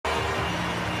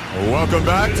Welcome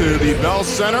back to the Bell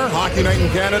Center. Hockey Night in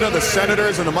Canada. The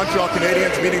Senators and the Montreal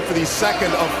Canadiens meeting for the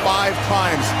second of 5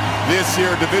 times this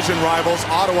year. Division rivals.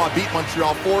 Ottawa beat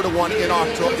Montreal 4-1 in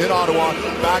Ottawa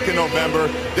back in November.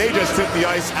 They just hit the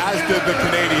ice, as did the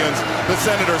Canadiens. The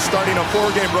Senators starting a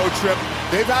 4-game road trip.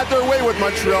 They've had their way with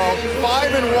Montreal,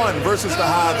 5-1 versus the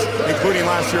Habs, including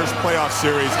last year's playoff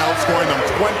series, outscoring them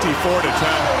 24-10.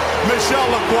 Michel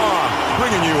Lacroix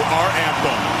bringing you our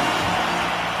anthem.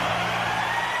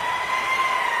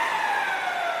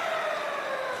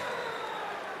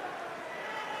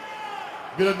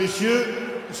 Mesdames, Messieurs,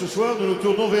 ce soir, nous nous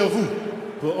tournons vers vous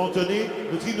pour entonner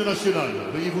notre hymne national.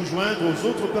 Veuillez vous joindre aux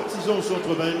autres partisans au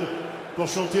Centre Bell pour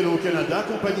chanter le Haut-Canada,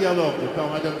 accompagné à l'ordre par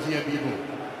Madame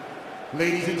Jan.04.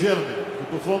 Ladies and gentlemen, to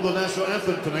perform the national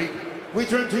anthem tonight, we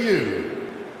turn to you.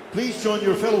 Please join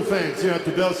your fellow fans here at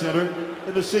the Bell Center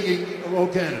in the singing of O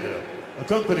Canada,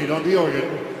 accompanied on the organ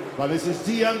by Mrs.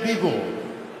 Jan.04.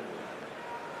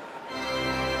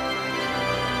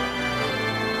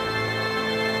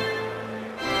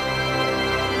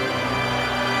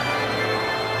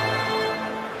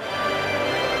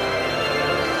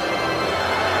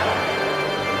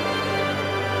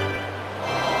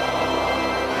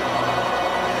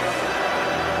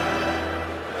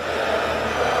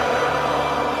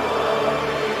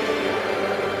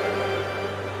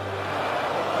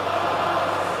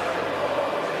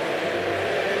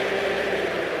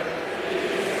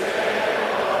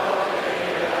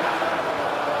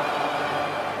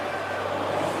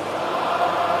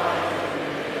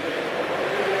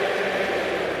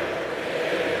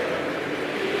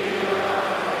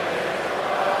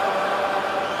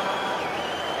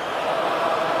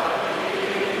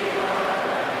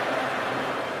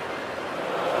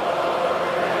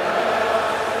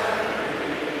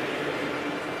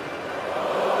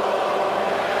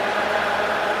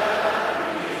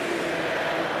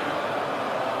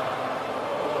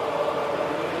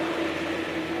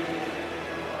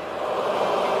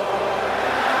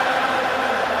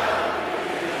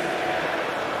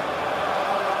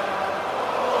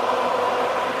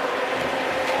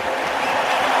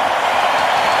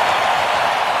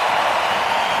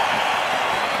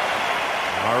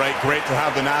 Great to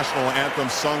have the national anthem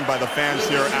sung by the fans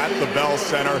here at the Bell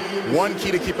Center. One key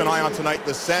to keep an eye on tonight,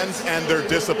 the Sens and their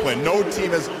discipline. No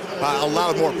team has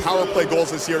allowed more power play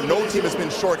goals this year. No team has been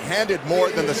short-handed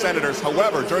more than the Senators.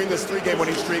 However, during this 3-game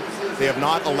winning streak, they have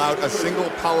not allowed a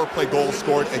single power play goal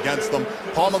scored against them.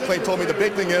 Paul McLean told me the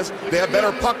big thing is they have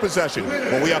better puck possession.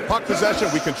 When we have puck possession,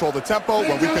 we control the tempo.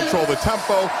 When we control the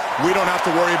tempo, we don't have to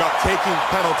worry about taking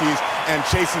penalties and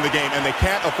chasing the game, and they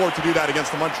can't afford to do that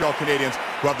against the Montreal Canadiens,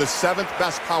 who have the 7th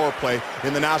best power play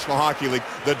in the National Hockey League.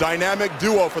 The dynamic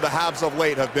duo for the Habs of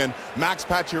late have been Max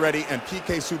Pacioretty and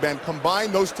PK Subban.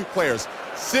 Combine those two players,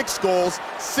 6 goals,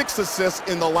 6 assists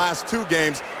in the last 2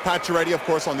 games. Pacioretty, of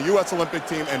course, on the U.S. Olympic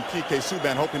team, and PK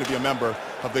Subban hoping to be a member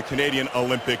of the Canadian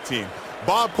Olympic team.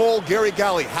 Bob Cole, Gary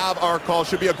Galley have our call.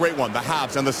 Should be a great one, the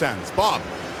Habs and the Sens. Bob.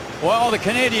 Well, the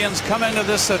Canadiens come into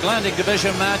this Atlantic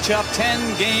Division matchup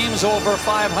 10 games over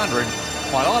 500,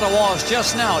 while Ottawa is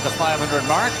just now at the 500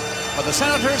 mark. But the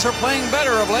Senators are playing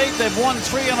better of late. They've won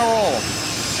 3 in a row.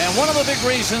 And one of the big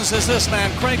reasons is this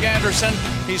man, Craig Anderson.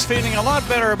 He's feeling a lot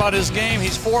better about his game.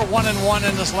 He's 4-1-1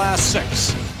 in his last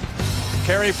 6.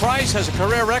 Carey Price has a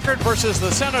career record versus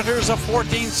the Senators of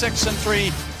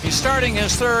 14-6-3. He's starting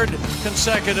his 3rd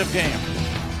consecutive game.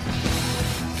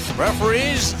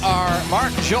 Referees are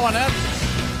Marc Joannette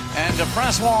and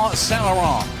Francois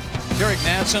Saint-Laurent. Derek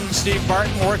Nansen, Steve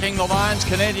Barton working the lines.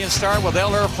 Canadians start with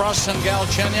Eller, Prost, and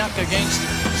Galchenyuk against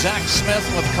Zach Smith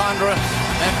with Condra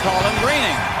and Colin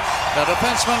Greening. The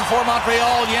defenseman for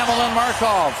Montreal, Yemelin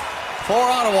Markov. For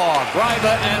Ottawa,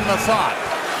 Greiba and Mathot.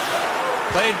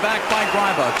 Played back by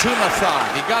Greiba to Mathot.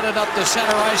 He got it up to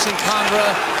center ice, and Condra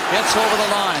gets over the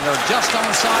line. They're just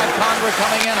onside. Condra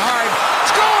coming in hard.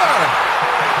 Score!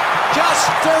 Just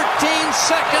 13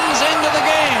 seconds into the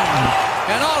game.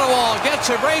 And Ottawa gets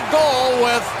a great goal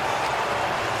with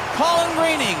Colin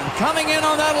Greening coming in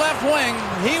on that left wing.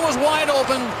 He was wide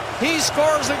open. He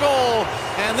scores a goal.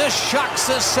 And this shocks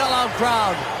this sellout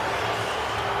crowd.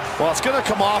 Well, it's going to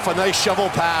come off a nice shovel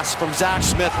pass from Zach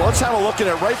Smith. Let's have a look at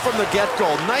it right from the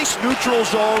get-go. Nice neutral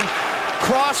zone.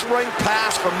 Cross-ring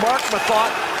pass from Marc Mathot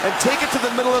and take it to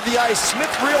the middle of the ice. Smith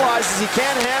realizes he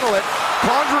can't handle it.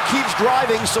 Condra keeps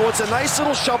driving, so it's a nice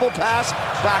little shovel pass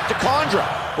back to Condra.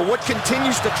 But what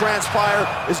continues to transpire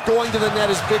is going to the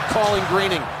net is big Colin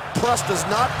Greening. Prust does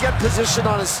not get position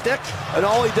on his stick, and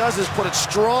all he does is put it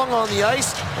strong on the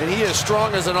ice, and he is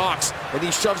strong as an ox, and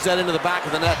he shoves that into the back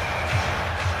of the net.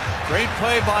 Great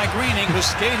play by Greening, who's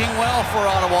skating well for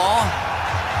Ottawa.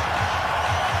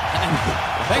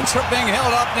 Things are being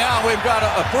held up now. We've got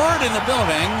a bird in the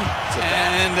building,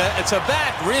 and it's a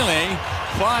bat, really,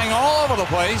 flying all over the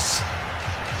place,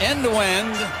 end to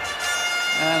end.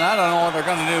 And I don't know what they're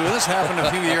going to do. This happened a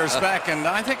few years back, and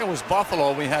I think it was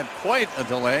Buffalo. We had quite a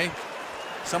delay.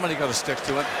 Somebody got to stick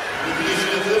to it.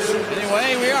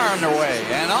 Anyway, we are underway.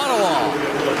 And Ottawa,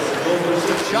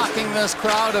 shocking this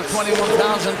crowd of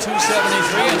 21,273.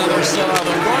 Another sellout,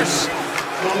 of course.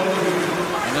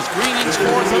 And it's Greening's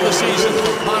fourth of the season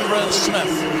for Condra and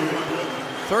Smith.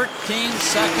 13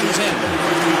 seconds in.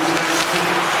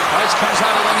 Price comes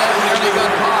out of the net, nearly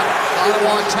got caught.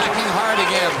 Ottawa attacking hard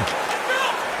again.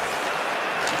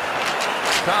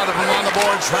 Crowd of them on the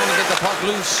board trying to get the puck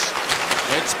loose.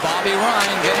 It's Bobby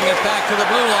Ryan getting it back to the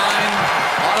blue line.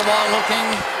 Ottawa looking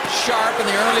sharp in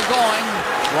the early going.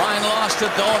 Ryan lost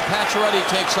it though, and Pacioretty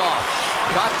takes off.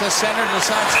 Got to center,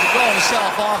 decides to go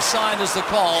himself. Offside is the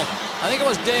call. I think it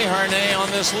was Desharnais on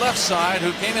this left side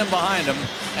who came in behind him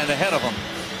and ahead of him.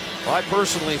 Well, I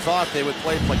personally thought they would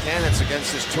play Plekanec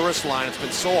against this tourist line. It's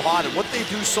been so hot, and what they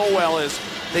do so well is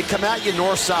they come at you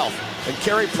north-south. And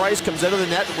Carey Price comes out of the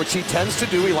net, which he tends to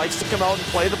do. He likes to come out and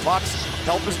play the pucks,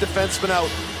 help his defenseman out.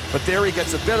 But there he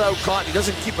gets a bit out caught. He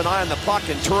doesn't keep an eye on the puck,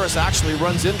 and Turris actually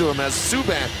runs into him as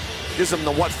Subban gives him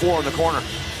the what-for in the corner.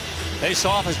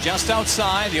 Face-off is just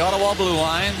outside the Ottawa blue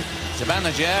line.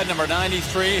 Zibanejad, number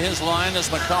 93. His line is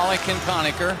McCulloch and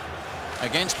Conacher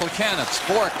against Plekanec,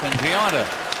 Bourque, and Gianta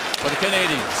for the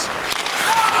Canadiens.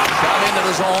 Shot into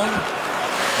the zone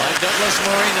by Douglas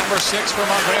Murray, number 6 for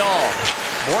Montreal.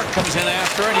 Bourque comes in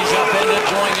after it. He's upended,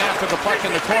 going after the puck in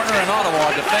the corner, and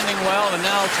Ottawa defending well and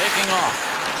now taking off.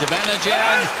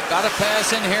 Zibanejad got a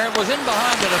pass in here. It was in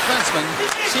behind the defenseman,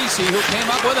 CC, who came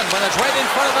up with him, but it's right in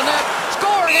front of the net.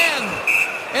 Score again!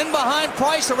 In behind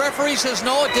Price. The referee says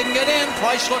no, it didn't get in.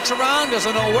 Price looks around,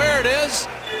 doesn't know where it is,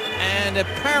 and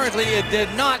apparently it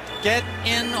did not get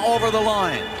in over the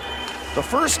line. The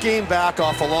first game back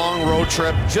off a long road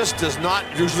trip just does not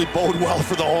usually bode well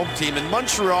for the home team, and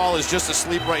Montreal is just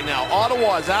asleep right now.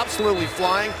 Ottawa is absolutely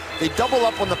flying. They double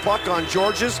up on the puck on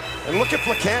Georges, and look at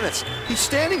Plekanec. He's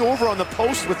standing over on the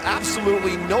post with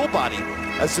absolutely nobody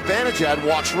as Zibanejad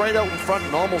walks right out in front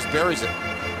and almost buries it.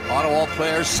 Ottawa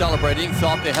players celebrating,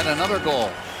 thought they had another goal.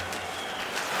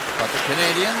 But the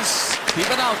Canadiens keep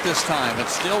it out this time.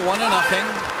 It's still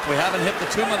 1-0. We haven't hit the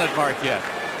 2-minute mark yet.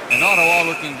 And Ottawa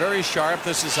looking very sharp.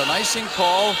 This is an icing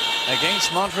call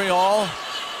against Montreal.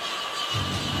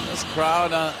 This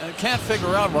crowd can't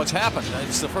figure out what's happened.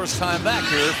 It's the first time back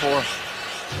here for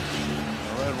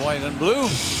the red, white, and blue.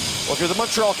 Well, if you're the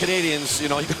Montreal Canadiens, you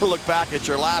know, you got to look back at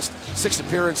your last 6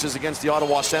 appearances against the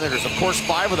Ottawa Senators. Of course,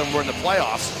 5 of them were in the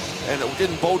playoffs, and it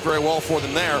didn't bode very well for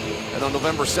them there. And on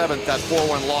November 7th, that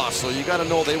 4-1 loss. So you got to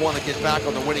know they want to get back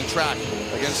on the winning track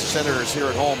against the Senators here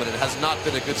at home, and it has not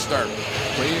been a good start.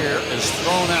 Clear is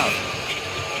thrown out.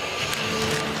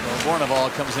 So Bourneval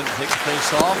comes in to take the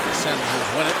face off. The Senators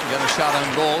win it and get a shot on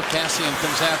goal. Cassian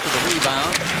comes after the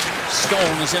rebound.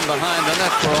 Stone is in behind the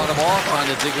net for Ottawa, trying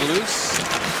to dig it loose.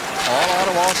 All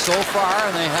Ottawa so far,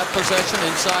 and they have possession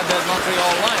inside that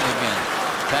Montreal line again.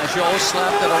 Pajot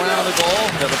slapped it around the goal.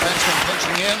 The defenseman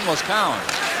pinching in was Cowan.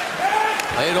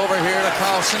 Played over here to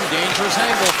Carlson. Dangerous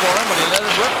angle for him, but he let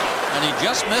it rip, and he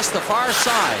just missed the far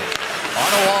side.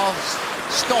 Ottawa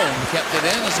Stone kept it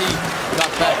in as he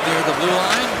got back near the blue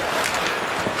line.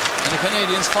 And the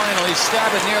Canadiens finally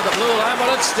stab it near the blue line,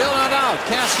 but it's still not out.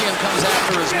 Cassian comes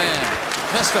after his man.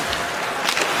 Missed him.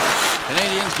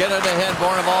 Canadiens get it ahead.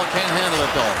 Bourneval can't handle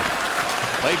it though.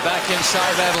 Played back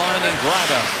inside that line, and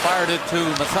Braga fired it to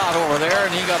Mathot over there,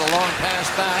 and he got a long pass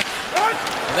back.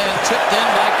 And then tipped in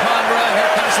by Condra.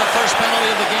 Here comes the first penalty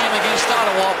of the game against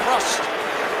Ottawa. Prost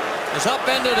is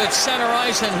upended at center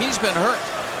ice, and he's been hurt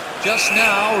just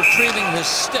now, retrieving his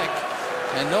stick.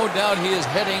 And no doubt he is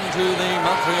heading to the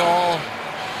Montreal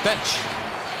bench.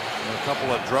 A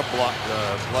couple of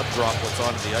blood droplets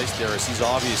onto the ice there as he's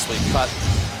obviously cut.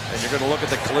 And you're going to look at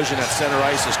the collision at center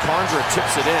ice as Condra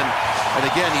tips it in. And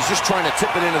again, he's just trying to tip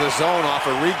it into the zone off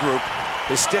a regroup.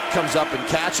 His stick comes up and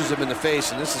catches him in the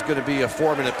face, and this is going to be a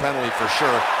 4-minute penalty for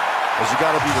sure, as you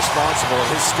got to be responsible.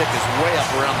 His stick is way up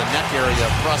around the neck area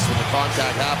of Pruss when the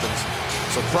contact happens.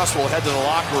 So Pruss will head to the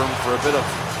locker room for a bit of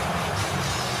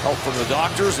help from the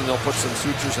doctors, and they'll put some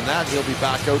sutures in that. He'll be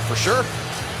back out for sure.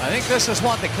 I think this is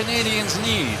what the Canadiens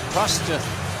need. Pruss to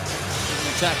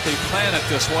exactly plan it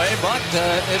this way, but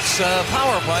it's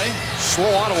power play. Slow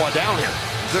Ottawa down here.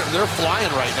 They're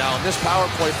flying right now, and this power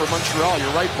play for Montreal,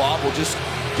 you're right, Bob, will just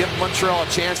give Montreal a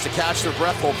chance to catch their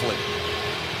breath, hopefully.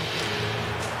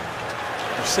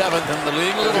 7th in the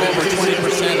league, a little over 20%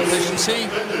 efficiency.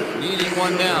 Needing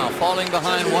one now, falling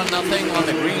behind 1-0 on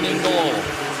the green and gold.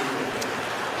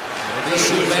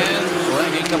 Subban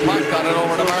legging the puck, got it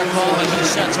over to Markov, and he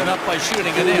sets it up by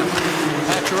shooting it in.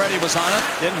 Pacioretty was on it,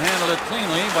 didn't handle it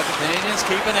cleanly, but the Canadiens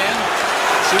keep it in.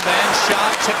 Subban's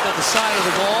shot tipped to the side of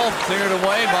the goal, cleared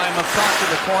away by Mafat to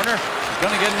the corner. He's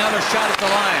going to get another shot at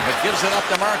the line, but gives it up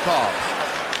to Markov.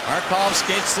 Markov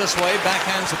skates this way,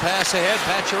 backhands the pass ahead.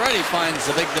 Pacioretty finds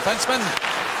the big defenseman.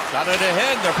 Got it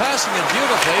ahead, they're passing it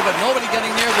beautifully, but nobody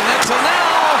getting near the net. So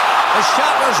now the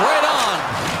shot was right on.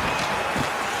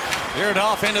 Veered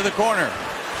off into the corner.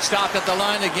 Stopped at the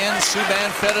line again. Subban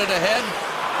fed it ahead.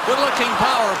 Good-looking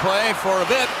power play for a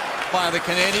bit by the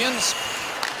Canadiens.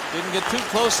 Didn't get too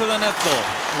close to the net though.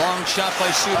 Long shot by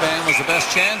Subban was the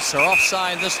best chance. They're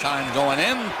offside this time going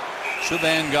in.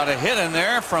 Subban got a hit in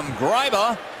there from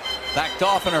Greiba. Backed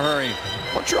off in a hurry.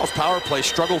 Montreal's power play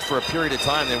struggled for a period of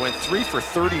time. They went 3 for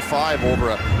 35 over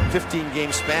a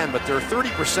 15-game span, but they're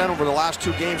 30% over the last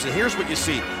 2 games. And here's what you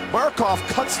see. Markov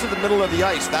cuts to the middle of the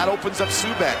ice. That opens up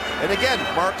Subban. And again,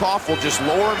 Markov will just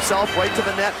lower himself right to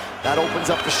the net. That opens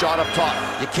up the shot up top.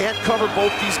 You can't cover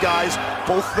both these guys.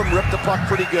 Both of them rip the puck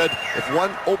pretty good. If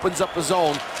one opens up a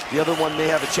zone, the other one may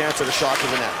have a chance at a shot to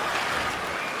the net.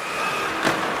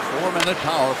 4-minute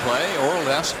power play or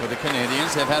less for the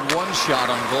Canadiens. They've had 1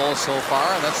 shot on goal so far.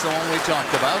 That's the one we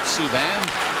talked about. Subban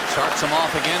starts him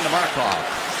off again to Markov.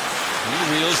 He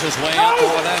reels his way up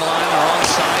over that line. They're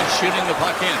onside, shooting the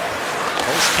puck in.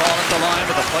 Post call at the line,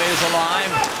 but the play is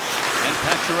alive. And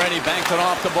Pacioretty banked it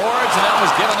off the boards, and that was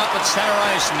given up at center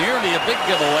ice. Nearly a big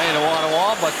giveaway to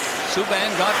Ottawa, but Subban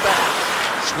got back.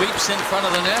 Sweeps in front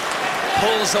of the net.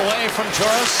 Pulls away from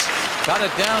Turris. Got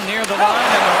it down near the line,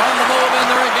 and they're on the move in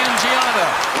there again. Gianna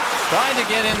tried to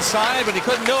get inside, but he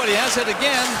couldn't do it. He has it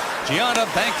again. Gianna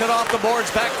banked it off the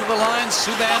boards, back to the line.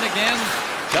 Subban again,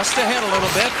 just ahead a little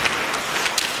bit.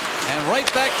 And right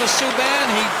back to Subban.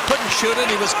 He couldn't shoot it.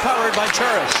 He was covered by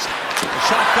Turris. The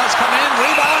shot does come in.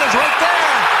 Rebound is right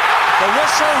there. The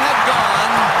whistle had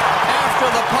gone after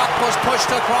the puck was pushed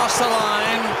across the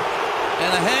line. And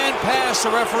a hand pass,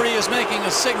 the referee is making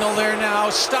a signal there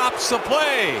now. Stops the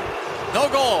play. No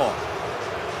goal.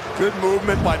 Good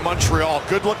movement by Montreal.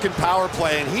 Good looking power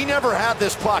play. And he never had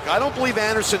this puck. I don't believe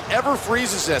Anderson ever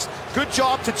freezes this. Good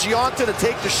job to Gianta to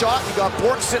take the shot. You got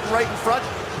Bork sitting right in front.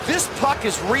 This puck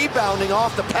is rebounding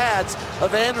off the pads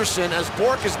of Anderson as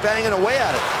Bork is banging away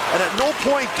at it. And at no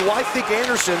point do I think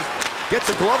Anderson gets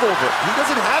a glove over it. He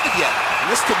doesn't have it yet.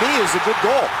 And this to me is a good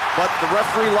goal. But the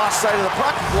referee lost sight of the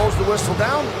puck, blows the whistle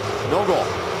down. No goal.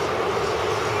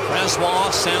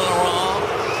 Francois Saint Laurent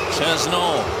says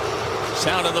no.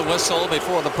 Sounded the whistle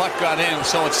before the puck got in,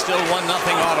 so it's still 1-0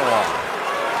 Ottawa.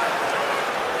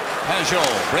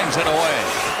 Pajot brings it away.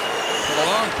 With a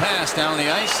long pass down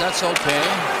the ice, that's okay.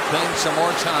 Killing some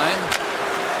more time.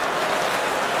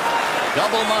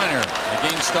 Double minor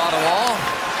against Ottawa.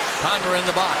 Condor in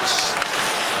the box.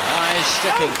 Nice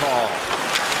sticking call.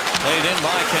 Played in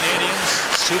by Canadiens.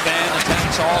 Subban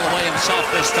attacks all the way himself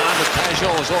this time, but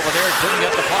Pajot was over there, couldn't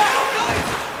get the puck.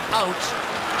 Out.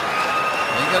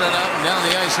 They get it out and down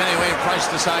the ice anyway.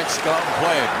 Price decides to go out and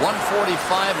play it.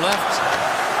 1:45 left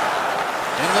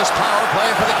in this power play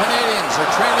for the Canadiens.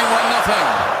 They're trailing 1-0.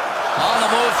 On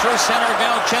the move through center,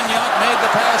 Galchenyuk made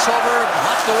the pass over,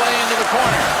 hopped away into the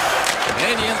corner.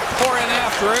 Canadiens pour in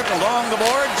after it along the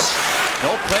boards.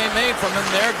 No play made from him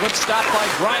there. Good stop by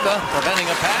Greiba, preventing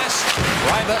a pass.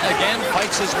 Greiba again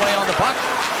fights his way on the puck.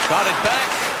 Got it back,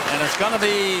 and it's going to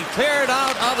be cleared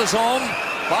out of the zone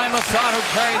by Mafat, who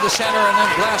carried the center and then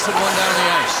blasted one down the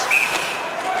ice.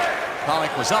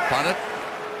 Pollock was up on it.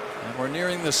 And we're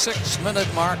nearing the 6-minute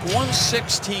mark.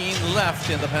 1:16 left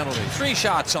in the penalty. 3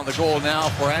 shots on the goal now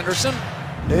for Anderson.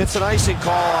 It's an icing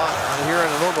call on here, and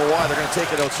I don't know why they're going to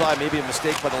take it outside. Maybe a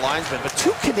mistake by the linesman. But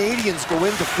 2 Canadians go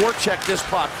in to forecheck this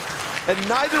puck, and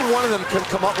neither one of them can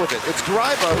come up with it. It's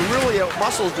Greiba who really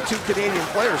outmuscles the 2 Canadian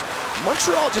players.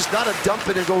 Montreal just got to dump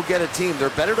it and go get a team. They're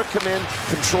better to come in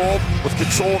control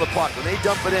of the puck. When they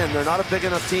dump it in, they're not a big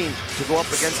enough team to go up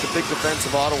against the big defense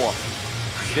of Ottawa.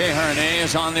 Desharnais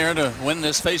is on there to win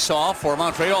this face-off for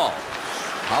Montreal.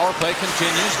 Power play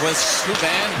continues with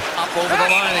Subban up over the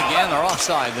line again. They're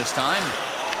offside this time.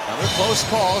 Another close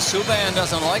call. Subban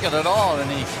doesn't like it at all, and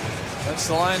he lets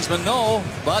the linesman know,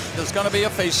 but there's going to be a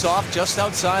face-off just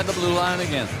outside the blue line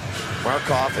again.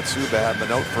 Markov and Subban have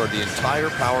been out for the entire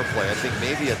power play. I think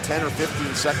maybe a 10 or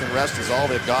 15-second rest is all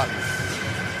they've gotten.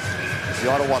 As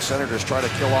the Ottawa Senators try to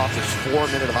kill off this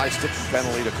 4-minute high-sticking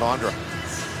penalty to Condra.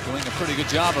 Doing a pretty good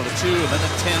job of it, too.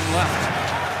 1:10 left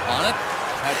on it.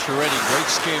 Pacioretty, great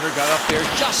skater, got up there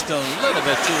just a little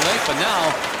bit too late, but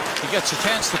now he gets a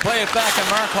chance to play it back, and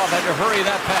Markov had to hurry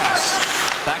that pass.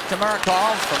 Back to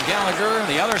Markov from Gallagher,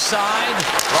 the other side.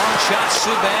 Long shot,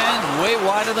 Subban, way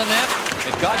wide of the net.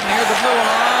 It got near the blue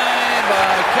line,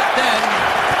 but kept in.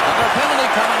 Another penalty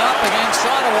coming up against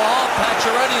Ottawa.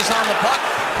 Pacioretty's on the puck.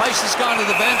 Price has gone to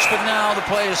the bench, but now the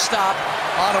play is stopped.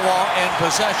 Ottawa in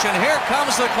possession. Here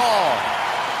comes the call.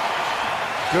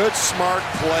 Good, smart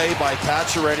play by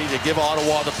Pacioretty to give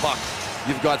Ottawa the puck.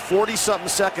 You've got 40-something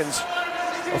seconds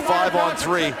of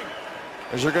 5-on-3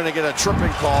 as they're going to get a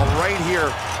tripping call right here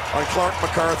on Clark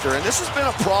MacArthur. And this has been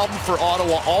a problem for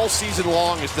Ottawa all season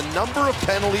long, is the number of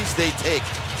penalties they take.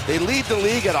 They lead the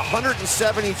league at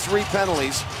 173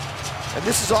 penalties. And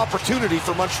this is opportunity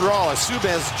for Montreal as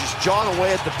Subban's just jawing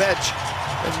away at the bench.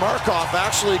 And Markov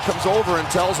actually comes over and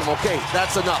tells him, okay,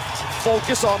 that's enough.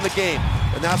 Focus on the game.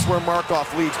 And that's where Markov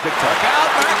leads big time. Look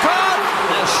out, Markov!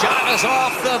 The shot is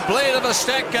off the blade of a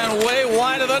stick and way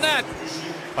wide of the net.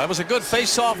 That was a good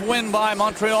face-off win by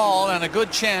Montreal and a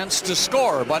good chance to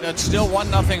score, but it's still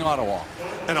 1-0 Ottawa.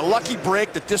 And a lucky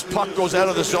break that this puck goes out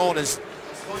of the zone as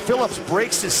Phillips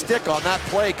breaks his stick on that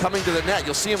play coming to the net.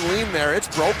 You'll see him lean there.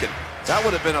 It's broken. That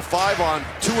would have been a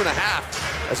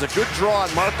 5-on-2.5 as a good draw,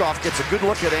 and Markov gets a good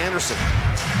look at Anderson.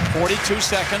 42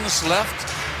 seconds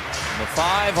left. The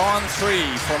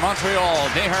 5-on-3 for Montreal.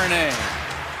 Desharnais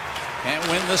can't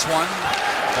win this one.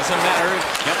 Doesn't matter.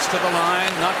 Gets to the line.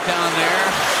 Knocked down there.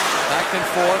 Back and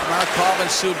forth. Markov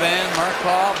and Subban.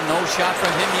 Markov, no shot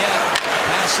from him yet.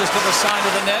 Passes to the side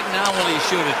of the net. Now will he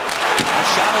shoot it? The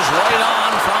shot is right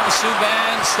on from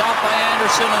Subban. Stopped by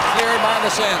Anderson and cleared by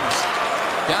the Sens.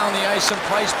 Down the ice and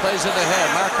Price plays it ahead.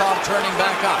 Markov turning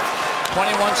back up.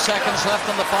 21 seconds left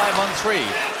on the 5-on-3.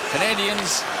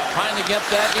 Canadiens trying to get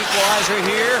that equalizer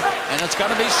here, and it's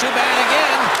going to be Subban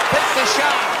again. Hit the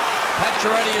shot.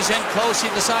 Pacioretty is in close. He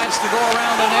decides to go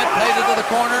around the net, played it to the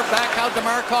corner, back out to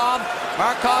Markov.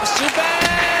 Markov,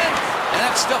 Subban, and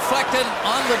that's deflected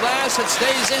on the glass. It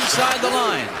stays inside the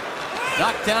line.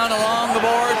 Knocked down along the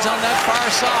boards on that far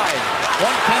side.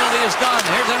 One penalty is done.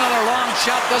 Here's another long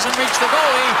shot. Doesn't reach the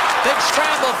goalie. Big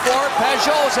scramble for it.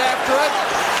 Pajot's after it.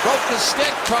 Broke the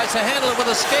stick. Tries to handle it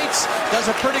with the skates. Does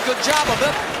a pretty good job of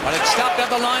it. But it's stopped at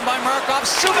the line by Markov.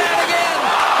 Subban again.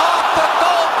 Off the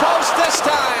goal post this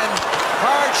time.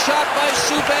 Hard shot by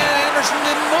Subban. Anderson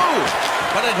didn't move.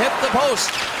 But it hit the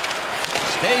post.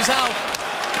 Stays out.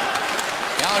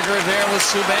 Gallagher there with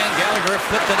Subban. Gallagher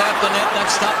flipped it at the net.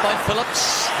 That's stopped by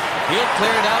Phillips. He'll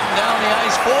clear it out and down the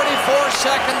ice. 44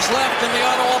 seconds left in the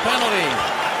Ottawa penalty.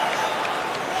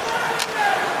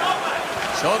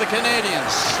 So the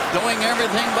Canadiens doing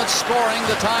everything but scoring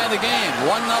to tie the game.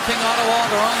 1-0 Ottawa.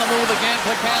 They're on the move again.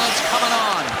 Plekanec's coming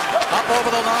on. Up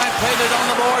over the line. Played it on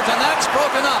the boards. And that's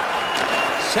broken up.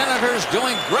 Senators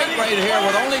doing great right here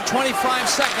with only 25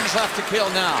 seconds left to kill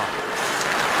now.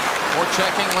 More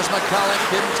checking was McCulloch,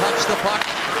 didn't touch the puck.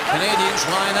 Canadiens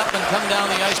line up and come down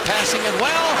the ice, passing it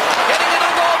well, getting it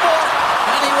on goal board,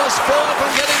 and he was foiled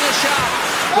from getting a shot.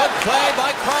 Good play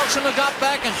by Carlson, who got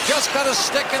back and just got a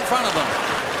stick in front of him.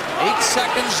 8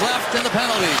 seconds left in the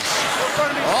penalties.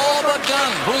 All but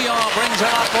done. Bouillon brings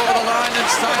it up over the line and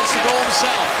starts to go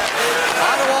himself.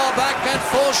 Ottawa back at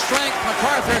full strength.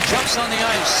 MacArthur jumps on the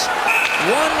ice.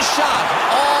 One shot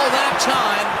all that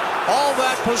time. All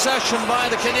that possession by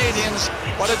the Canadiens,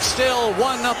 but it's still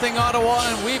 1-0 Ottawa,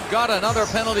 and we've got another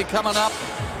penalty coming up.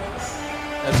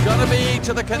 It's going to be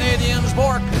to the Canadiens.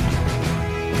 Bourque.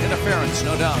 Interference,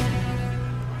 no doubt.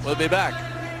 We'll be back.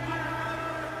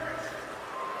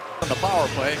 On the power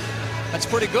play, that's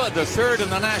pretty good. They're third in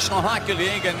the National Hockey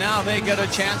League, and now they get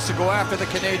a chance to go after the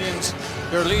Canadiens.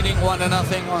 They're leading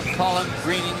 1-0 on Colin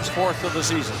Greening's 4th of the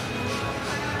season.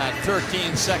 At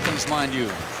 13 seconds, mind you.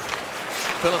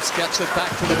 Phillips gets it back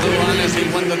to the blue line as he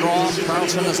wins the draw.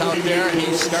 Carlson is out there. He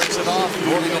starts it off,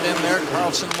 moving it in there.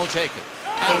 Carlson will take it.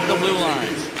 Out of the blue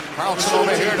line. Carlson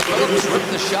over here to Phillips.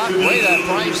 Ripped the shot. Way that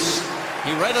Price.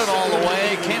 He read it all the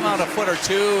way. Came out a foot or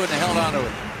two and held on to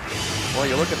it. Well,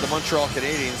 you look at the Montreal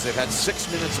Canadiens. They've had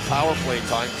 6 minutes of power play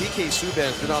time. PK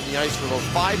Subban's been on the ice for about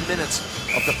 5 minutes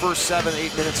of the first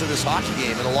 7-8 minutes of this hockey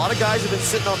game. And a lot of guys have been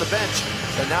sitting on the bench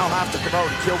that now have to come out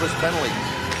and kill this penalty.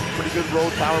 Pretty good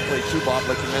road power play too, Bob,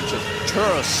 like you mentioned.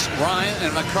 Turris, Ryan,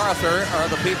 and MacArthur are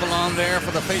the people on there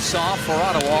for the face-off for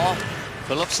Ottawa.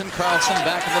 Phillips and Carlson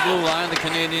back in the blue line. The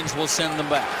Canadiens will send them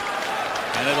back.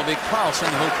 And it'll be Carlson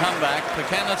who'll come back.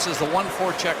 Plekanec is the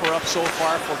 1-4 checker up so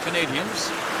far for Canadiens.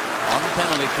 On the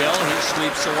penalty kill, he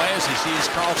sweeps away as he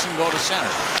sees Carlson go to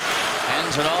center.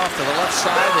 Hands it off to the left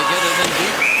side. They get it in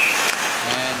deep.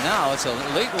 And now it's a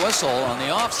late whistle on the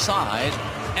offside.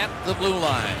 at the blue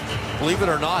line. Believe it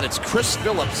or not, it's Chris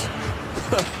Phillips,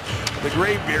 the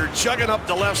gray beard, chugging up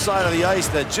the left side of the ice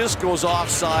that just goes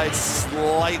offside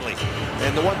slightly.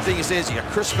 And the one thing he says, you got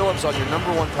Chris Phillips on your #1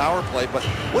 power play, but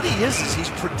what he is he's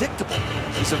predictable.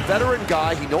 He's a veteran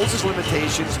guy. He knows his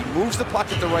limitations. He moves the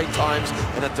puck at the right times,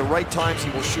 and at the right times he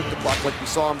will shoot the puck like we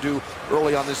saw him do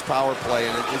early on this power play.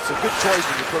 And it's a good choice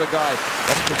when you put a guy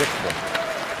that's predictable.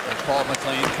 And Paul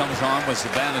McLean comes on with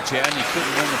Zibanejad, and he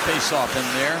couldn't win the faceoff in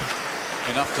there.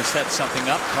 Enough to set something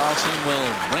up. Carlson will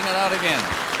bring it out again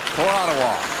for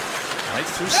Ottawa. Right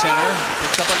through center,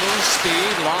 picks up a little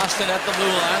speed, lost it at the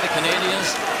blue line. The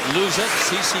Canadiens lose it.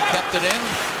 CC kept it in,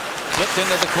 flipped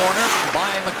into the corner by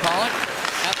McCulloch.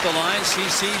 At the line,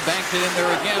 CC banked it in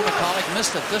there again. McCulloch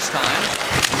missed it this time.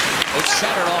 It's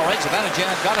centered all right.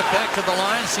 Zibanejad got it back to the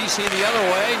line. CC the other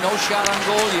way. No shot on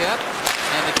goal yet.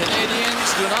 And the Canadiens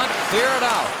do not clear it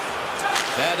out.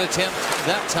 Bad attempt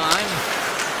that time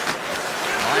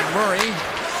by Murray.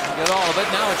 Get all of it.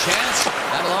 Now a chance.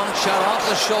 That long shot off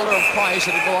the shoulder of Price.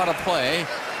 It'll go out of play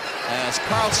as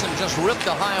Carlson just ripped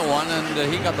a high one,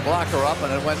 and he got the blocker up,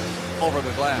 and it went over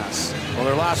the glass. Well,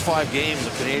 their last 5 games,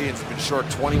 the Canadiens have been short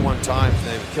 21 times.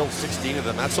 They've killed 16 of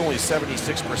them. That's only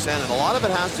 76%. And a lot of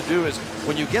it has to do is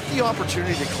when you get the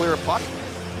opportunity to clear a puck,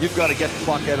 you've got to get the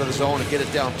puck out of the zone and get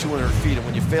it down 200 feet. And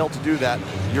when you fail to do that,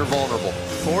 you're vulnerable.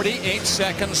 48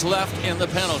 seconds left in the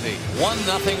penalty.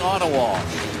 1-0 Ottawa.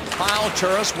 Kyle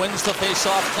Turris wins the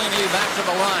faceoff cleanly back to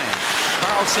the line.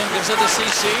 Carlson gives it to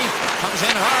CC. Comes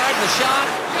in hard. The shot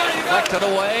deflected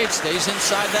away. It stays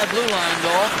inside that blue line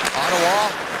goal. Ottawa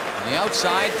on the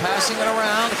outside, passing it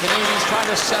around. The Canadiens trying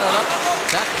to set it up.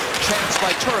 That chance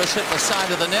by Turris hit the side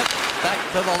of the net. Back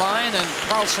to the line, and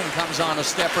Carlson comes on a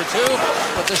step or two.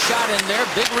 Put the shot in there.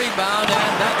 Big rebound,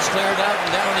 and that's cleared out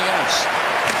and down the ice.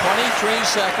 23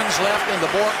 seconds left in the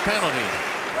Bourque penalty.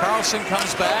 Carlson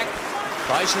comes back.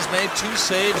 Price has made 2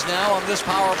 saves now on this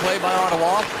power play by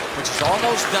Ottawa, which is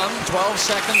almost done. 12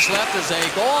 seconds left as they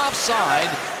go offside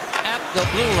at the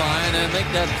blue line and make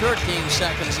that 13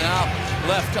 seconds now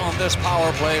left on this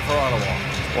power play for Ottawa.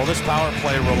 Well, this power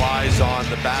play relies on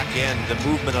the back end, the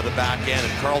movement of the back end,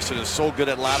 and Carlson is so good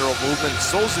at lateral movement.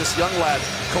 So is this young lad,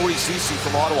 Cody Ceci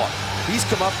from Ottawa. He's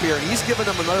come up here and he's given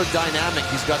them another dynamic.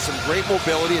 He's got some great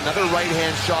mobility, another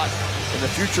right-hand shot. And the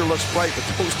future looks bright with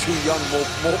those 2 young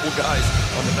mobile guys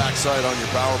on the backside on your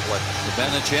power play.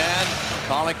 Zibanejad,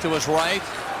 McCulloch to his right.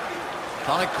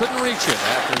 McCulloch couldn't reach it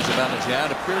after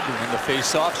Zibanejad appeared to win the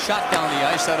faceoff. Shot down the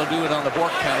ice. That'll do it on the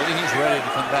Bourque penalty. He's ready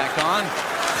to come back on.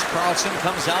 As Carlson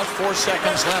comes out, 4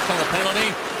 seconds left on the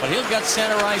penalty, but he'll get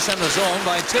center ice in the zone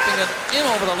by tipping it in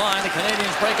over the line. The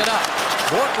Canadiens break it up.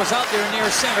 Bourque was out there near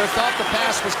center, thought the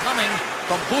pass was coming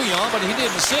from Bouillon, but he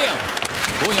didn't see him.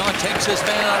 Bouillon takes his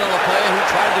man out of the play who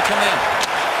tried to come in.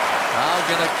 I'll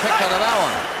get a kick out of that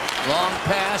one. Long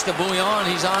pass to Bouillon.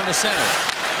 He's on to center.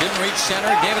 Didn't reach center.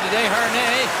 Gave it to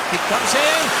Desharnais. He comes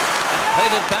in and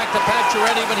played it back to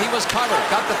Pacioretty, but he was covered.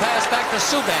 Got the pass back to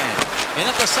Subban. In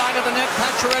at the side of the net.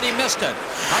 Pacioretty missed it.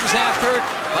 Comes after it,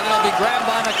 but it'll be grabbed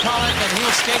by McCulloch, and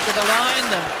he'll skate to the line.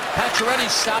 And Pacioretty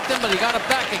stopped him, but he got it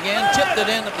back again. Tipped it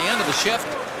in at the end of the shift,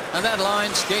 and that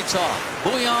line skates off.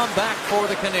 Bouillon back for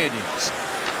the Canadiens.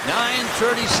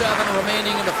 9:37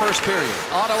 remaining in the first period.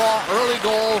 Ottawa early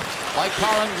goal by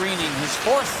Colin Greening, his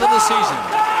 4th of the season.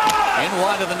 In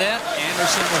wide of the net,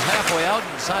 Anderson was halfway out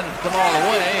and decided to come all the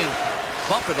way and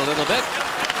bump it a little bit.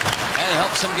 And it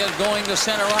helps him get going to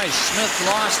center ice. Smith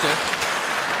lost it.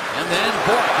 And then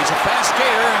Bourque, he's a fast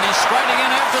skater, and he's striding in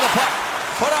after the puck.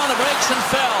 Put on the brakes and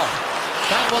fell.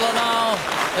 That will allow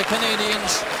the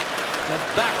Canadiens to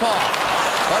back off.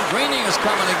 But Greening is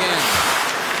coming again.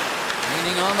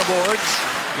 Greening on the boards,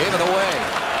 gave it away.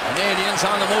 Canadiens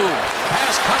on the move.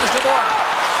 Pass comes to Bourque.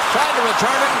 Tried to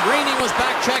return it, and Greening was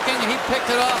back checking. He picked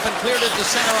it off and cleared it to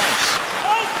center ice.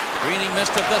 Greening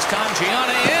missed it this time.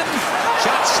 Gianna in.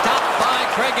 Shot stopped by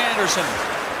Craig Anderson.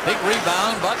 Big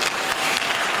rebound, but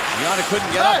Gianna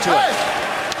couldn't get up to it.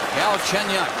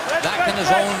 Galchenyuk back in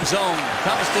his own zone.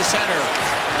 Comes to center.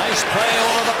 Nice play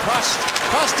over the Prust.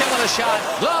 Prust in with a shot.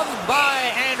 Gloved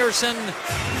by Anderson.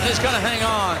 And he's going to hang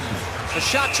on. The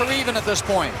shots are even at this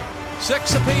point.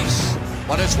 6 apiece.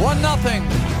 But it's 1-0.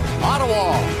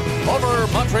 Ottawa over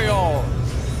Montreal.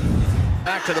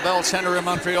 Back to the Bell Center in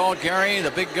Montreal. Gary,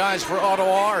 the big guys for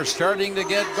Ottawa are starting to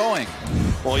get going.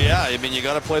 Well, yeah, I mean, you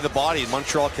got to play the body.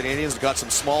 Montreal Canadiens have got some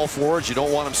small forwards. You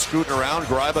don't want them scooting around.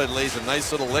 Greiba lays a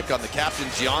nice little lick on the captain,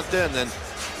 Gianta, and then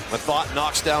Mathot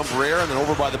knocks down Briere, and then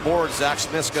over by the board, Zach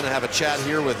Smith's going to have a chat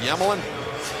here with Yemelin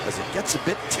as it gets a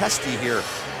bit testy here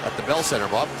at the Bell Center,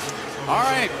 Bob. All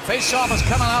right, face-off is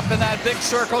coming up in that big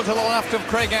circle to the left of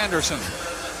Craig Anderson.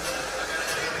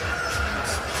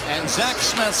 And Zach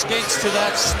Smith skates to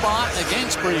that spot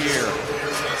against Briere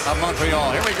of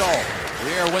Montreal. Here we go.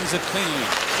 Briere wins it clean.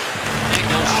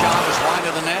 Angle shot is wide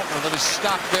of the net, but it is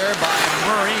stopped there by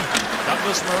Murray.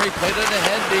 Douglas Murray played it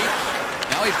ahead deep.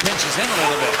 Now he pinches in a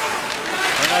little bit.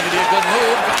 Turned out to be a good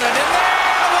move. Got it in there.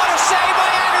 What a save by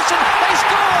Anderson. They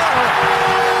score!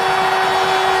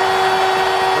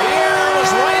 Briere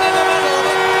was right in the middle of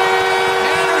it.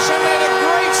 Anderson made a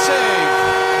great save.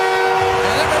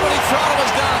 And everybody thought it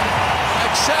was done,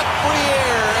 except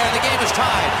Briere, and the game is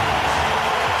tied.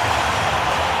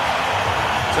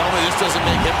 Tell me this doesn't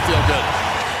make him feel good.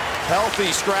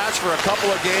 Healthy scratch for a couple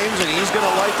of games, and he's going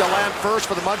to light the lamp first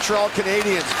for the Montreal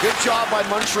Canadiens. Good job by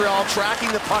Montreal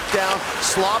tracking the puck down.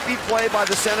 Sloppy play by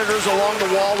the Senators along the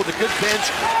wall with a good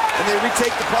pinch, and they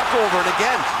retake the puck over. And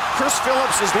again, Chris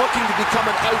Phillips is looking to become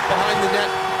an out behind the net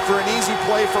for an easy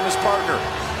play from his partner.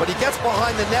 But he gets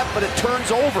behind the net, but it turns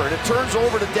over, and it turns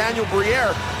over to Daniel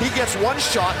Briere. He gets one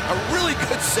shot, a really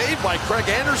good save by Craig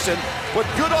Anderson, but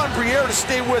good on Briere to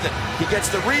stay with it. He gets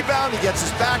the rebound, he gets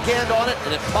his backhand on it,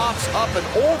 and it pops up and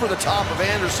over the top of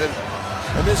Anderson,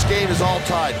 and this game is all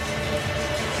tied.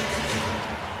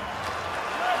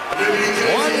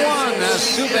 1-1 as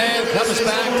Subban comes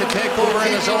back to take over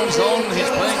in his own zone. He's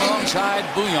playing alongside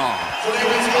Bouillon.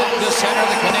 Up the center,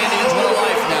 the Canadiens with a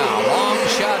life now. Long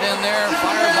shot in there,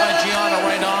 fired by Gianna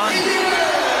right on.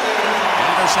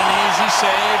 Anderson, easy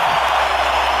save.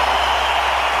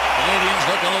 Canadiens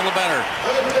look a little better.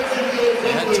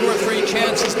 They had 2 or 3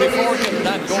 chances before getting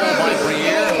that goal by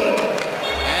Briere.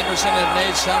 Anderson had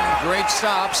made some great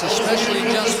stops, especially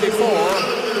just before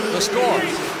the score.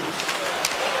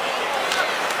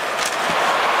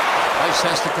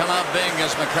 Has to come out big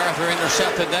as MacArthur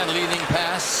intercepted that leading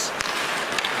pass.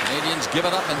 Canadiens give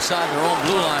it up inside their own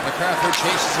blue line. MacArthur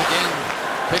chases again,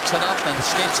 picks it up, and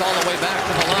skates all the way back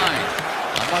to the line.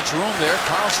 Not much room there.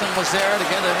 Carlson was there to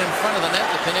get it in front of the net.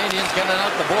 The Canadiens get it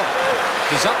out the book.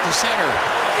 He's up to center.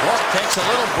 Book takes a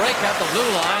little break at the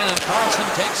blue line, and Carlson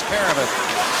takes care of it.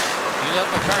 He let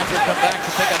MacArthur come back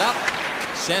to pick it up.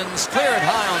 Sends cleared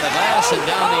high on the glass and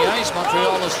down the ice.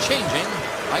 Montreal is changing.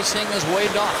 Icing is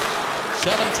waved off.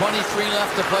 7:23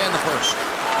 left to play in the first.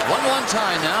 1-1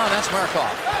 tie now, and that's Markov.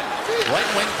 Right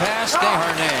wing pass,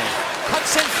 Desharnais.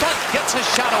 Cuts in front, gets his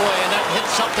shot away, and that hit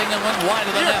something and went wide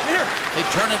of the net. They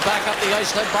turn it back up the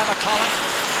ice, led by McCulloch.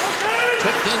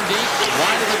 Tipped in deep,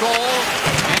 wide of the goal.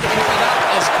 And to pick it up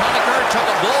as Conacher took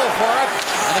a blow for it,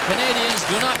 and the Canadiens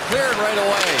do not clear it right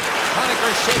away.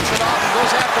 Conacher shakes it off and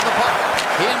goes after the puck.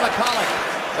 He and McCulloch.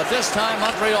 But this time,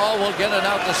 Montreal will get it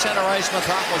out to center ice.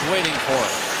 Mathak was waiting for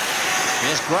it.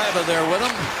 Here's Greiba there with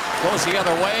him. Goes the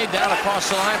other way, down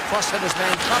across the line. Prust had his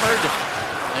man covered.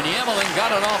 And Yemelin got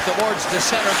it off towards the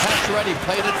center. Pacioretty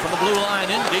played it from the blue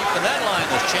line in deep, and that line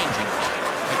was changing.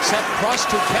 Except Prust,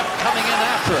 who kept coming in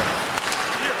after it.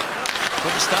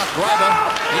 Couldn't stop Greiba.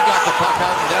 He got the puck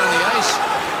out and down the ice.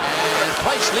 And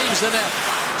Price leaves the net.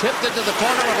 Tipped it to the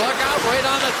corner, but look out, right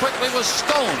on it quickly was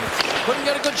Stone. Couldn't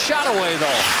get a good shot away,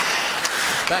 though.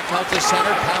 Back out to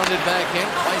center, pounded back in.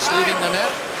 Price leaving the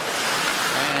net.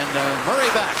 And Murray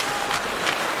back.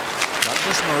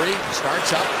 Douglas Murray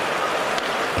starts up.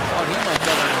 Thought he might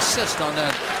get an assist on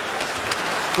that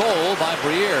goal by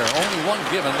Briere. Only one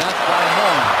given, that by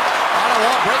Moen.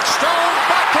 Ottawa breaks Stone.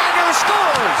 Backhander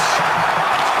scores.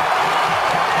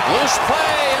 Loose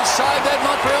play inside that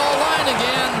Montreal line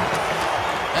again.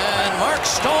 And Mark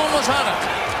Stone was on it.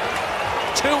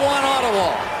 2-1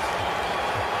 Ottawa.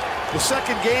 The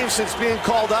second game since being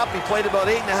called up, he played about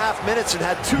 8.5 minutes and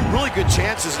had 2 really good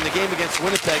chances in the game against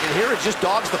Winnipeg. And here it just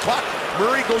dogs the puck.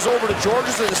 Murray goes over to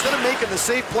Georges, and instead of making the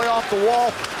safe play off the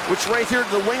wall, which right here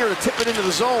to the winger to tip it into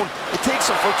the zone, it takes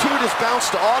a fortuitous bounce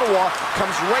to Ottawa,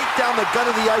 comes right down the gut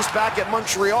of the ice back at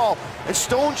Montreal, and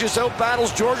Stone just out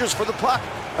battles Georges for the puck.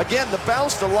 Again, the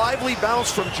bounce, the lively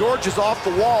bounce from Georges off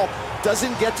the wall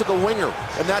doesn't get to the winger,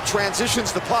 and that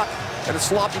transitions the puck, and a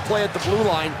sloppy play at the blue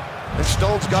line. And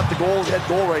Stone's got the head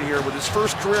goal right here with his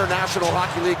first career National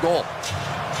Hockey League goal.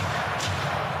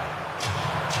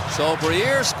 So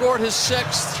Briere scored his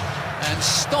 6th, and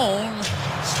Stone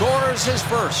scores his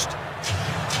 1st.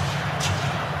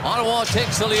 Ottawa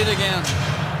takes the lead again.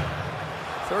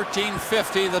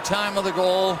 13:50, the time of the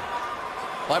goal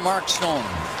by Mark Stone.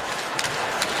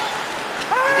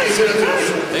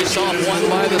 Face-off won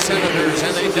by the Senators,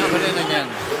 and they dump it in again.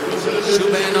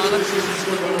 Subban on it,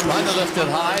 trying to lift it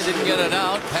high, didn't get it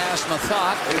out. Past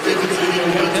Mathak,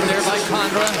 kept in there by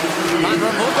Condra.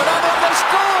 Condra moved it up, and they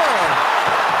score!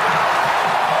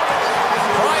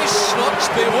 Price looks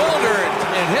bewildered.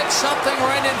 It hit something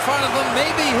right in front of him,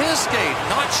 maybe his skate,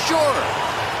 not sure.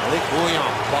 I think Bouillon,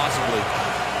 possibly.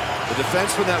 The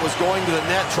defenseman that was going to the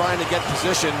net trying to get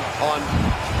position on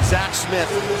Zach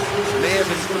Smith may have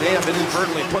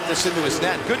inadvertently put this into his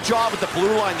net. Good job at the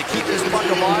blue line to keep this puck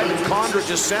alive, and Condra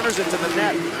just centers it to the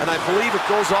net, and I believe it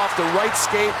goes off the right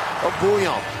skate of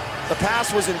Bouillon. The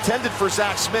pass was intended for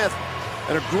Zach Smith,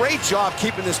 and a great job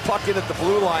keeping this puck in at the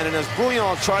blue line, and as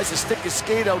Bouillon tries to stick his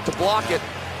skate out to block it,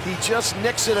 he just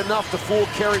nicks it enough to fool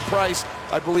Carey Price,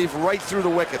 I believe, right through the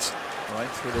wickets. Right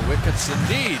through the wickets,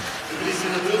 indeed.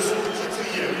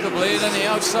 The blade on the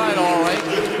outside, all right.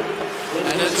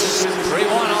 And it's 3-1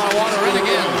 Ottawa to in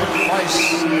again. Price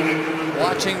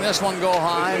watching this one go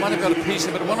high. Might have got a piece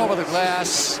of it. Went over the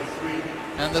glass.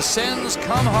 And the Sens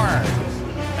come hard.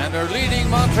 And they're leading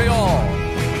Montreal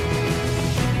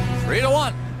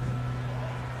 3-1.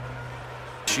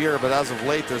 This year, but as of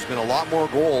late, there's been a lot more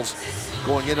goals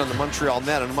going in on the Montreal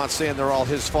net. And I'm not saying they're all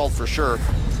his fault for sure,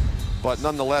 but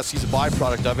nonetheless, he's a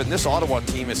byproduct of it. And this Ottawa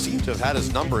team has seemed to have had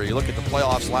his number. You look at the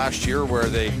playoffs last year where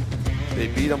they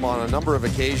beat him on a number of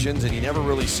occasions, and he never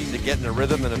really seemed to get in a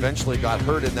rhythm and eventually got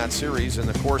hurt in that series. And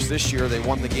of course, this year they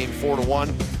won the game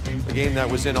 4-1, the game that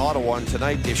was in Ottawa. And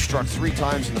tonight they've struck 3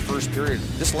 times in the first period.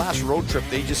 This last road trip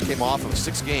they just came off of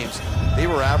 6 games. They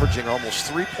were averaging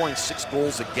almost 3.6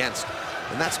 goals against.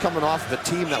 And that's coming off of a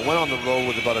team that went on the road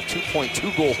with about a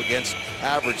 2.2 goal against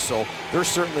average. So they're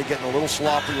certainly getting a little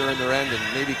sloppier in their end, and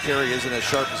maybe Carey isn't as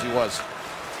sharp as he was.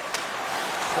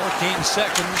 14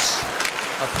 seconds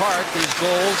apart, these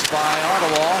goals by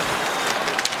Ottawa.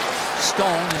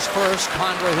 Stone his first,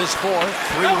 Condra his fourth.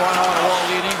 3-1 Ottawa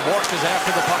leading. Bork is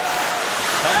after the puck.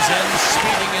 Comes in,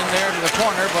 speeding in there to the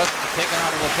corner, but taken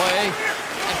out of the play.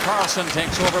 And Carlson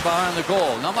takes over behind the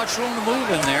goal. Not much room to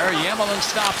move in there. Yemelin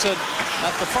stops it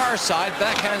at the far side.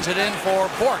 Backhands it in for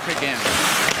Bork again.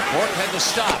 Bork had to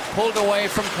stop. Pulled away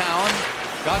from Cowan.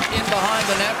 Got in behind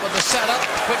the net with the setup.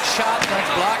 Quick shot.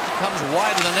 That's blocked. Comes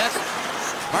wide of the net.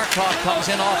 Markov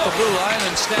comes in off the blue line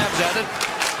and stabs at it.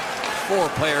 4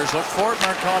 players look for it.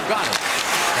 Markov got it.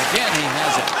 Again, he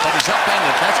has it, but he's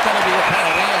upended. That's going to be a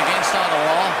penalty against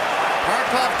Ottawa.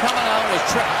 Markov coming out with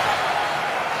trip.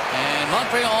 And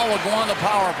Montreal will go on the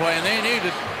power play, and they need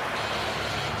it.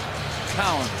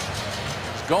 Cowan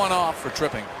going off for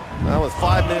tripping. Well, with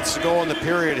 5 minutes to go in the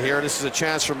period here, this is a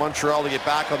chance for Montreal to get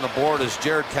back on the board as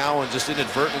Jared Cowan just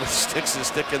inadvertently sticks his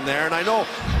stick in there. And I know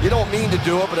you don't mean to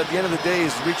do it, but at the end of the day,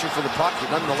 he's reaching for the puck. But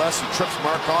nonetheless, he trips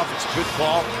Markov. It's a good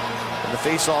call. And the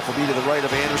face-off will be to the right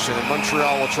of Anderson. And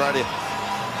Montreal will try to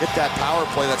get that power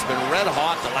play that's been red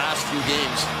hot the last few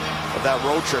games of that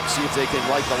road trip. See if they can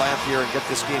light the lamp here and get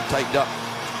this game tightened up.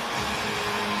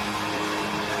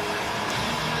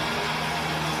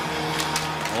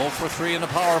 For 3 in the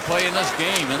power play in this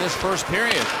game, in this first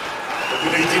period. Still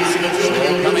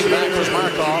coming back was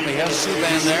Markov. He has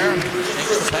Subban there.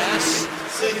 Takes the pass.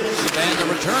 Subban the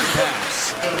return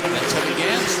pass. And so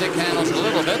again, stick handles a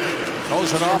little bit.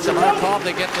 Throws it off to Markov.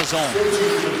 They get the zone.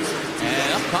 And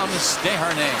up comes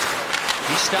Desharnais.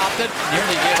 He stopped it.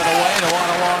 Nearly gave it away to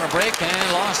Ottawa on a break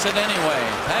and lost it anyway.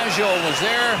 Pajot was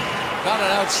there. Got it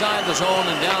outside the zone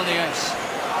and down the ice.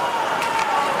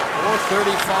 4:35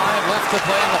 left to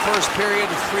play in the first period.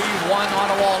 3-1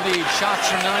 Ottawa lead. Shots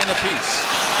are 9 apiece.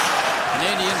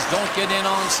 Canadians don't get in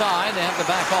onside. They have to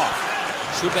back off.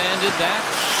 Subban did that.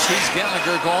 Sees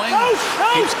Gallagher going.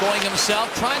 Keeps going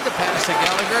himself. Trying to pass to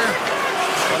Gallagher,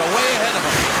 but away ahead of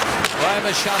him.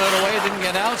 Greiba shot it away. Didn't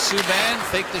get out. Subban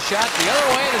faked the shot. The other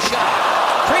way the shot.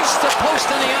 Creased the post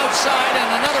on the outside,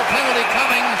 and another penalty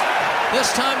coming.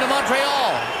 This time to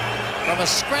Montreal. From a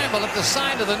scramble at the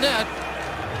side of the net.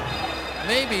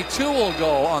 Maybe 2 will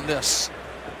go on this.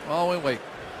 Well, we wait.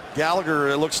 Gallagher,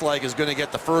 it looks like, is going to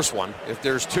get the first one if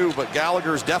there's 2, but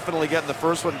Gallagher's definitely getting the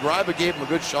first one. Greiba gave him a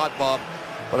good shot, Bob,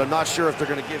 but I'm not sure if they're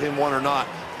going to give him one or not.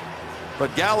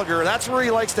 But Gallagher, that's where he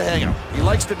likes to hang out. He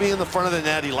likes to be in the front of the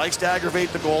net. He likes to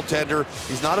aggravate the goaltender.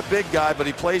 He's not a big guy, but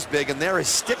he plays big, and there his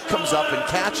stick comes up and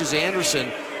catches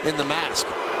Anderson in the mask.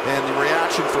 And the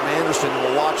reaction from Anderson,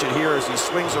 we'll watch it here as he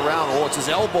swings around. Oh, it's his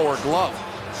elbow or glove.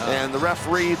 And the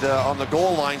referee on the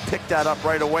goal line picked that up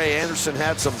right away. Anderson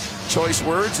had some choice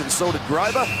words, and so did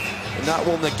Greiba, and that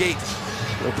will negate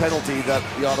the penalty that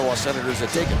the Ottawa Senators had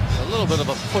taken. A little bit of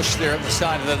a push there at the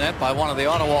side of the net by one of the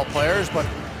Ottawa players, but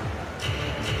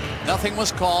nothing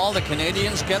was called. The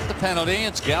Canadians get the penalty.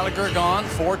 It's Gallagher gone.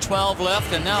 4:12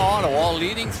 left, and now Ottawa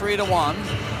leading 3-1.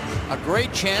 A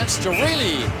great chance to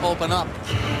really open up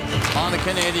on the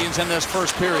Canadians in this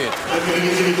first period.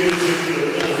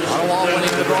 Ottawa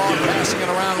winning the draw, passing it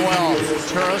around well.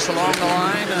 Turris along the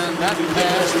line, and that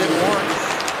pass didn't work.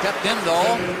 Kept in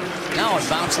though. Now it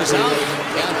bounces out.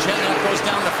 Galchenyuk goes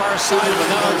down the far side, but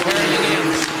now carrying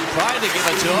in. tried to give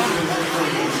it to him.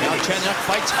 Galchenyuk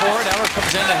fights for it. Eller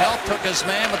comes in to help. Took his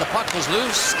man, but the puck was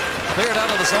loose. Cleared out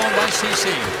of the zone by CC.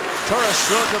 Torres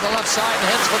threw it to the left side and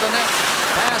heads for the net.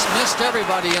 Pass missed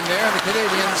everybody in there. The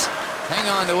Canadiens hang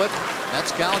on to it.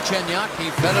 That's Galchenyuk.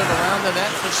 He fed it around the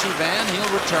net for Subban.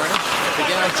 He'll return it to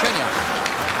Galchenyuk.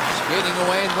 Skating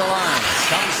away to the line.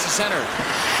 Comes to center.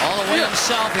 All the way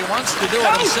himself. He wants to do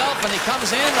it himself, and he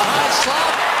comes in. The high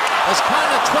slot was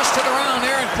kind of twisted around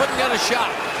there and couldn't get a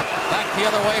shot. Back the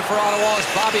other way for Ottawa is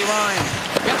Bobby Ryan.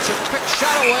 Gets a quick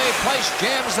shot away. Price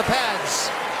jams the pads.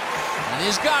 And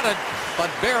he's got it, but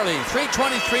barely.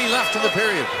 3:23 left in the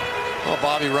period. Well,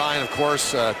 Bobby Ryan, of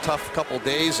course, a tough couple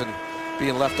days and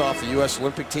being left off the U.S.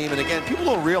 Olympic team. And again, people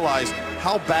don't realize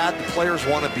how bad the players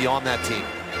want to be on that team.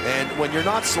 And when you're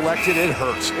not selected, it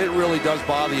hurts. It really does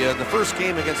bother you. In the first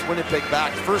game against Winnipeg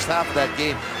back, the first half of that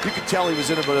game, you could tell he was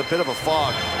in a bit of a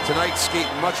fog. Tonight,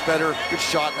 skating much better. Good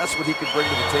shot. That's what he could bring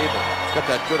to the table. He's got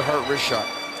that good heart wrist shot.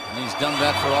 And he's done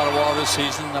that for Ottawa this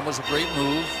season. That was a great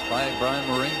move by Brian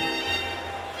Murray.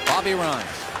 Bobby Ryan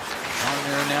on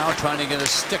there now, trying to get a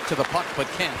stick to the puck, but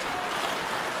can't.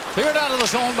 Cleared out of the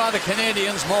zone by the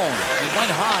Canadiens. Moan. He went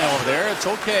high over there. It's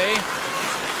okay.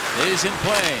 Is in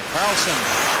play. Carlson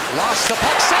lost the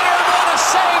puck. Center. What a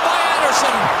save by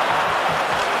Anderson.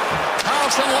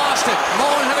 Carlson lost it.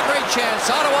 Moan had a great chance.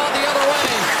 Ottawa the other way.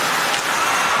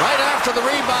 Right after the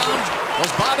rebound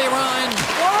was Bobby Ryan.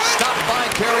 Stopped by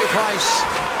Carey Price.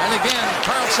 And again,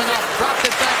 Carlson up. Dropped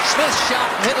it back. Smith shot.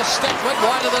 Hit a stick. Went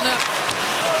wide of the net.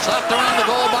 Slapped around the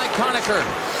goal by Conacher.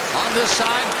 On this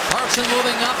side, Carlson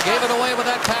moving up. Gave it away with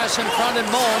that pass in front, and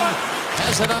Moan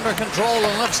has it under control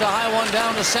and lifts a high one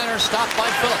down to center, stopped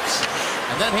by Phillips.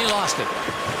 And then he lost it.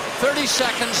 30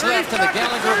 seconds left in the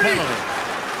Gallagher penalty.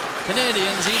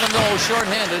 Canadiens, even though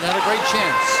shorthanded, had a great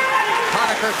chance.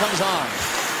 Conacher comes on.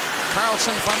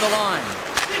 Carlson from the line.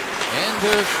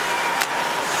 Into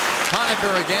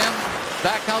Conacher again.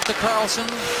 Back out to Carlson.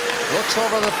 Looks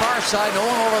over the far side. No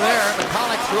one over there.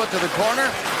 McCulloch threw it to the corner.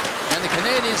 And the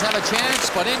Canadiens have a chance,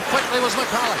 but in quickly was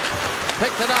McCulloch.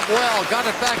 Picked it up well, got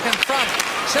it back in front.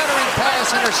 Centering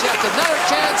pass intercepted. Another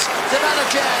chance,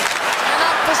 Zibanejad. And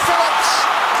up was Phillips.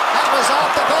 That was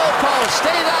off the goalpost.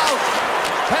 Stayed out.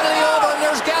 Penalty over, and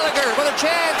there's Gallagher with a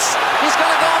chance. He's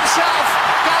going to go himself.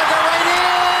 Gallagher right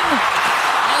in.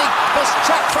 And he was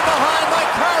checked from behind by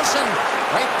Carlson.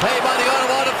 Great play by the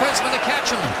Ottawa defenseman to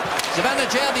catch him.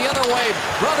 Zibanejad the other way.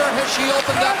 Brother Hischi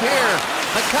opened up here.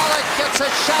 McCulloch gets a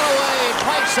shot away.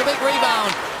 Price a big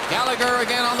rebound. Gallagher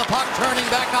again on the puck, turning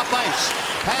back up ice.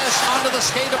 Pass onto the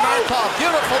skate of Markov.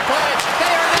 Beautiful play.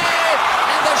 Desharnais!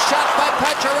 And the shot by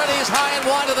Pacioretty is high and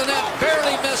wide of the net.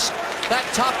 Barely missed that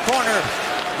top corner.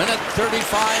 Minute 35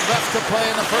 left to play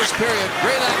in the first period.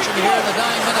 Great action here in the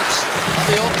 9 minutes of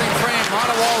the opening frame.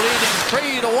 Ottawa leading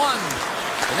 3-1.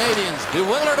 Canadiens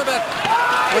bewildered a bit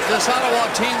with this Ottawa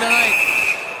team tonight.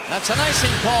 That's an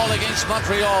icing call against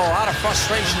Montreal. Out of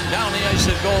frustration, down the ice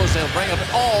it goes. They'll bring it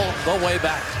all the way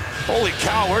back. Holy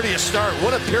cow, where do you start?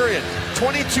 What a period.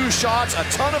 22 shots, a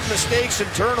ton of mistakes and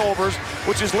turnovers,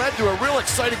 which has led to a real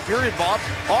exciting period, Bob.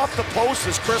 Off the post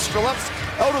is Chris Phillips.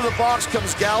 Out of the box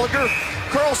comes Gallagher.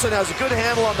 Carlson has a good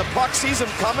handle on the puck, sees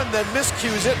him coming, then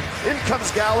miscues it. In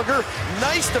comes Gallagher.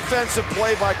 Nice defensive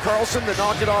play by Carlson to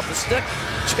knock it off the stick.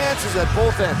 Chances at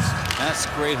both ends. That's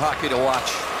great hockey to watch.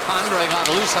 Andre got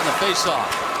loose on the faceoff.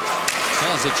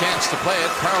 Still has a chance to play it.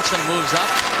 Carlson moves up.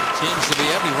 Seems to be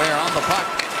everywhere on the puck.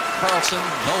 Carlson,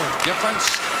 no difference.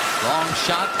 Long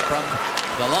shot from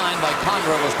the line by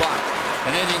Condra was blocked.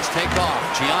 Canadiens take off.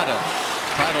 Giada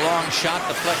tried a long shot,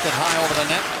 deflected high over the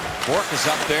net. Bork is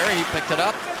up there. He picked it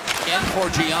up. In for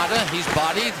Giada. He's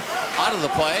bodied. Out of the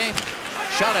play.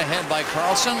 Shot ahead by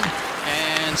Carlson.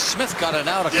 And Smith got it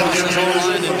out across his own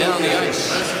line and down the ice.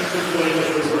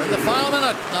 We're in the final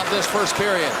minute of this first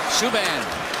period. Subban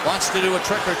wants to do a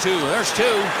trick or two. There's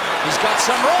two. He's got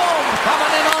some room.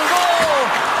 Coming in on goal.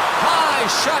 High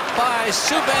shot by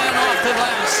Subban off the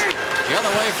glass. The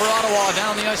other way for Ottawa.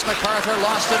 Down the ice, MacArthur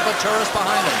lost it, but Turris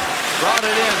behind him. Brought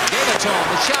it in. Gave it to him.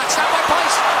 The shot stopped by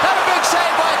Price. Got a big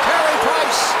save by Carey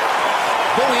Price.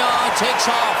 Bouillon takes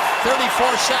off.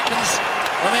 34 seconds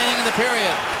remaining in the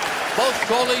period. Both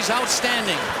goalies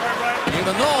outstanding.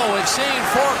 Even though we've seen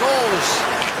 4 goals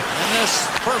in this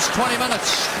first 20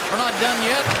 minutes. We're not done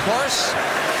yet, of course.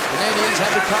 Canadiens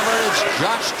have recovered. It's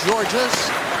Josh Georges.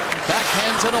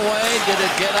 Backhands it away. Did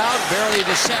it get out? Barely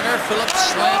to center. Phillips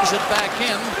slams it back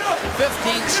in. 15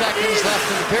 seconds left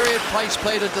in the period. Price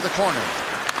played it to the corner.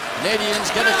 Canadiens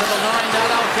get it to the line.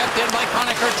 Not out. Kept in by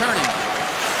Conacher turning.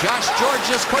 Josh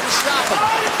Georges couldn't stop him.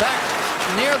 Back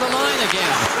near the line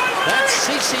again. That's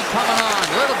CC coming on.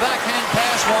 Little backhand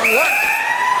pass won't work.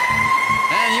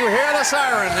 And you hear the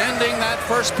siren ending that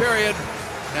first period.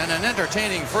 And an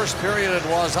entertaining first period it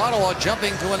was. Ottawa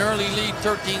jumping to an early lead,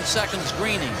 13 seconds.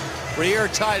 Greening. Briere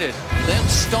tied it. Then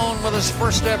Stone with his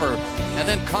first ever. And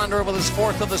then Condor with his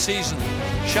fourth of the season.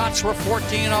 Shots were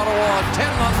 14 Ottawa,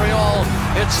 10 Montreal.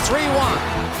 It's 3-1.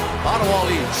 Ottawa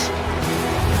leads.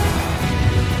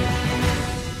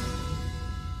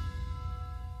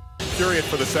 Period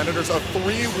for the Senators, a 3-1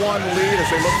 lead as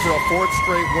they look for a fourth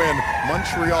straight win.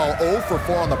 Montreal 0 for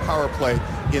 4 on the power play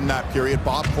in that period.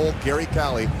 Bob Holt, Gary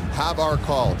Cali have our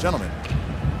call. Gentlemen.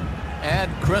 Add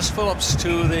Chris Phillips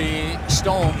to the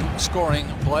Stone scoring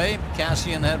play.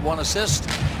 Cassian had 1 assist,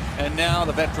 and now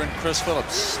the veteran Chris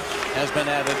Phillips has been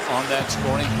added on that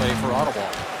scoring play for Ottawa.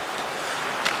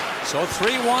 So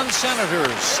 3-1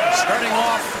 Senators starting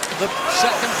off the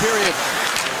second period.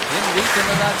 In deep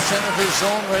into that Senators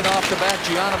zone right off the bat.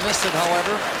 Gianna missed it,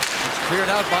 however. It's cleared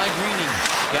out by Greening.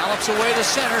 Gallops away to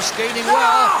center, skating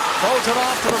well. Throws it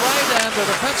off to the right, and the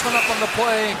defenseman up on the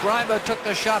play. Greiba took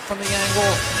the shot from the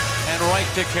angle and right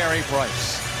to Carey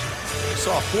Price. We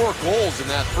saw 4 goals in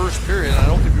that first period. I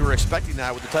don't think we were expecting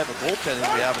that with the type of goaltending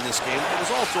we have in this game. It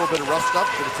was also a bit of rough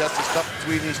stuff, a bit of tested stuff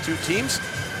between these two teams.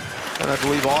 And I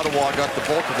believe Ottawa got the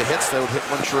bulk of the hits. They would hit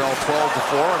Montreal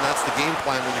 12-4, and that's the game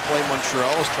plan when you play Montreal,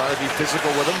 is try to be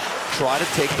physical with them, try to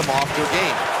take them off their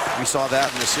game. We saw that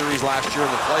in the series last year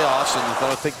in the playoffs, and you've got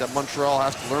to think that Montreal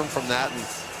has to learn from that and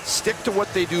stick to what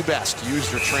they do best. Use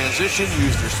their transition,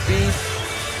 use their speed,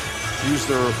 use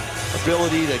their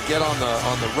ability to get on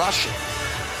the rush.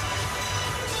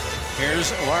 Here's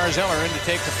Lars Eller in to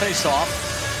take the face-off.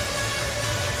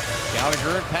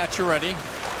 Gallagher and Pacioretty.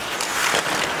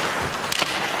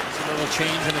 Little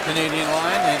change in the Canadian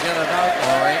line. They get it out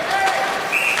all right.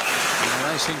 And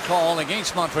a icing call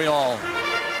against Montreal.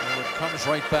 And it comes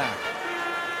right back.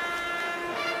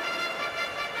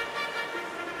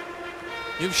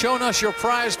 You've shown us your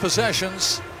prized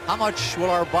possessions. How much will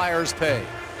our buyers pay?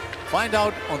 Find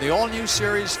out on the all-new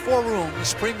series 4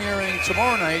 Rooms, premiering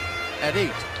tomorrow night at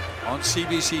 8 on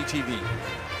CBC TV.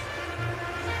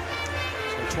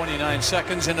 29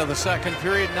 seconds into the second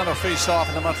period. Another face-off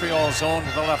in the Montreal zone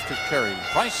to the left of Carey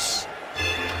Price.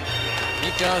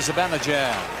 Mika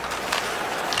Zibanejad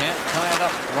can't tie it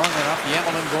up long enough.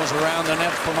 Yemelin goes around the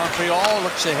net for Montreal.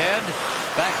 Looks ahead.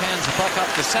 Backhands the puck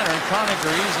up to center.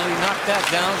 Conacher easily knocked that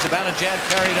down. Zibanejad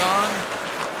carried on.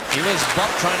 He was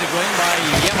bumped trying to go in by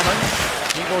Yemelin.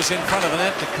 He goes in front of the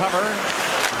net to cover.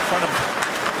 In front of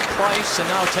Price, and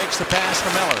now takes the pass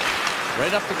from Eller.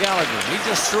 Right up to Gallagher. He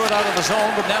just threw it out of the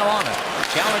zone, but now on it.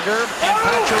 Gallagher and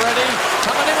Pacioretty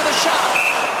coming in with a shot.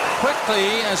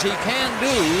 Quickly, as he can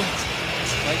do.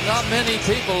 Like not many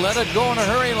people let it go in a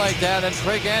hurry like that, and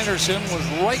Craig Anderson was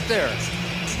right there.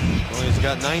 Well, he's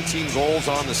got 19 goals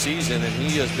on the season, and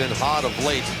he has been hot of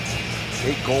late.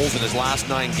 8 goals in his last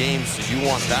 9 games, so you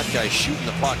want that guy shooting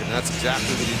the puck, and that's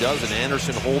exactly what he does, and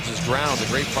Anderson holds his ground.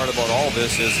 The great part about all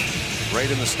this is right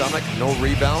in the stomach, no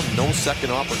rebound, no second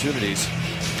opportunities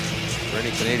for any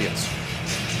Canadians.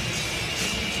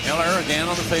 Eller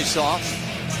again on the face-off.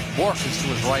 Bourque is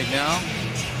to his right now.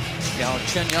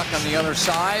 Galchenyuk on the other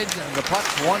side, and the puck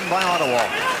won by Ottawa.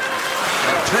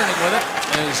 And turning with it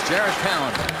is Jared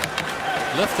Cowan.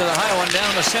 Lifted a high one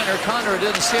down the center. Condor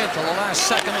didn't see it till the last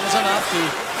second. It was enough to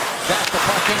back the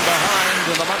puck in behind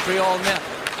to the Montreal net.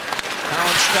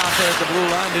 Cowan stopped it at the blue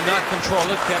line, did not control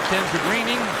it, kept in for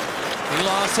Greening. He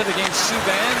lost it against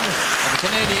Subban, and the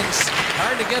Canadiens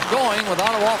hard to get going with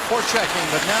Ottawa forechecking,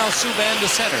 but now Subban to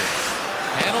center.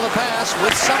 Handle the pass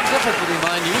with some difficulty,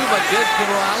 mind you, but did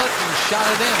corral it and shot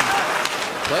it in.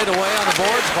 Played away on the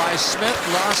boards by Smith,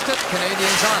 lost it,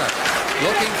 Canadiens on it.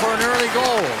 Looking for an early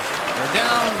goal. They're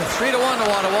down 3-1 to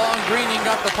Ottawa, and Greening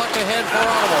got the puck ahead for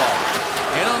Ottawa.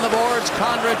 In on the boards,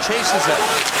 Conrad chases it.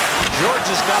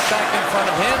 Georges got back in front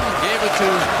of him, gave it to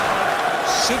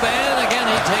Subban. Again,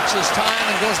 he takes his time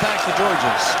and goes back to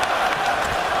Georges.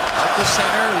 Up the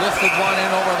center, lifted one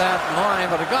in over that line,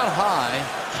 but it got high.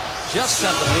 Just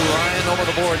sent the blue line over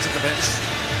the boards at the bench.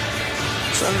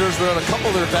 Senators without a couple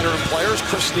of their veteran players,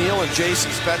 Chris Neal and Jason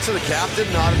Spezza, the captain,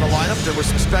 not in the lineup. There was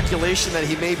some speculation that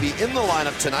he may be in the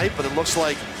lineup tonight, but it looks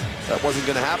like that wasn't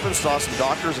going to happen. Saw some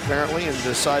doctors apparently and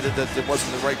decided that it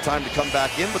wasn't the right time to come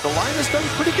back in, but the line has done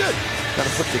pretty good. Kind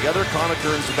of put together.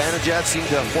 Conacher and Zibanejad seem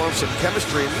to have formed some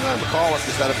chemistry, and Milan McAuliffe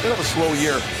has had a bit of a slow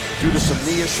year due to some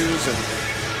knee issues, and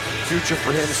future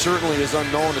for him certainly is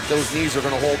unknown if those knees are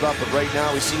going to hold up, but right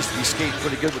now he seems to be skating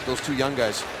pretty good with those 2 young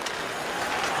guys.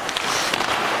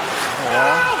 3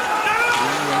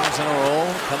 wins in a row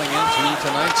coming into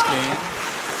tonight's game.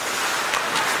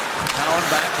 Cowan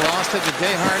back, lost it to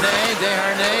Desharnais.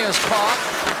 Desharnais is caught.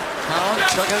 Cowan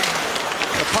took it,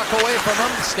 the puck away from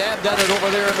him, stabbed at it over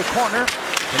there in the corner.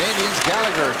 Canadiens,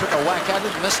 Gallagher took a whack at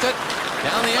it, missed it.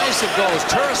 Down the ice it goes.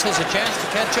 Turris has a chance to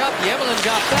catch up. Yemelin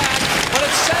got back, but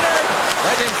it's centered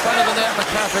right in front of the net.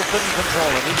 McCaffrey couldn't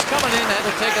control it. He's coming in, had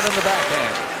to take it in the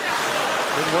backhand.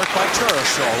 Good work by Turris,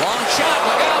 so long shot,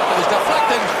 look out, it was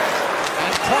deflected.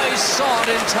 And Price saw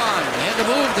it in time. He had to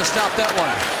move to stop that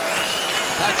one.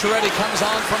 Pacioretty comes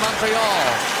on from Montreal.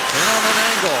 In on an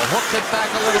angle, hooked it back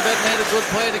a little bit, made a good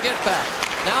play to get back.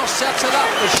 Now sets it up,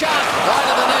 the shot, wide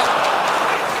of the net.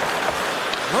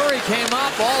 Murray came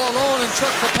up all alone and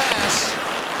took the pass.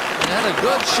 And had a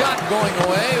good shot going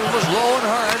away. It was low and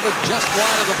hard, but just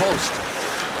wide of the post.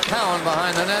 Cowan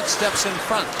behind the net steps in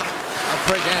front of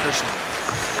Craig Anderson.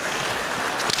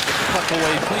 Puck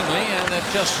away cleanly, and it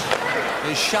just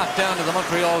is shot down to the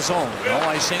Montreal zone. No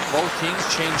icing, both teams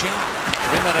changing.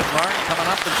 3-minute mark coming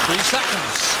up in 3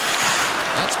 seconds.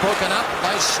 That's broken up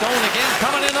by Stone again,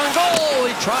 coming in on goal.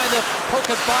 He tried to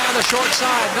poke it by on the short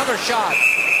side. Another shot.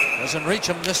 Doesn't reach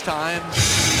him this time,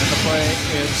 and the play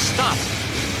is stopped.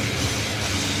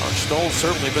 Mark Stone's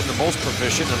certainly been the most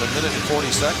proficient in 1 minute and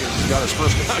 40 seconds. He's got his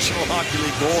first National Hockey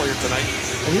League goal here tonight.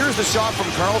 And here's the shot from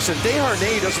Karlsson.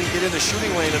 Desharnais doesn't get in the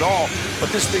shooting lane at all, but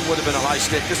this thing would have been a high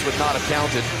stick. This would not have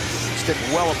counted. Stick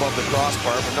well above the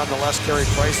crossbar, but nonetheless, Carey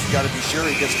Price has got to be sure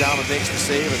he gets down and makes the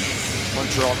save. And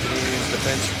Montreal Canadiens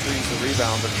defense retrieves the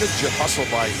rebound, but good hustle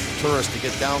by Turris to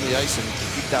get down the ice and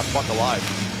keep that puck alive.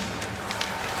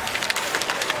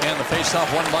 And the face-off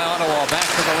won by Ottawa. Back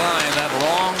to the line. That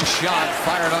long shot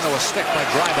fired onto a stick by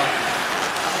Greiba.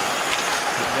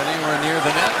 Didn't get anywhere near the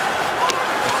net.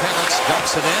 McKennis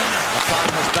dumps it in.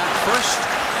 McLeod was back first.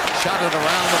 Shot it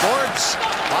around the boards.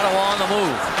 Ottawa on the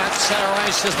move. At center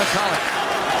ice is McCulloch.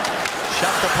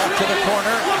 Shot the puck to the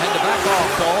corner. Had to back off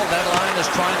though. That line is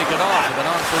trying to get off. They've been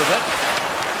on for a bit.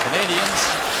 Canadiens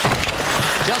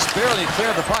just barely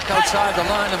cleared the puck outside the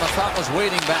line, and McLeod was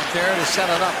waiting back there to set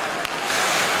it up.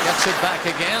 Gets it back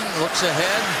again, looks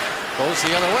ahead, goes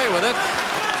the other way with it.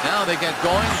 Now they get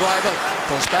going. Greiba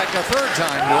goes back a third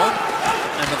time to him,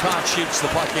 and McCaw shoots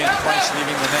the puck in. Price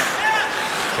leaving the net.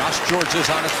 Josh George is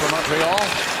on it for Montreal.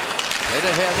 Right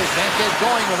ahead, they can't get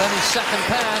going with any second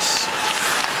pass.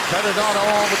 Credit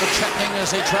Ottawa with the checking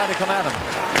as they try to come at him.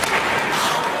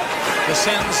 The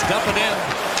Sens dump it in.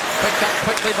 Picked up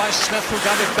quickly by Smith, who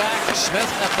got it back. Smith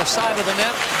at the side of the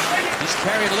net. He's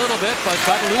carried a little bit, but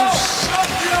got loose.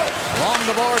 Along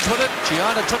the boards with it.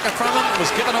 Gianda took it from him. It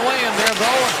was given away in there,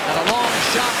 though. And a long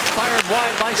shot fired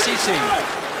wide by CC.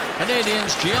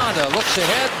 Canadiens, Gianda looks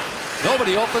ahead.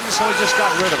 Nobody opens, so he just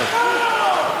got rid of it.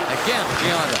 Again,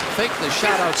 Gianda faked the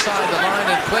shot outside the line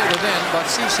and played it in, but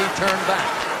CC turned back.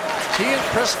 He and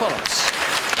Chris Phillips.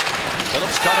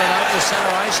 Phillips got it out to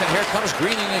center ice, and here comes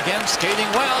Greening again,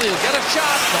 skating well. He'll get a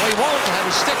shot. No, he won't. Had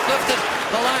his stick lifted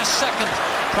the last second,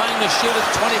 trying to shoot it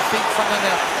 20 feet from the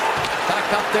net. Back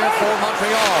up there for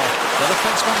Montreal. The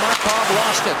defenseman Markov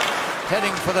lost it.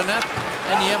 Heading for the net,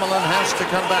 and Yemelin has to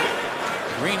come back.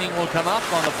 Greening will come up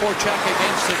on the forecheck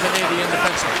against the Canadian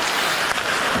defenseman.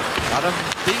 Got him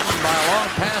beaten by a long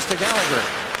pass to Gallagher.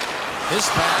 His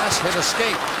pass hit a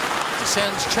skate. The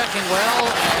Sens checking well,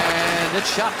 and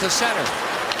it's shot to center.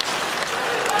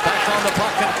 Back on the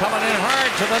puck and coming in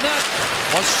hard to the net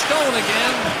was Stone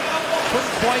again.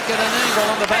 Couldn't quite get an angle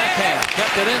on the backhand.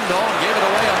 Kept it in though and gave it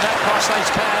away on that cross-ice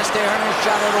pass. Desharnais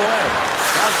shot it away.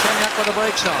 Galchenyuk with the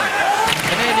brakes on.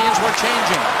 Canadiens were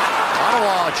changing.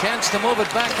 Ottawa a chance to move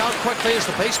it back out quickly as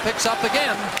the pace picks up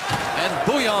again. And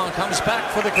Bouillon comes back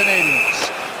for the Canadiens.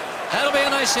 That'll be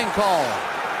an icing call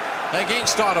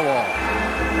against Ottawa.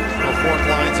 The fourth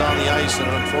line's on the ice, and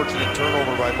an unfortunate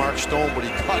turnover by Mark Stone, but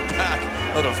he got back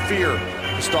out of fear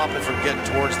to stop it from getting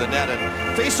towards the net. And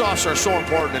face-offs are so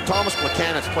important, and Thomas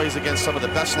Plekanec plays against some of the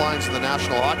best lines in the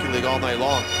National Hockey League all night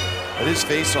long. But his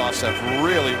face-offs have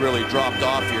really dropped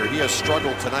off here. He has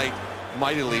struggled tonight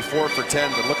mightily, 4 for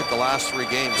 10, but look at the last 3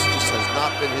 games. It just has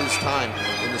not been his time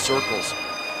in the circles.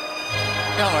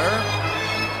 Keller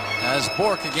has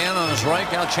Bork again on his right.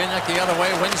 Galchenyuk the other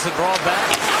way, wins the draw back.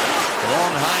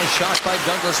 Long high shot by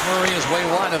Douglas Murray is way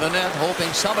wide of the net, hoping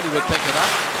somebody would pick it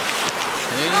up.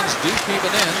 Canadiens do keep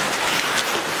it in.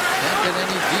 Can't get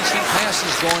any decent passes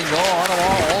going though. Ottawa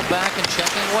all back and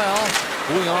checking well.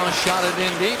 Bouillon shot it in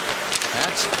deep.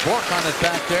 That's Bork on it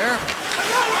back there.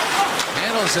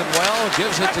 Handles it well,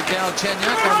 gives it to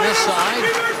Galchenyuk on this side.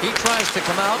 He tries to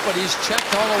come out, but he's checked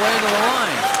all the way to the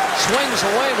line. Swings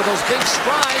away with those big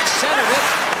strides, centered it.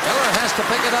 Eller has to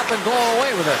pick it up and go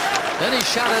away with it. Then he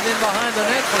shot it in behind the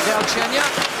net for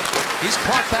Galchenyuk. He's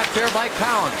caught back there by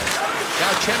Cowan.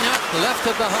 Galchenyuk left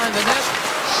it behind the net.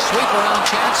 Sweep around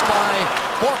chance by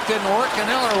Bork didn't work, and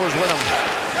Eller was with him.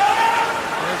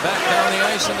 They're back down the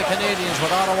ice, and the Canadiens,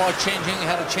 with Ottawa changing,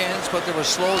 had a chance, but they were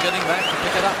slow getting back to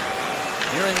pick it up.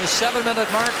 Nearing the 7-minute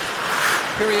mark,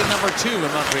 period number 2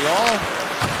 in Montreal.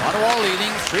 Ottawa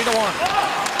leading 3-1.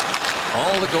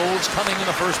 All the goals coming in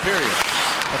the first period.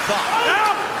 The thought.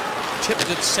 Tipped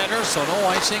it center, so no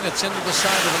icing. It's into the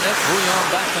side of the net. Bouillon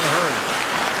back in a hurry.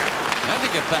 Had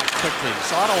to get back quickly.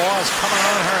 So Ottawa is coming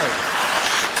on hard.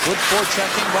 Good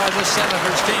forechecking by the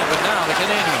Senators team, but now the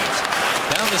Canadiens.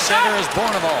 Down the center is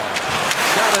Bourneval.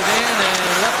 Shot it in and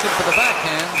left it for the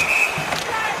backhand.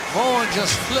 Bowen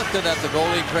just flipped it at the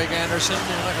goalie, Craig Anderson.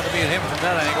 You're not going to beat him from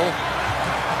that angle.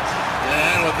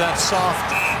 And with that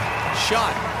soft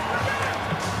shot.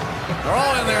 They're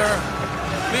all in there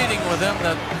meeting with them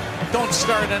that don't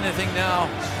start anything now.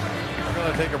 We're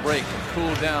going to take a break and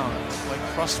cool down. Like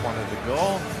Crust wanted to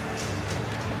go.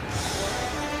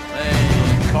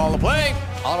 They call the play.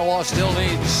 Ottawa still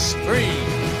leads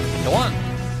 3-1.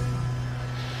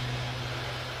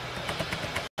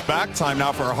 Back time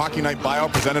now for our Hockey Night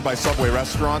buyout presented by Subway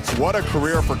Restaurants. What a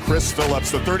career for Chris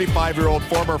Phillips, the 35-year-old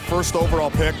former first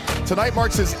overall pick. Tonight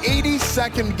marks his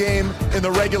 82nd game in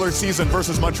the regular season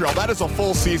versus Montreal. That is a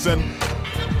full season.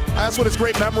 That's what his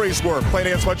great memories were, playing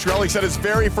against Montreal. He said his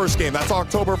very first game, that's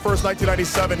October 1st,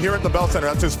 1997, here at the Bell Center.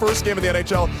 That's his first game in the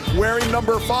NHL, wearing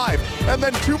number 5. And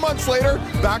then 2 months later,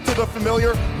 back to the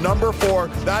familiar number 4.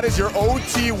 That is your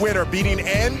OT winner, beating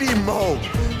Andy Moe.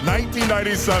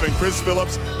 1997, Chris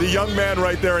Phillips, the young man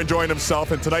right there enjoying himself.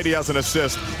 And tonight he has an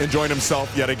assist, enjoying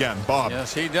himself yet again. Bob.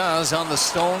 Yes, he does on the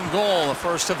Stone goal, the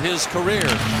first of his career.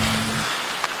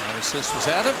 That assist was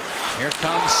at him. Here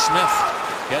comes Smith.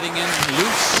 Getting in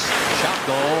loose, shot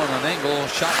goal, and an angle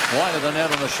shot wide of the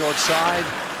net on the short side.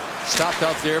 Stopped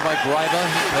out there by Greiva.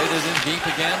 He played it in deep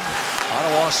again.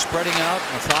 Ottawa spreading out.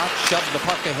 Mathot shoved the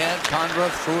puck ahead. Condra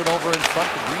threw it over in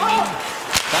front to Green.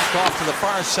 Back off to the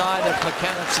far side. And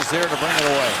Mechanics is there to bring it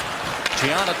away.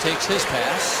 Gianna takes his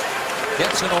pass.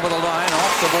 Gets it over the line,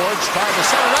 off the boards, trying to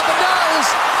set it up, and does!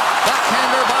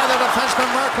 Backhander by the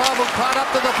defenseman Markov, who caught up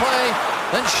to the play,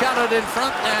 then shot it in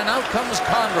front, and out comes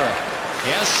Condra.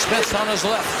 Yes, Smith on his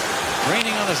left,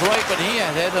 Greening on his right, but he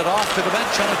had headed off to the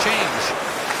bench on a change.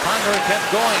 Condra kept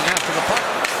going after the puck,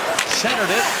 centered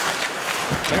it,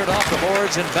 cleared off the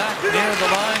boards and back near the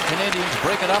line. Canadiens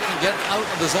break it up and get out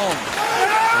of the zone.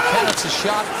 Kennett's a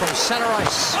shot from center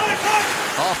ice,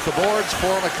 off the boards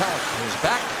for McCulloch. He's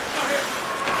back.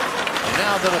 And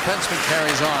now the defenseman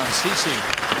carries on. CC.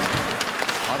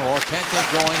 Ottawa can't get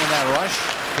going in that rush.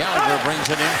 Gallagher brings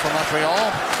it in from Montreal.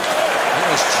 He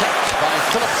was checked by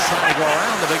Phillips, trying to go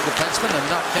around the big defenseman and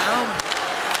knocked down.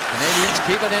 Canadiens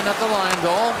keep it in at the line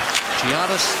goal.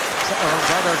 Giannis,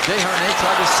 brother Desharnais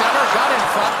tried to center, got in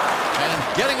front, and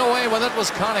getting away with it was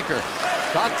Conacher.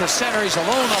 Got to center, he's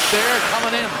alone up there,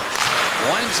 coming in.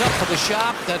 Winds up for the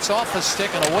shot, that's off his stick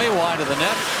and away wide of the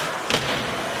net.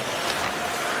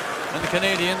 And the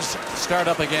Canadiens start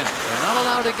up again. They're not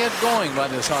allowed to get going by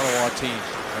this Ottawa team.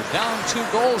 They're down 2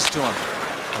 goals to them.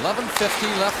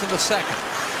 11:50 left in the second.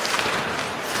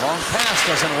 Long pass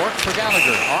doesn't work for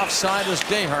Gallagher. Offside is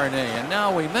Desharnais. And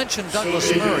now we mentioned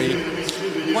Douglas Murray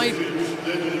might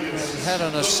have had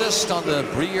an assist on the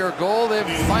Briere goal. They've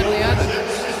finally added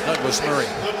Douglas Murray.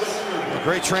 A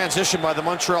great transition by the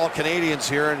Montreal Canadiens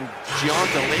here, and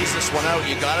Gianta lays this one out.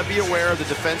 You got to be aware of the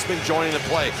defenseman joining the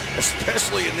play,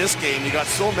 especially in this game. You got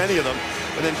so many of them.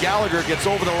 And then Gallagher gets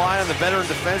over the line on the veteran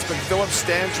defenseman. Phillips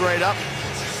stands right up,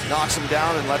 knocks him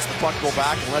down, and lets the puck go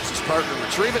back and lets his partner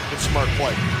retrieve it. Good smart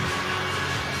play.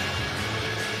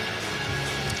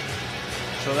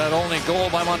 So that only goal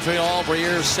by Montreal.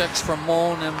 Briere 6 from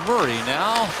Moan and Murray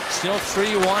now. Still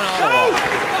 3-1 Ottawa.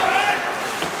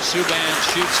 Subban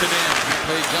shoots it in. He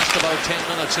played just about 10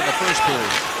 minutes in the first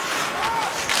period.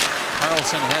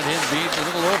 Carlson had him beat a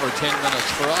little over 10 minutes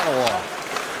for Ottawa.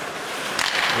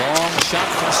 Long shot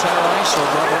from center ice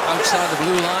over outside the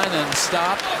blue line and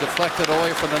stopped. Deflected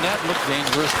away from the net. Looked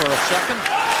dangerous for a second.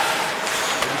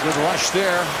 A good rush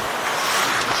there.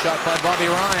 Shot by Bobby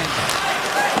Ryan.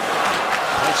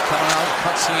 He's coming out,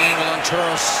 cuts the angle on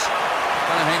Turris.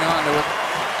 Trying to hang on to it.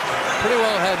 Pretty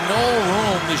well had no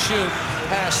room to shoot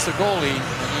past the goalie,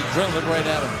 and he drilled it right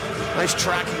at him. Nice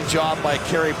tracking job by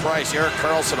Carey Price. Erik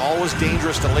Karlsson, always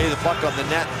dangerous to lay the puck on the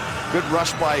net. Good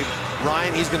rush by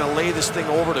Ryan. He's going to lay this thing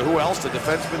over to who else? The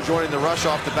defenseman joining the rush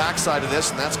off the backside of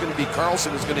this, and that's going to be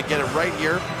Karlsson who's going to get it right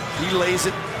here. He lays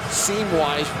it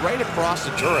seam-wise right across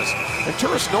to Turris. And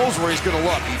Turris knows where he's going to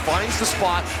look. He finds the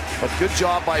spot, but good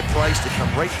job by Price to come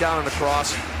right down and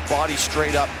across, body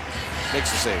straight up,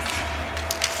 makes the save.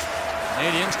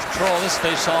 Canadiens control this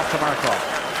face-off to Markov.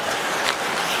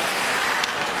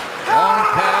 Long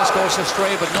pass goes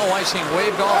astray, but no icing,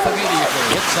 waved off immediately.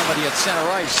 Hit somebody at center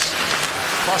ice.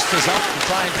 Clusters up to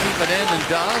try and keep it in, and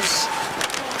does.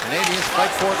 Canadiens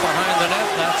fight for it behind the net.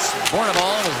 That's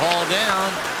Bournemouth was hauled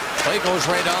down. Play goes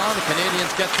right on. The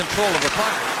Canadiens get control of the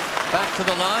puck. Back to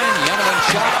the line. Yemelin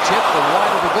shot, tipped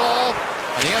wide of the goal.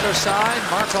 On the other side,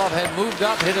 Markov had moved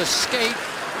up, hit a skate.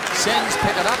 Sens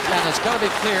pick it up, and it's got to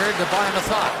be cleared by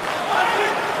Mathot.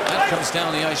 That comes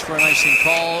down the ice for an icing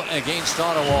call against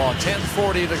Ottawa.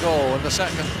 10:40 to go in the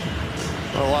second.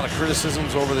 A lot of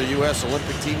criticisms over the U.S.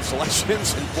 Olympic team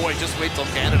selections, and boy, just wait till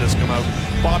Canada's come out.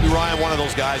 Bobby Ryan, one of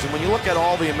those guys, and when you look at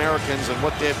all the Americans and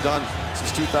what they've done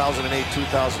since 2008,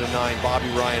 2009, Bobby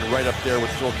Ryan right up there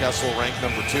with Phil Kessel, ranked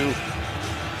number 2.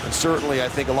 And certainly, I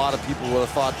think a lot of people would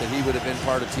have thought that he would have been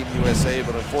part of Team USA,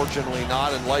 but unfortunately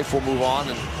not, and life will move on,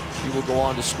 and he will go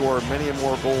on to score many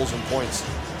more goals and points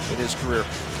in his career.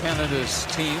 Canada's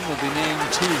team will be named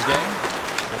Tuesday.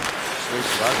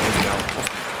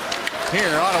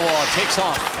 Here, Ottawa takes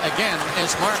off. Again,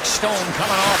 it's Mark Stone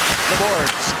coming off the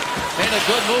boards. Made a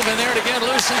good move in there to get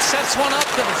loose and sets one up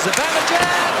to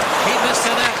Zibanejad. He missed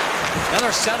the net.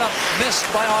 Another setup missed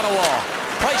by Ottawa.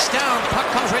 Price down, puck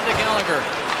comes right to Gallagher.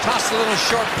 Tossed a little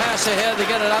short pass ahead to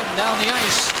get it out and down the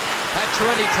ice.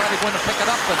 Pacioretty tried to go in to pick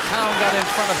it up, but Town got in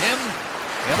front of him.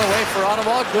 The other way for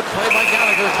Ottawa. Good play by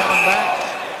Gallagher coming back.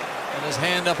 And his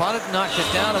hand up on it, knocked it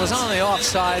down. It was on the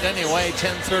offside anyway.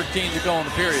 10:13 to go in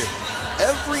the period.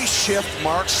 Every shift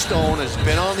Mark Stone has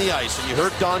been on the ice, and you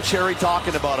heard Don Cherry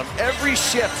talking about him. Every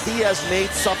shift he has made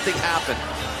something happen.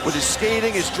 With his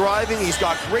skating, his driving, he's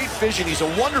got great vision. He's a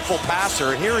wonderful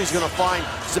passer, and here he's going to find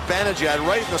Zibanejad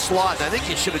right in the slot, and I think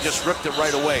he should have just ripped it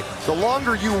right away. The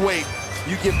longer you wait,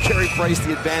 you give Carey Price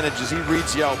the advantage as he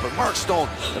reads you out. But Mark Stone,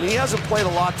 I mean, he hasn't played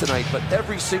a lot tonight, but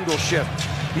every single shift,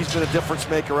 he's been a difference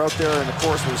maker out there, and of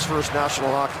course, with his first National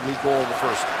Hockey League goal in the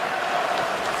first.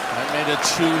 That made it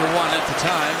 2-1 at the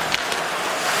time.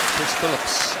 Chris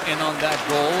Phillips in on that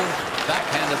goal.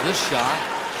 Backhanded this shot.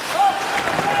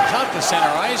 Out to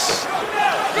center ice.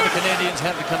 The Canadiens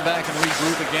had to come back and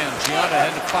regroup again. Gianna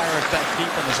had to fire it back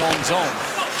deep in his own zone.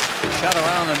 Shot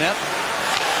around the net.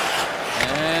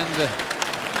 And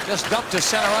just dumped to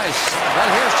center ice. But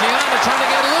here's Gianna trying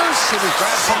to get loose. He was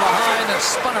grabbed from behind and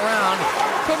spun around.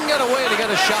 Couldn't get away to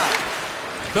get a shot.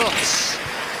 Phillips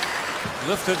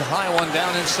lifted high one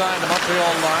down inside the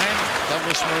Montreal line.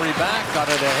 Douglas Murray back, got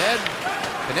it ahead.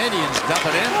 Canadiens dump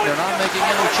it in. They're not making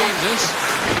any changes.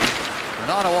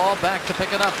 And Ottawa back to pick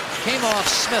it up. Came off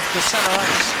Smith to center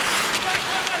ice.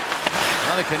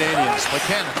 Now the Canadiens.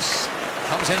 McKennis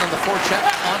comes in on the forecheck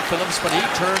on Phillips, but he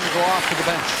turned to go off to the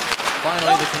bench.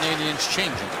 Finally, the Canadiens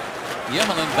changing.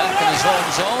 Yemelin back in his own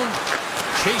zone.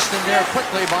 Chased in there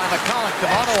quickly by McCulloch of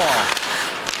Ottawa.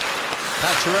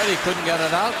 Pacioretty couldn't get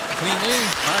it out cleanly.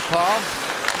 Markov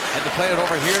had to play it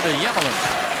over here to Yemelin.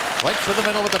 Right for the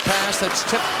middle with the pass that's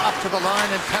tipped up to the line,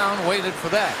 and Town waited for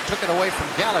that. Took it away from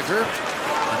Gallagher.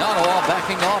 And Ottawa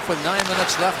backing off with 9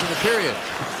 minutes left in the period.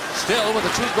 Still with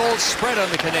a 2-goal spread on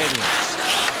the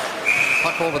Canadiens.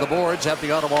 Puck over the boards at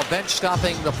the Ottawa bench,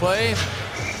 stopping the play.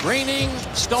 Greening,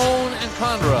 Stone, and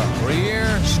Condra.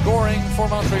 Briere scoring for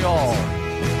Montreal.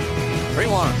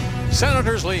 3-1.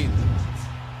 Senators lead.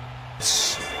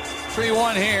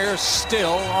 3-1 here,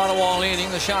 still Ottawa leading.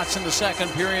 The shots in the second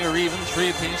period are even, 3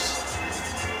 apiece.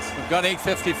 We've got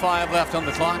 8:55 left on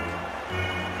the clock.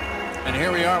 And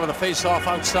here we are with a face-off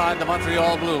outside the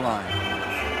Montreal blue line.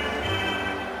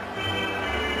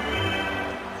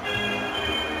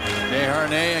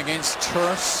 Desharnais against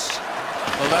Turris.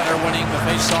 The latter winning the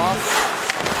face-off.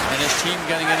 And his team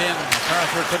getting it in.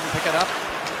 MacArthur couldn't pick it up.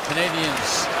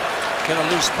 Canadiens get a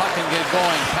loose puck and get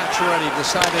going. Pacioretty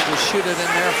decided to shoot it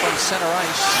in there from center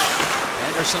ice.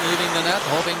 Anderson leaving the net,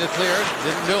 hoping to clear it.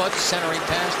 Didn't do it. Centering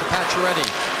pass to Pacioretty.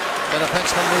 The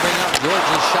defenseman moving up.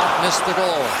 George's shot missed the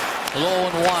goal. Low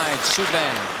and wide.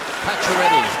 Subban.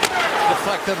 Pacioretty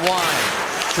deflected wide.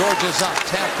 George is up.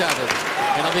 Tapped at it.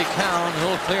 It'll be Cowan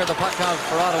who'll clear the puck out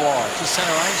for Ottawa. To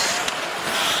center ice.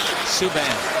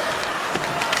 Subban.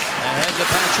 Ahead to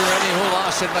Pacioretty, who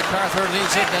lost it. MacArthur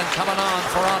leads it, then coming on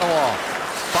for Ottawa.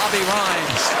 Bobby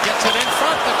Rhines gets it in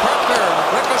front. MacArthur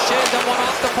ricocheted that one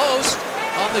off the post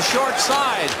on the short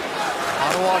side.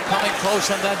 Ottawa coming close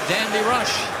on that dandy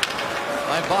rush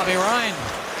by Bobby Rhine.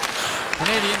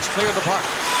 Canadiens clear the puck.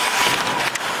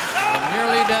 They're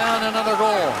nearly down another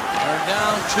goal. They're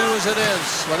down 2 as it is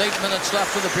with 8 minutes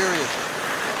left of the period.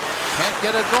 Can't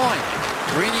get it going.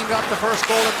 Greening got the first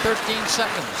goal at 13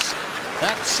 seconds.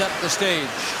 That set the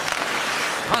stage.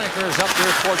 Conacher is up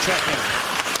there for checking.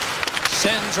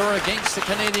 Sens are against the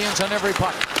Canadiens on every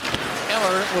puck.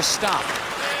 Eller was stopped.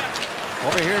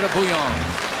 Over here to Bouillon.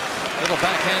 Little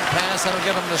backhand pass that'll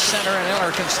give him the center, and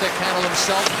Eller can stick handle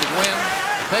himself to win.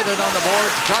 Played it on the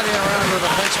boards, got in around with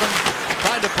the defenseman,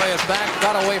 tried to play it back,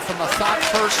 got away from the thought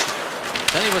first.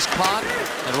 Then he was caught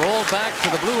and rolled back to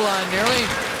the blue line nearly.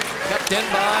 Kept in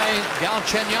by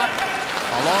Galchenyuk.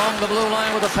 Along the blue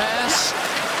line with a pass.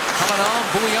 Coming on,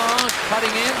 Bouillon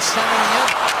cutting in, sending it.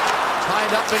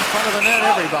 Tied up in front of the net,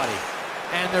 everybody.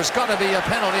 And there's got to be a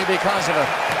penalty because of it.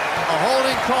 A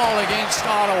holding call against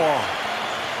Ottawa.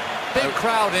 Big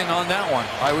crowd in on that one.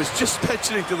 I was just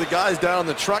mentioning to the guys down on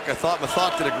the truck, I thought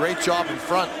Mathot did a great job in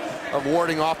front of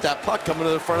warding off that puck coming to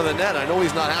the front of the net. I know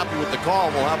he's not happy with the call.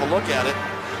 We'll have a look at it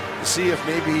to see if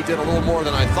maybe he did a little more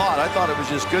than I thought. I thought it was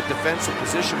just good defensive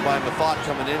position by Mathot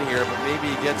coming in here, but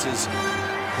maybe he gets his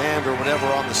hand or whatever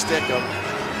on the stick of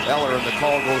Eller, and the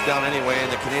call goes down anyway, and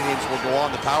the Canadiens will go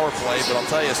on the power play. But I'll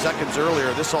tell you, seconds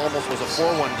earlier, this almost was a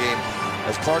 4-1 game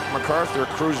as Clark MacArthur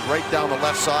cruised right down the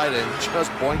left side and just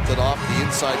boinked it off the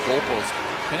inside goalpost.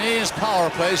 Canadiens power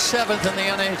play, 7th in the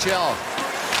NHL.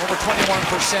 Over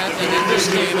 21%, and in this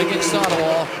game against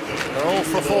Ottawa, they're 0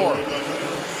 for 4.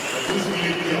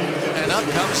 And up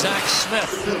comes Zach Smith,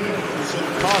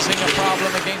 causing a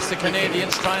problem against the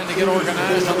Canadiens, trying to get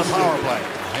organized on the power play.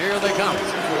 Here they come.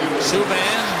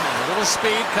 Subban, a little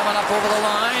speed coming up over the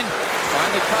line,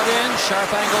 trying to cut in,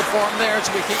 sharp angle for him there, so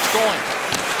he keeps going.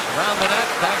 Around the net,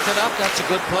 backed it up, that's a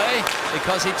good play,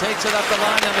 because he takes it up the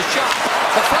line and the shot.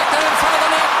 Deflected in front of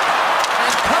the net,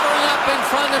 and covering up in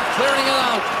front and clearing it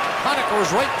out. Conacher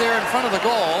was right there in front of the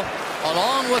goal,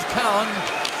 along with Cowan,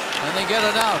 and they get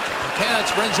it out.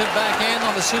 Canitz brings it back in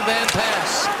on the Subban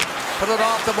pass. Put it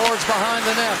off the boards behind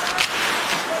the net.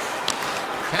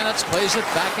 Canitz plays it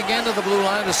back again to the blue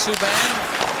line to Subban.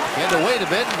 He had to wait a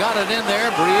bit and got it in there.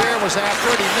 Briere was after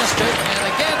it, he missed it, and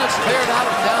again it's cleared out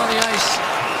and down the ice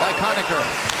by Conacher.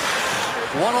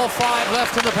 1:05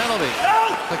 left in the penalty.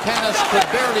 The Canadiens could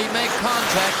barely make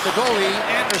contact. The goalie,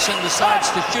 Anderson, decides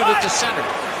to shoot it to center.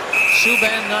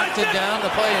 Subban knocked it down.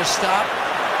 The play is stopped.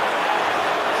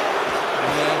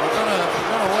 We're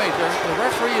gonna wait. The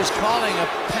referee is calling a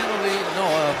penalty. No,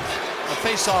 a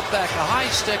face-off back. A high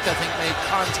stick, I think, made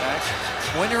contact.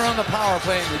 When you're on the power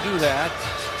play and you do that,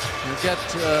 you get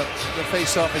the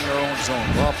face-off in your own zone.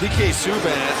 Well, PK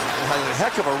Subban has a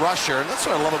heck of a rusher, and that's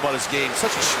what I love about his game.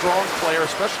 Such a strong player,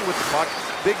 especially with the puck.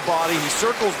 Big body. He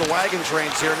circles the wagon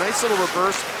trains here. Nice little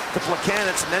reverse to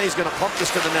Plekanec, and then he's going to pump this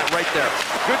to the net right there.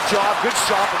 Good job, good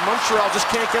shot, but Montreal just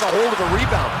can't get a hold of the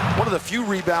rebound. One of the few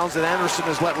rebounds that Anderson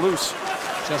has let loose.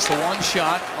 Just the one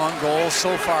shot on goal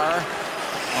so far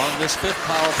on this 5th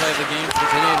power play of the game for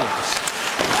the Canadiens.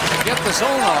 They get the zone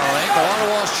all right, but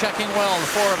Ottawa's checking well, the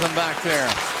 4 of them back there.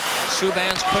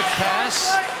 Subban's quick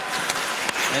pass,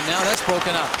 and now that's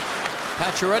broken up.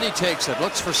 Pacioretty takes it,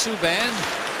 looks for Subban,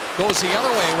 goes the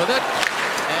other way with it,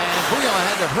 and Bouillon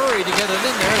had to hurry to get it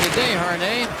in there. The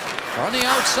Desharnais are on the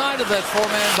outside of that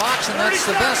 4-man box, and that's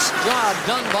the best job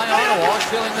done by Ottawa,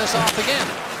 filling this off again.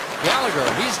 Gallagher,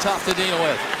 he's tough to deal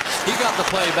with. He got the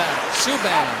play back.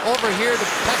 Subban over here to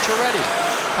Pacioretty.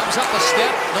 Comes up a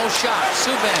step, no shot.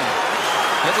 Subban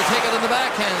had to take it in the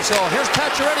backhand. So here's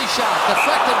Pacioretty's shot,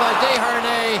 deflected by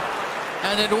Desharnais,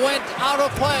 and it went out of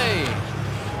play.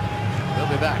 He'll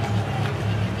be back.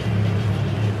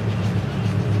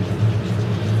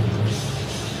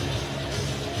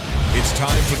 It's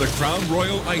time for the Crown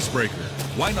Royal Icebreaker.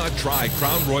 Why not try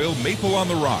Crown Royal Maple on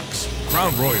the Rocks?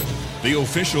 Crown Royal, the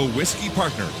official whiskey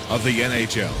partner of the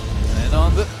NHL. And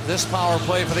on this power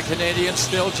play for the Canadiens,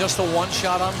 still just a 1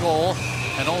 shot on goal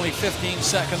and only 15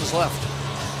 seconds left.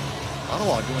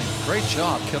 Ottawa doing a great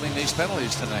job killing these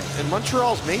penalties tonight. And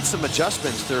Montreal's made some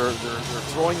adjustments. They're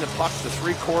throwing the puck to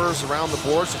 3/4 around the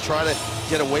boards to try to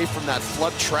get away from that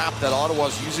flood trap that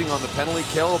Ottawa's using on the penalty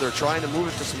kill. They're trying to move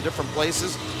it to some different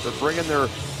places. They're bringing their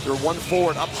 1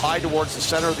 forward up high towards the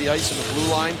center of the ice in the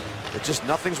blue line. It just,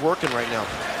 nothing's working right now.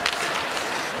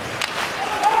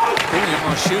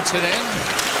 Bouillon shoots it in.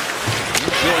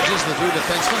 Georges, the 2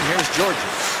 defenseman. Here's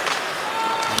Georges.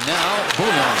 And now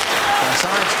Bouillon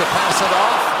decides to pass it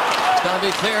off. It's going to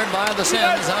be cleared by the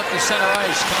Sens out to center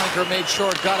ice. Conacher made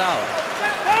sure it got out.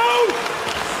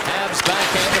 Habs back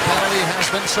in. The penalty has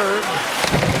been served.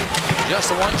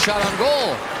 Just a 1 shot on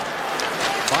goal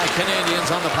by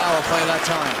Canadiens on the power play that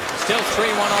time. Still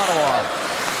 3-1 Ottawa.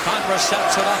 Contra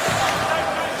sets it up.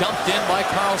 Dumped in by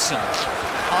Carlson.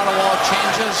 Ottawa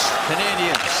changes.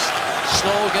 Canadiens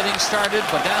slow getting started,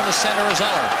 but down the center is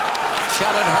Eller.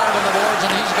 Shot it hard on the boards,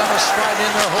 and he's going to stride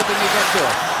in there hoping to get to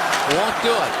it. Won't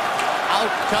do it.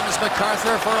 Out comes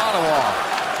MacArthur for Ottawa.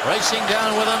 Racing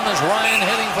down with him is Ryan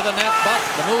heading for the net, but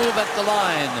the move at the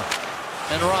line.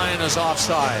 And Ryan is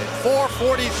offside.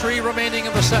 4:43 remaining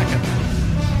in the second.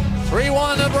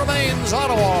 3-1 it remains,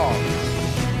 Ottawa.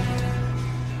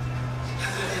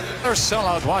 They're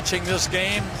sellout watching this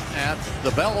game at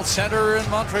the Bell Center in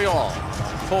Montreal.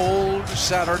 Cold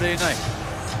Saturday night.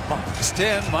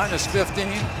 -10,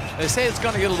 -15. They say it's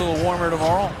going to get a little warmer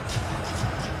tomorrow.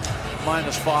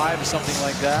 -5, something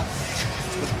like that.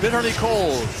 It's bitterly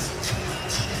cold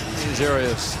in these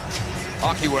areas.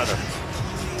 Hockey weather.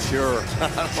 Sure.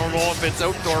 I don't know if it's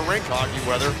outdoor rink hockey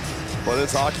weather, but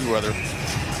it's hockey weather.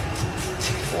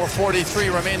 4:43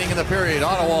 remaining in the period.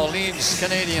 Ottawa leads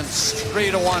Canadiens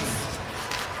 3-1.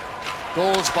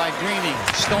 Goals by Greening,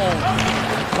 Stone,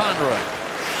 and Conroy.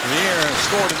 Rier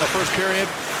scored in the first period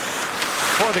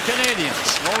for the Canadiens.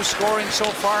 No scoring so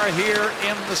far here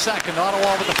in the second.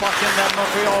 Ottawa with the puck in that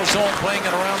Montreal zone, playing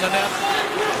it around the net.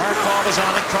 Markov is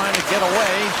on it, trying to get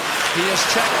away. He has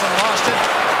checked and lost it.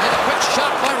 And a quick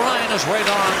shot by Ryan is right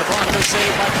on. The blocker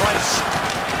saved by Price.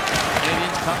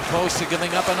 Canadiens come close to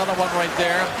giving up another one right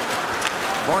there.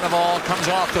 Bourneval comes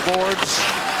off the boards.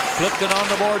 Flipped it on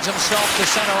the boards himself to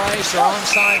center ice. They're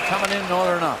onside coming in. No,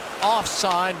 they're not.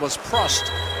 Offside was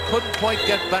Prust. Couldn't quite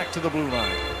get back to the blue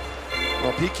line.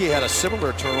 Well, PK had a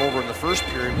similar turnover in the first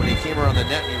period when he came around the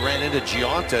net and he ran into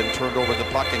Gionta and turned over the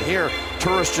puck. And here,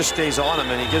 Turris just stays on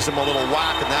him and he gives him a little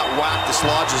whack, and that whack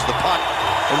dislodges the puck.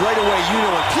 And right away, you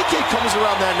know, when PK comes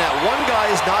around that net, one guy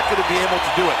is not going to be able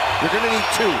to do it. You're going to need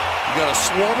two. You got to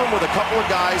swarm him with a couple of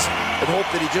guys and hope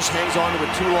that he just hangs on to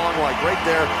it too long, like right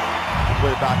there.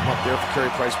 Way back him up there for Carey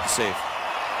Price with the save.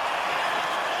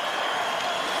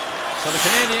 So the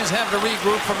Canadiens have to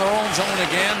regroup from their own zone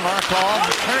again. Markov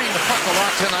carrying the puck a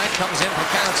lot tonight. Comes in for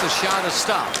Kansas. Shot is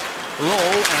stopped. Low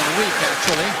and weak,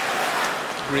 actually.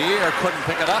 Rier couldn't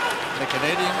pick it up. The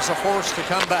Canadiens are forced to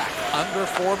come back. Under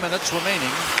 4 minutes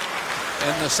remaining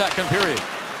in the second period.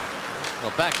 The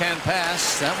backhand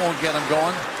pass. That won't get him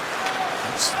going.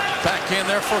 It's back in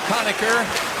there for Conacher.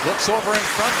 Looks over in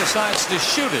front. Decides to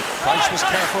shoot it. Price was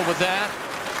careful with that.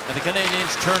 And the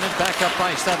Canadiens turn it back up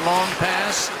ice. That long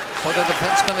pass. For the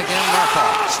defenseman again,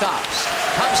 Markov stops,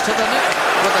 comes to the net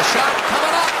with a shot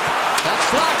coming up. That's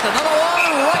blocked. Another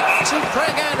one right to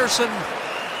Craig Anderson,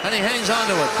 and he hangs on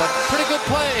to it. But pretty good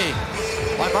play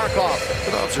by Markov.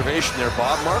 Good observation there,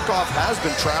 Bob. Markov has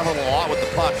been traveling a lot with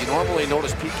the puck. You normally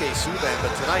notice PK Subban,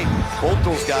 but tonight both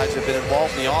those guys have been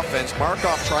involved in the offense.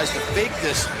 Markov tries to fake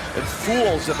this and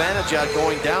fool Zibanejad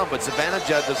going down, but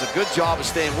Zibanejad does a good job of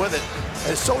staying with it.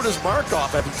 And so does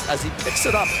Markov as he picks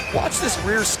it up. Watch this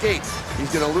rear skate. He's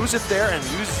going to lose it there and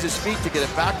uses his feet to get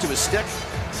it back to his stick.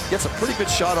 Gets a pretty good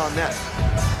shot on net.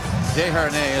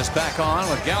 Desharnais is back on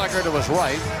with Gallagher to his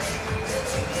right.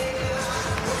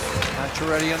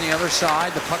 Pacioretty on the other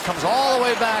side. The puck comes all the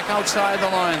way back outside the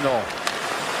line, though.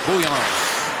 Bouillon.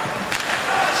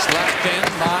 Slapped in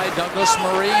by Douglas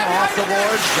Murray off the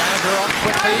boards. Gallagher up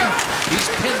quickly. He's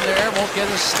pinned there. Won't get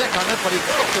his stick on it, but he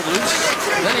kicked it loose.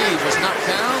 Then he was knocked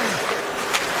down.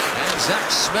 And Zach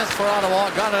Smith for Ottawa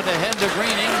got it ahead to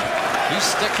Greening. He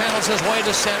stick handles his way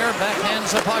to center. Backhands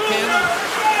the puck in.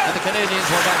 And the Canadiens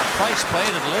were back. Price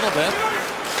played it a little bit.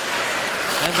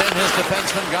 And then his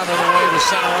defenseman got it away to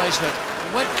center ice. But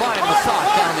went by Mathot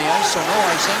down the ice, so no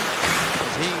icing.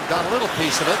 He got a little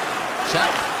piece of it.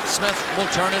 Zach Smith will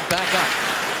turn it back up.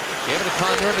 Gave it a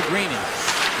contour to Greening.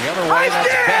 The other way,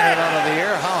 that's batted out of the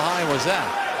air. How high was that?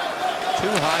 Too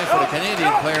high for the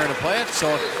Canadian player to play it, so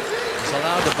it's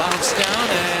allowed to bounce down,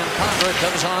 and Conrad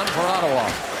comes on for Ottawa.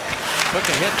 Took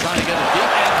a hit trying to get it deep,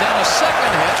 and then a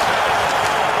second hit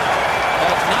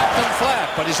that knocked him flat,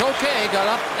 but he's okay. Got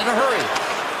up in a hurry.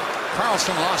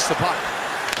 Carlson lost the puck.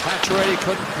 Pacioretty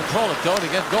couldn't control it, though, to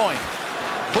get going.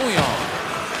 Bouillon.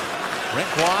 Rink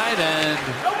wide, and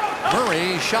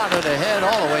Murray shot it ahead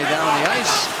all the way down the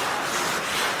ice.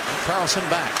 And Carlson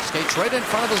back. Skates right in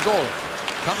front of his goal.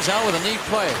 Comes out with a neat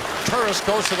play. Turris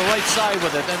goes to the right side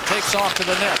with it, then takes off to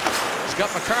the net. He's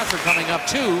got MacArthur coming up,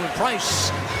 too. And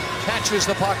Price catches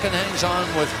the puck and hangs on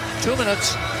with 2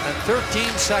 minutes and 13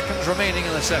 seconds remaining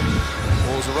in the second.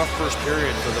 Well, it was a rough first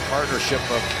period for the partnership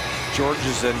of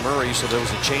Georges and Murray, so there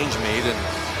was a change made, and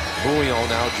Bouillon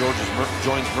now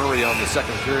joins Murray on the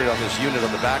second period on this unit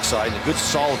on the backside. And a good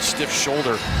solid stiff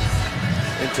shoulder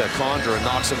into Condra and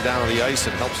knocks him down on the ice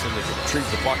and helps him to retrieve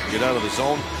the puck and get out of the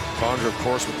zone. Condra, of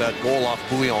course, with that goal off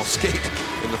Bouillon's skate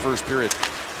in the first period.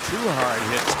 Two hard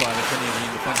hits by the Canadian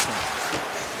defenseman.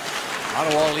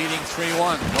 Ottawa leading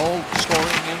 3-1. No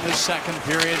scoring in the second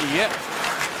period yet.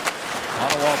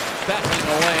 Ottawa battling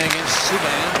away against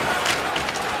Subban.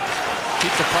 keep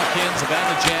the puck in.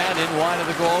 Zibanejad in wide of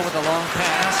the goal with a long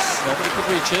pass. Nobody could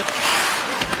reach it.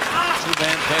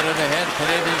 Subban played it ahead.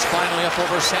 Canadiens finally up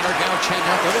over center.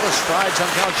 Galchenyuk. Look at the strides on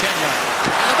Galchenyuk.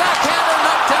 And a backhander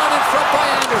knocked down in front by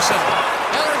Anderson.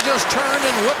 Eller just turned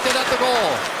and whipped it at the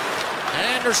goal. And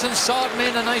Anderson saw it,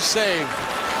 made a nice save.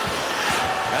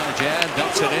 Zibanejad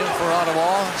dumps it in for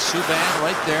Ottawa. Subban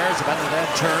right there.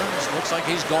 Zibanejad turns. Looks like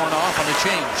he's going off on the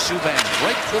change. Subban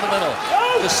right through the middle.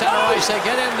 The center ice. They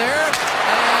get in there.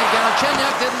 And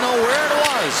Galchenyuk didn't know where it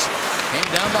was. Came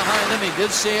down behind him. He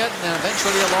did see it. And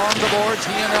eventually along the boards,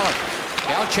 he and Eller.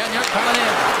 Galchenyuk coming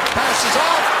in. Passes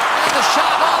off. And the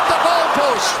shot off the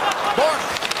goalpost. Bourque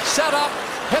set up.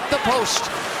 Hit the post.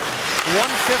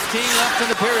 1:15 left in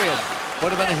the period.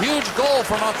 Would have been a huge goal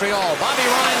for Montreal. Bobby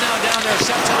Ryan now down there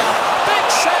sets it up. Big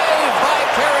save by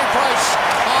Carey Price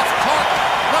off Cork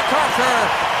MacArthur.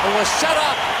 It was set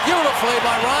up beautifully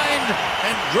by Ryan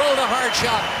and drilled a hard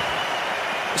shot.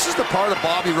 This is the part of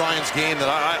Bobby Ryan's game that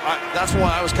that's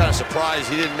why I was kind of surprised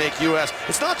he didn't make US.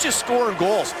 It's not just scoring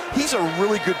goals. He's a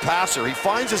really good passer. He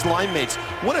finds his line mates.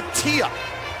 What a tee-up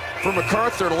for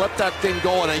MacArthur to let that thing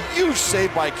go, and a huge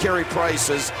save by Carey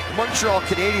Price as Montreal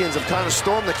Canadiens have kind of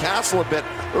stormed the castle a bit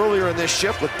earlier in this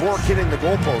shift with Bourque hitting the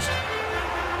goalpost.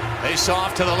 Face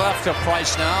off to the left of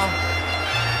Price now,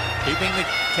 keeping the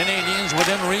Canadiens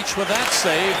within reach with that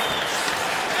save.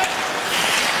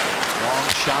 Long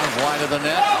shot wide of the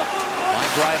net by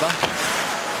Greiba.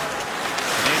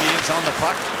 Canadiens on the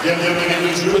puck.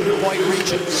 Canadiens couldn't quite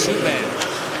reach it. Subban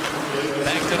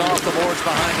banked it off the boards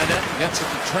behind the net. Gets it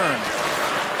to turn.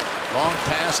 Long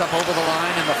pass up over the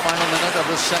line in the final minute of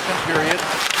the second period.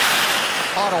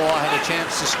 Ottawa had a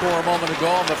chance to score a moment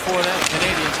ago. Before that,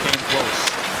 Canadiens came close.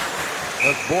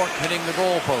 With Bourque hitting the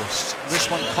goalpost. This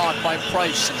one caught by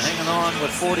Price and hanging on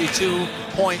with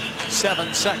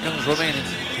 42.7 seconds remaining.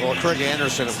 Well, Craig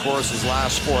Anderson, of course, his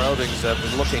last 4 outings have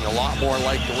been looking a lot more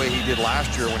like the way he did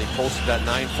last year when he posted that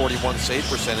 .941 save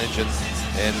percentage. And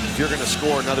if you're going to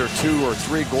score another 2 or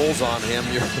 3 goals on him,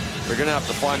 you're going to have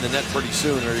to find the net pretty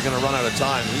soon or you're going to run out of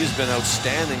time. He's been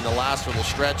outstanding the last little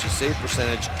stretch. His save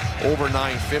percentage over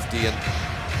 .950. And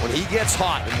when he gets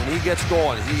hot and when he gets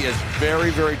going, he is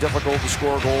very, very difficult to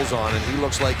score goals on. And he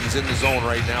looks like he's in the zone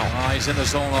right now. He's in the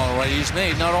zone all right. He's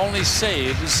made not only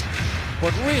saves,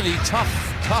 but really tough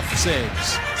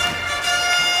saves.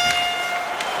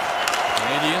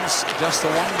 Canadiens just the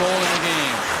 1 goal in the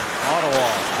game. Ottawa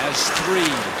has 3.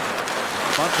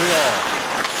 Montreal,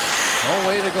 no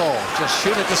way to go. Just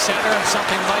shoot at the center and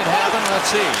something might happen. Let's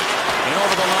see. In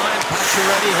over the line,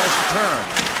 Pacioretty has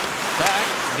returned. Back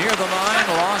near the line,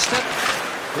 lost it.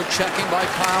 Good checking by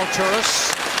Kyle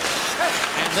Turris.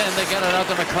 And then they get it out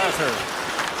to MacArthur.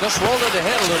 Just rolled it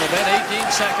ahead a little bit. 18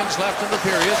 seconds left in the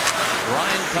period.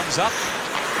 Ryan comes up.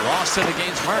 Lost it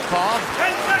against Markov.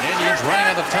 Canadiens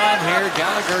running out of time here.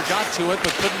 Gallagher got to it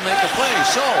but couldn't make the play.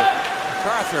 So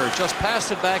MacArthur just passed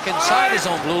it back inside his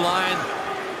own blue line.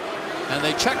 And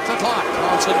they check the clock.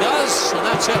 Carlson does, and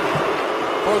that's it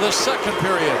for the second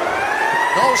period.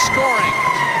 No scoring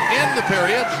in the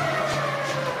period.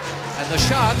 And the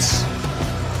shots,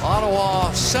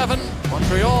 Ottawa 7,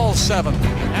 Montreal 7.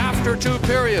 After 2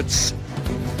 periods,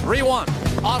 3-1,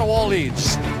 Ottawa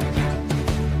leads.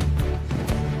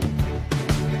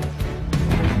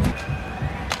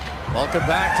 Welcome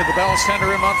back to the Bell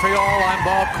Center in Montreal. I'm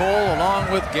Bob Cole, along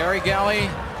with Gary Galley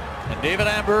and David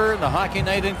Amber, the Hockey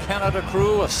Night in Canada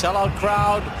crew, a sellout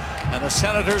crowd, and the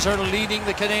Senators are leading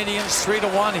the Canadiens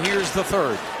 3-1. Here's the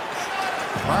third.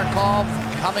 Markov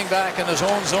coming back in his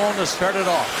own zone to start it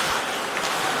off.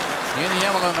 Ian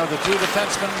Yemelen are the 2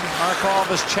 defensemen.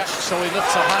 Markov is checked, so he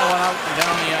lifts a high one out and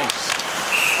down the ice.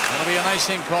 That'll be an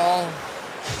icing call.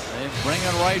 They bring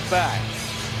it right back.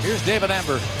 Here's David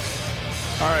Amber.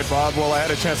 All right, Bob. Well, I had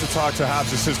a chance to talk to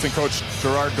Habs assistant coach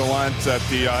Gerard Gallant at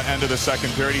the end of the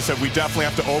second period. He said we definitely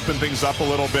have to open things up a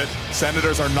little bit.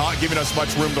 Senators are not giving us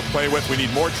much room to play with. We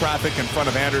need more traffic in front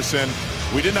of Anderson.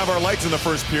 We didn't have our legs in the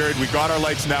first period. We got our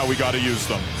legs now. We got to use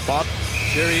them. Bob?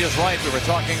 Jerry is right. We were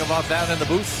talking about that in the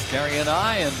booth, Gary and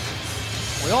I, and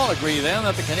we all agree then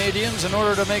that the Canadiens, in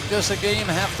order to make this a game,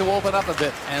 have to open up a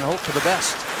bit and hope for the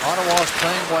best. Ottawa's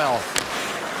playing well.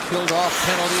 Killed off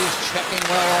penalties, checking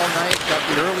well all night, got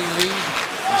the early lead.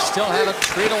 We still have it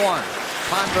 3-1.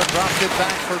 Condra dropped it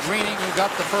back for Greening, who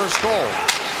got the first goal.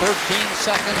 13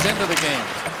 seconds into the game.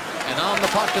 And on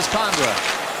the puck is Condra.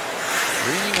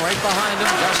 Greening right behind him,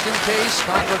 just in case.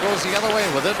 Condra goes the other way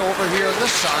with it over here on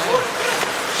this side.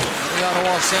 And the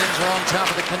Ottawa Sens are on top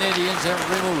of the Canadiens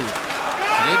every move.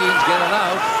 Canadiens get it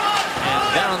out and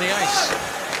down the ice.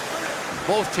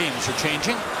 Both teams are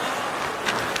changing.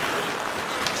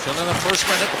 Still in the first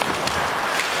minute.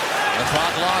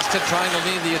 Clock lost it, trying to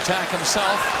lead the attack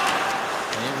himself.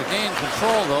 He regained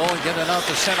control, though, and get it out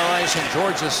to center ice, and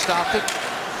George has stopped it.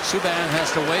 Subban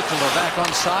has to wait till they're back on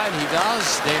side. He does.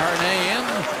 Desharnais in.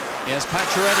 He has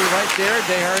Pacioretty right there.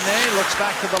 Desharnais looks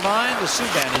back to the line. The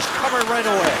Subban is covered right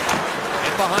away.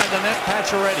 In behind the net,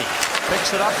 Pacioretty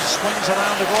picks it up, swings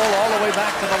around the goal all the way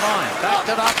back to the line. Backed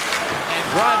it up, and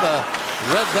Greiba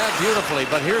read that beautifully.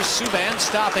 But here's Subban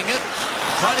stopping it,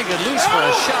 trying to get loose for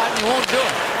a shot, and he won't do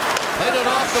it. Played it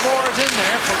off the boards in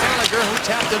there for Gallagher, who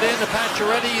tapped it in to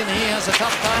Pacioretty, and he has a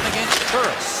tough time against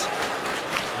Turris.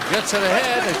 Gets it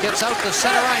ahead, it gets out to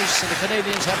center ice, and the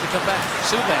Canadiens have to come back.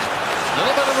 Subban, a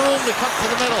little bit of room to cut to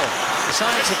the middle.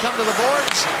 Decides to come to the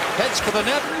boards, heads for the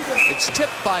net. It's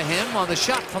tipped by him on the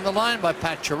shot from the line by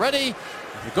Pacioretty.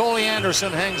 The goalie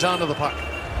Anderson hangs on to the puck.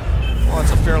 Well,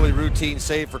 it's a fairly routine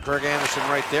save for Craig Anderson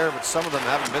right there, but some of them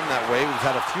haven't been that way. We've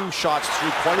had a few shots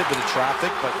through quite a bit of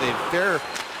traffic, but they've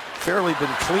fairly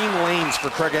been clean lanes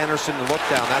for Craig Anderson to look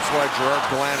down. That's why Gerard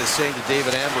Gallant is saying to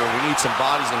David Amber, we need some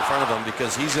bodies in front of him,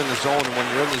 because he's in the zone, and when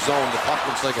you're in the zone, the puck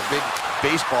looks like a big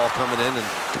baseball coming in, and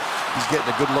he's getting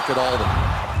a good look at all of them.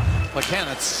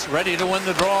 McKennet's ready to win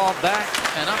the draw. Back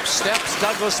and up steps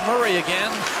Douglas Murray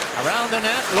again. Around the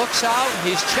net, looks out.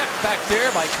 He's checked back there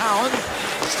by Cowan.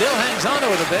 Still hangs on to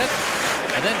it a bit.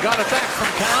 And then got it back from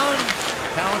Cowan.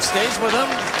 Cowan stays with him.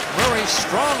 Murray's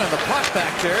strong on the puck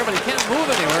back there, but he can't move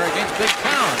anywhere against big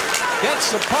Cowan.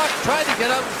 Gets the puck, tried to get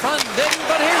out in front, didn't,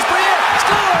 but here's Briere.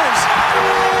 Scores!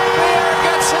 Briere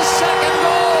gets his second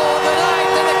goal of the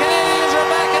night, and the Canadiens are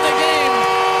back in the game.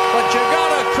 But you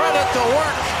gotta credit the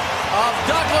work of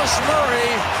Douglas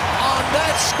Murray on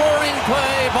that scoring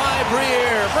play by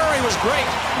Briere. Murray was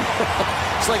great.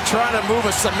 It's like trying to move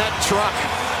a cement truck.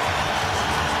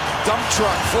 Dump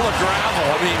truck full of gravel.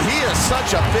 I mean, he is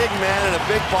such a big man and a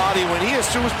big body. When he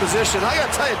assumes position, I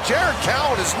gotta tell you, Jared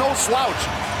Cowan is no slouch.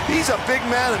 He's a big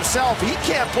man himself. He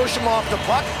can't push him off the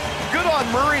puck. Good on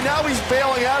Murray. Now he's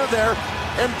bailing out of there,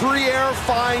 and Briere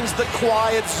finds the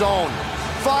quiet zone.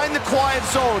 Find the quiet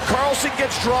zone. Carlson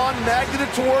gets drawn,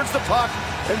 magneted towards the puck,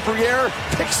 and Briere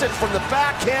picks it from the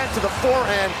backhand to the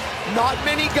forehand. Not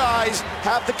many guys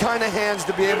have the kind of hands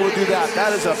to be able to do that.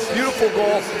 That is a beautiful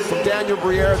goal from Daniel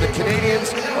Briere. The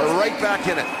Canadiens are right back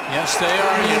in it. Yes, they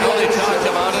are. You know, they talked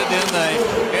about it in the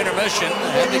intermission.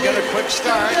 Had to get a quick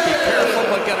start. Be careful,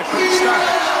 but get a quick start.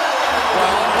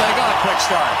 Well, they got a quick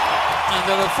start. And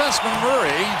the defenseman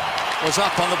Murray was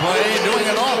up on the play, doing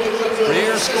it all.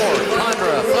 Briere scored.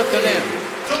 Condra flipped it in.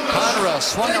 Condra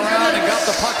swung around and got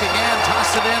the puck again,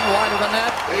 tossed it in wide of the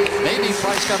net. Maybe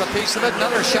Price got a piece of it.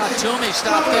 Another shot to him. He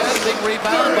stopped it. Big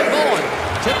rebound, but no one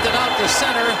tipped it out to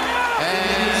center.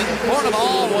 And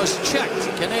Bournemouth was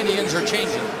checked. Canadiens are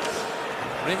changing.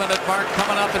 3-minute mark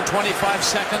coming up in 25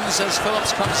 seconds as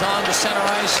Phillips comes on to center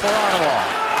ice for Ottawa.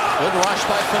 Good rush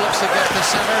by Phillips to get to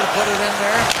center to put it in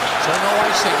there. So no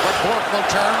icing, but Bourque will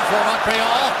turn for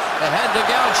Montreal. Ahead to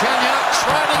Galchenyuk,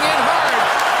 striding in hard.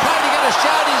 Trying to get a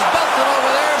shot. He's belted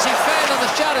over there as he failed on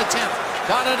the shot attempt.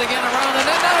 Got it again around and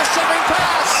then now a centering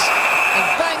pass. And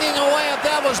banging away at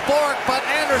that was Bourque, but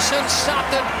Anderson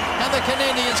stopped it. And the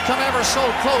Canadiens come ever so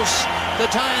close to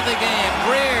tying the game.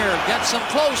 Briere gets them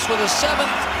close with a 7th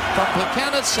from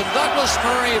McKennet's and Douglas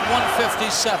Murray at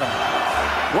 1:57.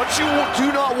 What you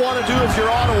do not want to do if you're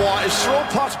Ottawa is throw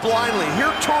pucks blindly.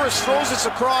 Here Turris throws this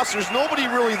across. There's nobody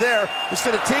really there.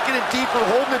 Instead of taking it deeper,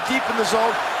 holding it deep in the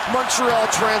zone, Montreal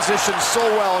transitions so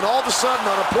well. And all of a sudden,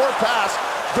 on a poor pass,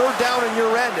 they're down in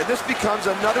your end. And this becomes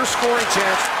another scoring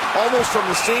chance, almost from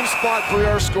the same spot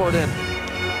Briere scored in.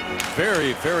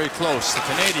 Very, very close. The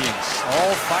Canadiens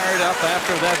all fired up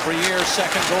after that Briere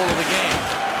second goal of the game.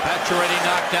 Pacioretty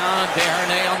knocked down.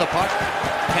 Desharnais on the puck.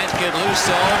 Can't get loose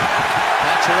though.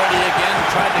 Pacioretty again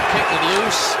tried to kick it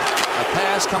loose. A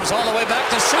pass comes all the way back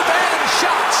to Subban.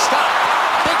 Shot stopped.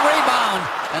 Big rebound.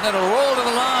 And then a roll to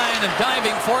the line, and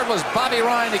diving for it was Bobby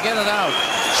Ryan to get it out.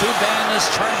 Subban is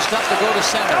charged up to go to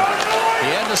center. He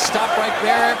had to stop right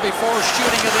there before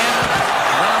shooting it in.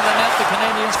 Around the net, the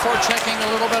Canadiens forechecking a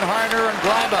little bit harder, and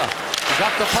Greiba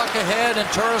got the puck ahead, and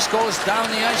Turris goes down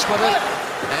the ice with it.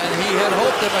 And he had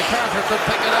hoped that MacArthur could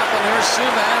pick it up, and there's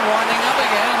Subban winding up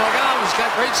again. Look out, he's got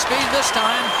great speed this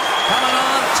time. Coming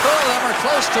on, 2 of them are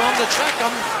close to him to check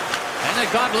him. And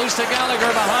it got loose to Gallagher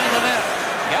behind the net.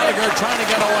 Gallagher trying to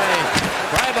get away.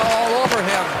 Greiba all over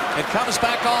him. It comes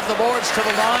back off the boards to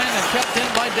the line and kept in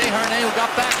by Desharnais, who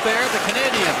got back there. The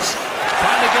Canadiens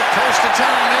trying to get close to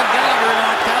tying it. Gallagher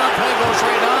knocked down. Play goes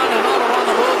right on, and Ottawa on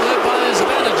the move, led by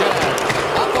Zibanejad.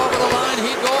 Up over the line,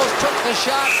 he goes, took the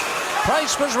shot.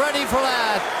 Price was ready for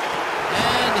that,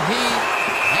 and he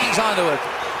hangs on to it.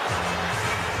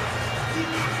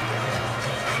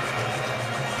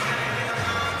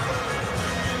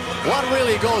 What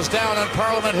really goes down on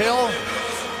Parliament Hill?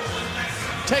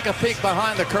 Take a peek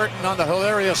behind the curtain on the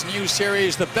hilarious new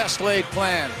series, The Best Laid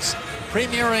Plans,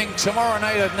 premiering tomorrow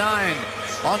night at 9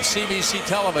 on CBC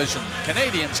television.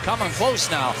 Canadians coming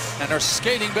close now and are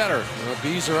skating better. The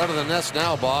Bees are out of the nest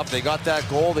now, Bob. They got that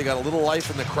goal. They got a little life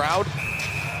in the crowd.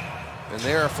 And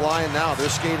they are flying now. They're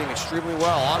skating extremely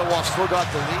well. Ottawa still got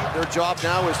the lead. Their job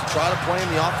now is to try to play in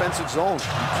the offensive zone.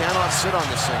 You cannot sit on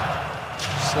this thing.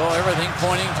 So everything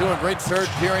pointing to a great third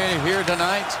period here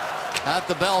tonight at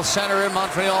the Bell Center in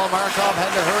Montreal. Markov had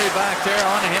to hurry back there.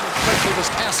 On him quickly was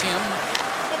Cassian.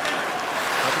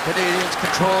 But the Canadians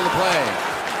control the play.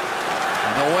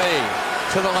 And away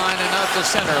to the line and out to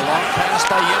center. Long pass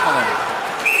by Yemelin.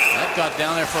 That got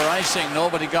down there for icing.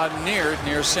 Nobody got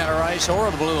near center ice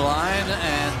or the blue line.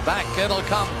 And back it'll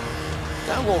come.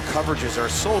 Down goal coverages are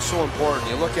so important.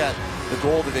 You look at the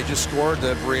goal that they just scored,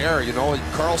 the Briere, you know,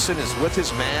 Carlson is with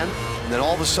his man, and then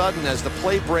all of a sudden, as the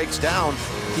play breaks down,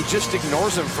 he just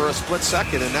ignores him for a split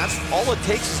second, and that's all it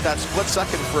takes is that split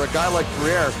second for a guy like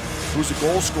Briere, who's a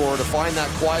goal scorer, to find that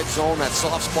quiet zone, that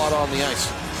soft spot on the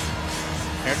ice.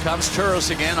 Here comes Turris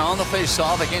again on the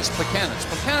face-off against Plekanec.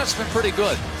 Plekanec's been pretty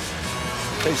good.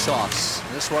 Face-offs.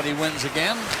 This one he wins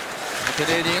again. The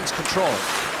Canadians control it.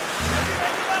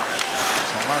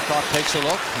 So Markov takes a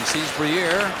look. He sees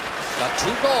Briere. Got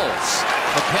 2 goals.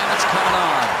 Plekanec coming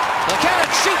on.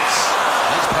 Plekanec shoots.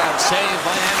 Nice pad save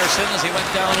by Anderson as he went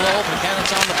down low. Plekanec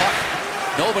on the puck.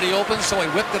 Nobody open, so he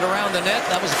whipped it around the net.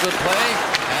 That was a good play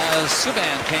as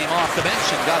Subban came off the bench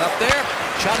and got up there.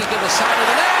 Shot it to the side of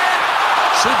the net.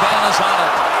 Subban is on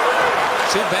it.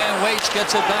 Subban waits,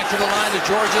 gets it back to the line to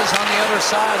Georges on the other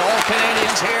side. All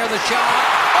Canadians here. The shot.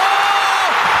 Oh!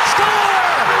 Score!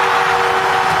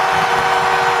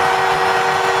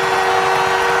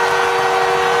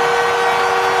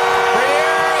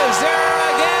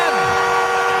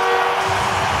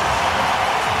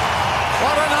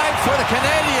 For the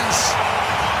Canadians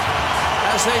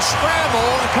as they scramble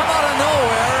and come out of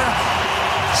nowhere.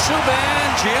 Subban,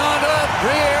 Gianda,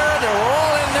 Briere, they're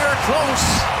all in there close.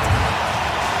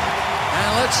 And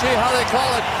let's see how they call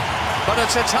it. But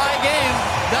it's a tie game,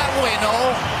 that we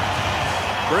know.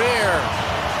 Briere,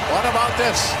 what about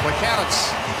this? Plekanec.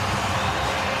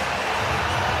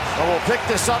 Well, we'll pick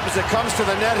this up as it comes to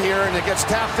the net here, and it gets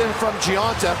tapped in from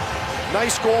Gianta.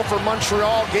 Nice goal for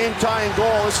Montreal, game-tying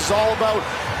goal. This is all about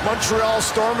Montreal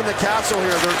storming the castle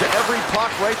here. They're to every puck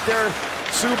right there.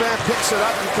 Subban picks it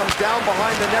up and comes down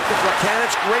behind the net with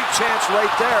Plekanec. Great chance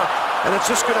right there. And it's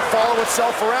just going to follow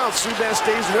itself around. Subban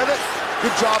stays with it.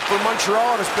 Good job for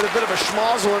Montreal. And it's been a bit of a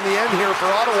schmozzle in the end here for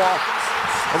Ottawa.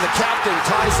 And the captain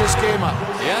ties this game up.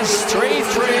 Yes,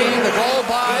 3-3. The goal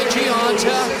by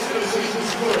Gianta.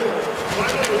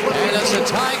 And it's a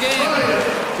tie game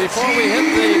before we hit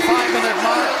the 5-minute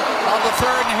mark of the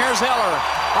third. And here's Eller.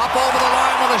 Up over the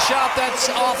line with a shot that's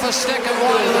off a stick and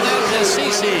wide of the net.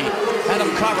 CC had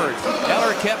him covered.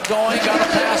 Eller kept going, got a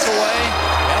pass away.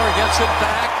 Eller gets it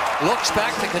back, looks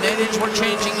back. The Canadians were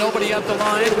changing, nobody up the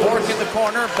line. Bork in the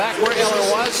corner, back where Eller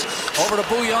was. Over to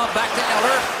Bouillon, back to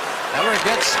Eller. Eller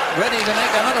gets ready to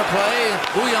make another play.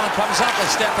 Bouillon comes up a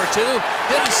step or two.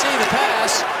 Didn't see the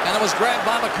pass, and it was grabbed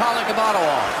by McCulloch of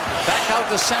Ottawa. Back out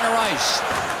to center ice.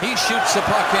 He shoots the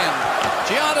puck in.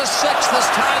 Gianta's 6th has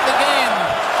tied the game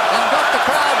and got the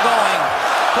crowd going.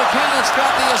 Plekanec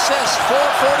got the assist.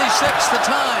 4:46 the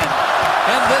time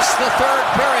in this, the third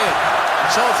period.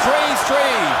 So 3-3.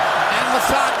 And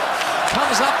Mathot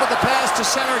comes up with the pass to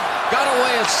center. Got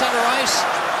away at center ice.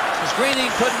 As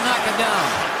Greening couldn't knock it down.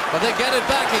 But they get it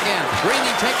back again.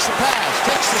 Greening takes the pass,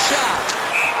 takes the shot.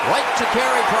 Right to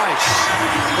Carey Price,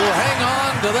 who'll hang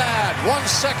on to that. 1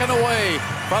 second away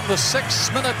from the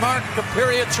 6-minute mark of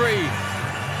period 3.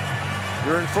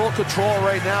 You're in full control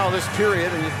right now this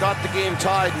period, and you've got the game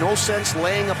tied. No sense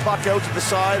laying a puck out to the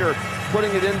side or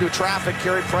putting it into traffic.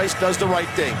 Carey Price does the right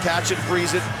thing. Catch it,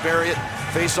 freeze it, bury it,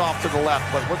 face off to the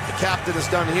left. But what the captain has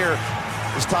done here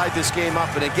is tied this game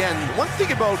up. And again, one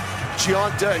thing about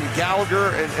Gianta and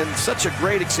Gallagher, and such a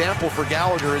great example for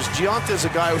Gallagher, is Gianta is a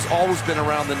guy who's always been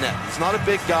around the net. He's not a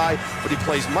big guy, but he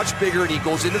plays much bigger, and he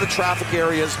goes into the traffic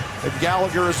areas, and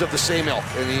Gallagher is of the same ilk,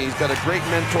 and he's got a great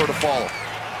mentor to follow.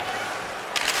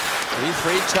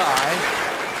 3-3 tie.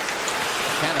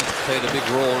 Cannon played a big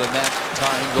role in that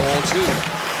tying goal, too.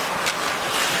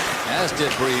 As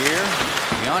did Briere.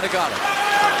 Gianta got it.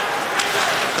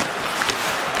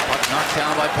 Puck knocked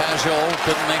down by Pajot.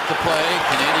 Couldn't make the play.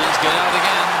 Canadians get out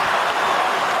again.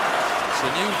 It's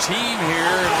a new team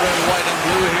here in red, white, and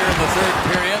blue here in the third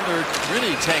period. They're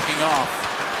really taking off.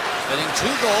 Getting 2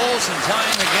 goals and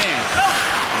tying the game.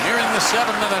 Nearing the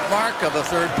 7-minute mark of the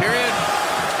third period.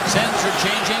 Sens are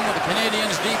changing with the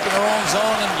Canadiens deep in their own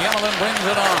zone, and Yemelin brings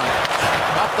it on.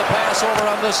 Up the pass over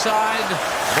on this side.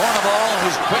 Bourneval,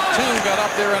 who's quick too, got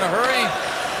up there in a hurry.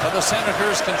 But the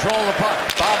Senators control the puck.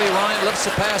 Bobby Ryan lifts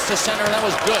the pass to center. That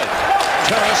was good.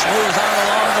 Turris moves on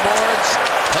along the boards.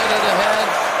 Headed ahead.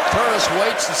 Turris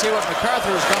waits to see what MacArthur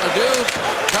is going to do.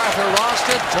 MacArthur lost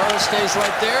it. Turris stays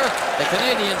right there. The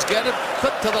Canadiens get it.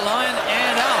 Put to the line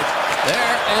and out.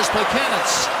 There is Plekanec.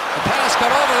 The pass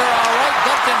got over there all right.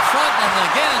 Dumped in front. And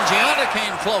again, Gianna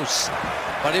came close.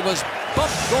 But he was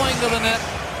bumped going to the net.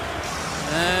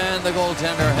 And the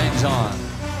goaltender hangs on.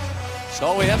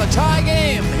 So we have a tie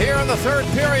game here in the third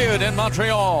period in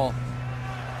Montreal.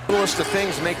 The littlest of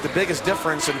things make the biggest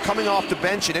difference, and coming off the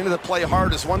bench and into the play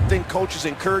hard is one thing coaches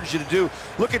encourage you to do.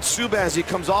 Look at Subban as he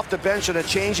comes off the bench on a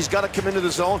change. He's got to come into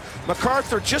the zone.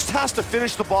 MacArthur just has to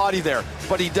finish the body there,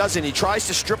 but he doesn't. He tries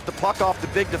to strip the puck off the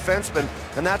big defenseman,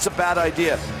 and that's a bad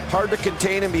idea. Hard to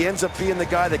contain him. He ends up being the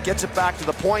guy that gets it back to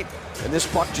the point, and this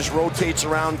puck just rotates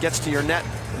around, gets to your net,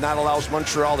 and that allows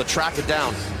Montreal to track it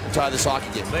down and tie this hockey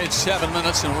game. Played 7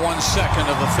 minutes and 1 second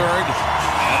of the third,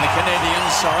 and the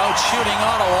Canadiens are out shooting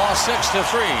Ottawa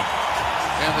 6-3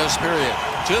 in this period.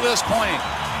 To this point,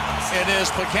 it is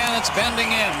Plekanec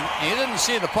bending in. He didn't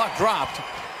see the puck dropped.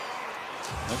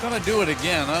 They're going to do it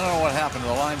again. I don't know what happened to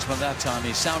the linesman that time.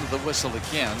 He sounded the whistle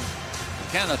again.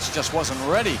 Plekanec just wasn't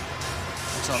ready.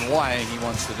 That's on why he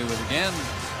wants to do it again.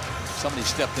 Somebody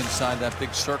stepped inside that big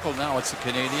circle. Now it's the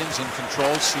Canadiens in control.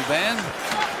 Subban.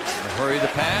 Hurry the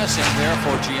pass in there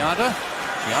for Gianna.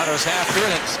 Gianna's after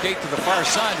it and skate to the far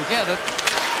side to get it.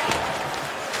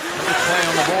 Good play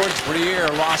on the boards. Briere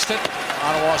lost it.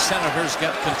 Ottawa Senators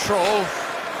get control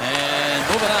and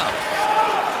moving out.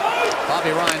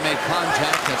 Bobby Ryan made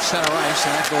contact at center ice,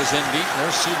 and that goes in deep.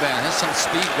 There's Subban. Has some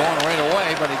speed going right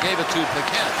away, but he gave it to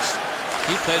Plekanec.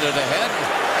 He played it ahead.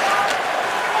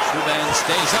 Subban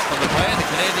stays up on the play, and the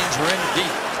Canadiens are in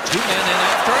deep. 2 men in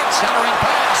after it. Centering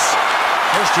pass.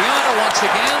 There's Gianna once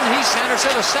again. He centers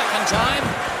it a second time.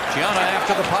 Gianna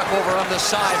after the puck over on this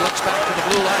side. Looks back to the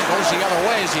blue line. Goes the other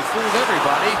way as he fooled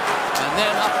everybody. And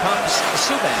then up comes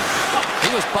Subban.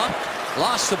 He was bumped.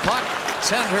 Lost the puck.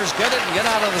 Senators get it and get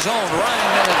out of the zone. Ryan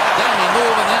made a dummy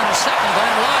move and then the second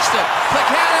time lost it.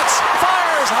 Plekanec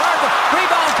fires hard. The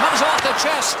rebound comes off the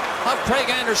chest of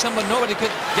Craig Anderson, but nobody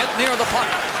could get near the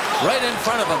puck. Right in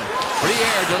front of him.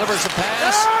 Briere delivers the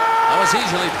pass. That was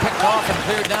easily picked off and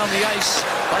cleared down the ice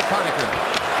by Conacher.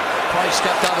 Price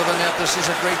stepped out of the net. This is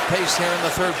a great pace here in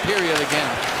the third period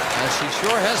again, as he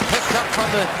sure has picked up from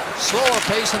the slower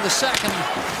pace in the second.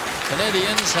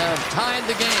 Canadiens have tied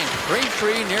the game.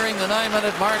 3-3 nearing the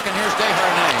 9-minute mark, and here's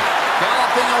Desharnais.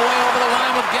 Galloping away over the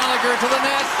line with Gallagher to the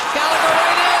net. Gallagher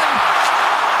right in!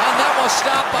 And that was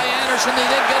stopped by Anderson. He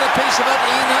didn't get a piece of it.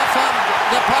 Enough on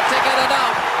the puck to get it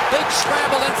out. Big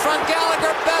scramble in front.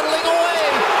 Gallagher battling away.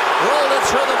 Rolled it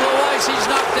through the blue ice. He's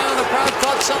knocked down. The crowd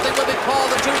thought something would be called.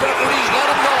 The 2 referees let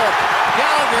him go.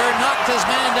 Gallagher knocked his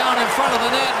man down in front of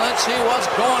the net. Let's see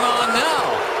what's going on now.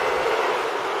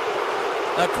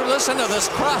 Listen to this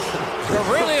crowd.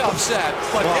 They're really upset.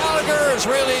 But Gallagher is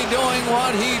really doing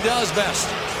what he does best.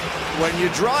 When you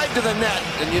drive to the net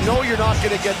and you know you're not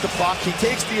going to get the puck, he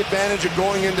takes the advantage of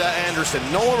going into Anderson.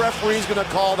 No referee's going to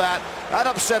call that. That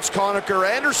upsets Conacher.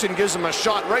 Anderson gives him a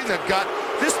shot right in the gut.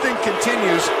 This thing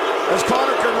continues as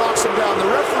Conacher knocks him down.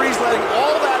 The referee's letting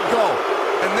all that go.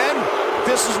 And then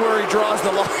this is where he draws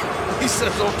the line. He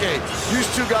says, okay, these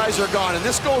 2 guys are gone. And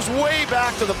this goes way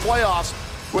back to the playoffs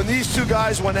when these 2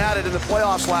 guys went at it in the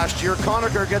playoffs last year.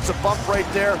 Conacher gets a bump right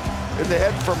there in the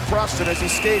head from Preston as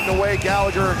he's skating away.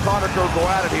 Gallagher and Conacher go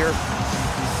at it here.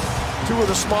 2 of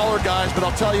the smaller guys, but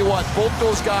I'll tell you what, both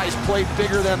those guys played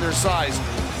bigger than their size.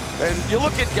 And you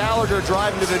look at Gallagher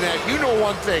driving to the net, you know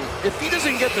one thing, if he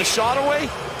doesn't get the shot away,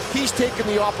 he's taken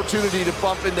the opportunity to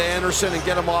bump into Anderson and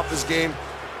get him off his game.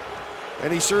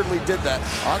 And he certainly did that.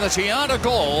 On the Gianna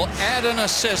goal, add an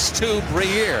assist to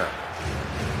Briere.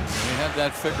 We had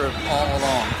that figured all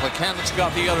along. Plekanec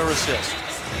got the other assist.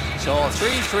 So a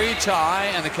 3-3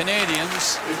 tie, and the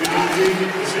Canadiens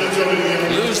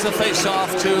lose the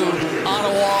face-off to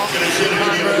Ottawa.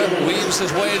 Conrad weaves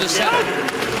his way to center.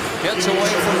 Gets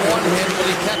away from one hit.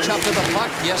 Will he catch up to the puck?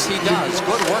 Yes, he does.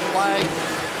 Good work by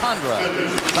Conrad.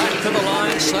 Back to the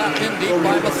line, slapped in deep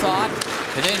by Method.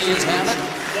 Canadiens have it.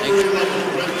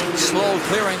 Slow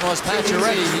clearing was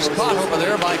Pacioretty. He's caught over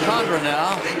there by Condra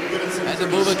now. Had to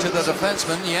move it to the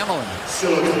defenseman, Yemelin.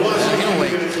 He'll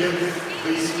wait.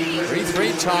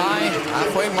 3-3 tie,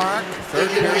 halfway mark. Third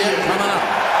period coming up.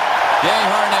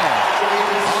 Desharnais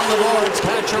on the boards.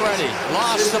 Pacioretty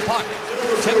lost the puck.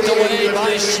 Tipped away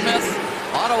by Smith.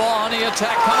 Ottawa on the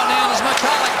attack, coming in as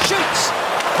McCulloch shoots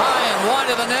high and wide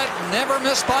of the net, never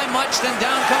missed by much. Then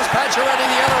down comes Pacioretty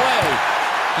the other way.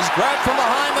 He's grabbed from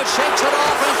behind but shakes it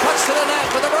off and puts to the net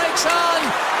with the brakes on.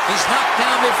 He's knocked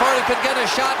down before he could get a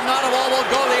shot, and Ottawa will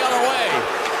go the other way.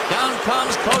 Down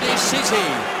comes Cody Ceci.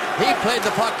 He played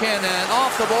the puck in and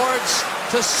off the boards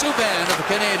to Subban of the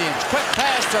Canadiens. Quick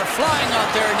pass, they're flying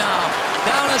out there now.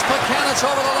 Down is Plekanec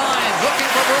over the line, looking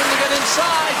for room to get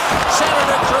inside.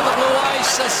 Senator through the blue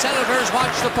ice. The Senators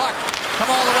watch the puck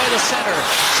come all the way to center.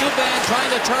 Subban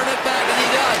trying to turn it back, and he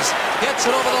does. Gets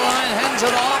it over the line, hands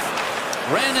it off.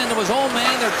 Ran into his own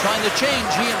man. They're trying to change.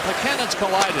 He and Plekanec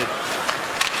collided.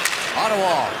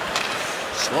 Ottawa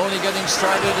slowly getting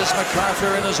started as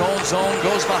MacArthur in his own zone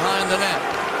goes behind the net.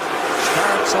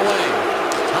 Starts away.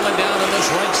 Coming down to this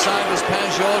right side was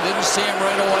Pajot. Didn't see him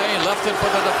right away. Left it for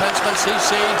the defenseman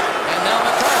CC. And now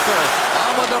MacArthur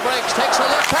on with the brakes. Takes a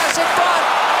look past in front.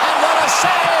 And what a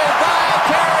save by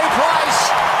Carey Price.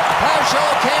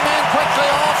 Pajot came in quickly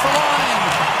off the line.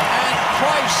 And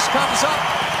Price comes up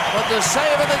with the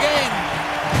save of the game.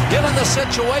 Given the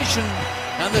situation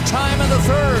and the time in the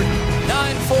third.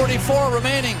 9:44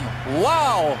 remaining.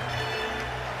 Wow.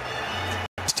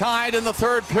 It's tied in the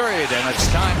third period, and it's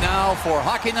time now for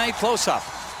Hockey Night Close-Up.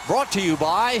 Brought to you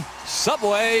by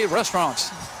Subway Restaurants.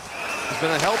 He's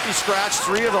been a healthy scratch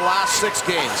 3 of the last 6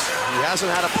 games. He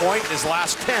hasn't had a point in his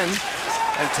last 10,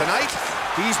 and tonight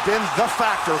he's been the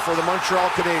factor for the Montreal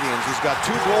Canadiens. He's got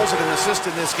 2 goals and an assist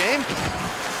in this game,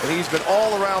 and he's been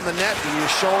all around the net. He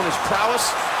has shown his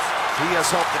prowess. He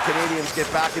has helped the Canadiens get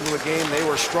back into a game. They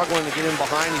were struggling to get in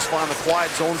behind. He's found the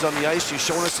quiet zones on the ice. He's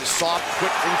shown us his soft,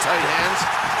 quick, in tight hands,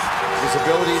 his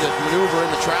ability to maneuver in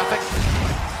the traffic.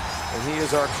 And he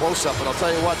is our close-up. And I'll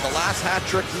tell you what, the last hat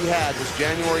trick he had was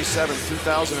January 7th,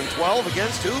 2012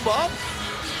 against who, Bob?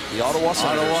 The Ottawa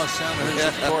Senators. Ottawa Senators,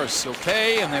 of course.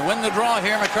 Okay, and they win the draw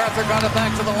here. MacArthur got it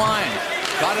back to the line.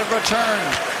 Got it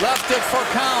returned. Left it for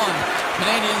Cowan.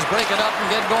 Canadiens break it up and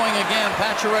get going again.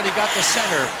 Pacioretty got the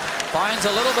center. Finds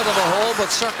a little bit of a hole, but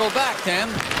circled back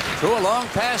then. Threw a long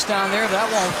pass down there. That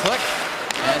won't click.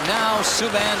 And now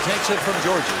Subban takes it from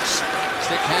Georges.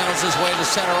 Stick handles his way to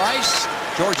center ice.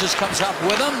 Georges comes up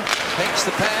with him. Takes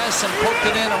the pass and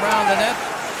poked it in around the net.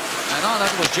 And on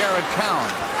it was Jared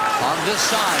Cowan. On this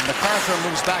side, MacArthur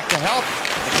moves back to help.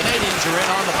 The Canadiens are in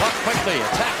on the puck quickly,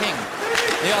 attacking.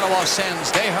 The Ottawa Sens.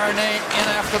 Desharnais in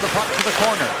after the puck to the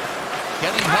corner.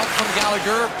 Getting help from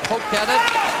Gallagher, poked at it,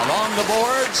 along the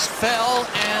boards, fell,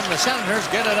 and the Senators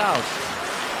get it out.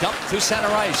 Dumped to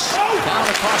center ice, down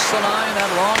across the line,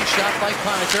 that long shot by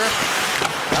Conacher.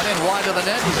 Got in wide of the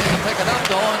net, he's going to pick it up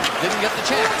though, and didn't get the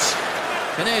chance.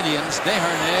 Canadiens,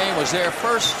 Desharnais was there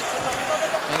first,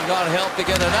 and got help to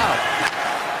get it out.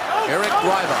 Eric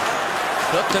Greiva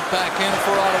flipped it back in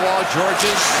for Ottawa.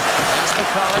 Georges, that's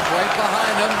McCulloch right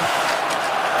behind him.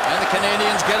 And the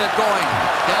Canadiens get it going.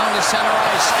 Down to center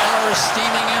ice. Eller is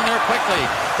steaming in there quickly.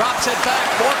 Drops it back.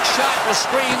 Bork shot was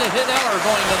screened. It hit Eller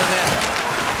going to the net.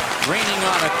 Greening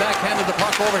on it. Backhanded the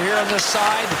puck over here on this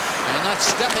side. And not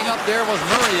stepping up there was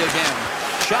Murray again.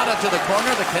 Shot it to the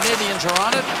corner. The Canadiens are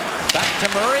on it. Back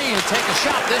to Murray. He'll take a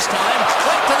shot this time.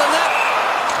 Right to the net.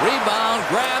 Rebound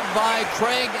grabbed by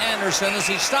Craig Anderson as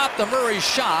he stopped the Murray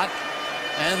shot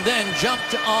and then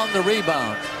jumped on the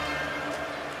rebound.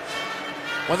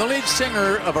 When the lead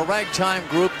singer of a ragtime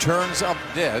group turns up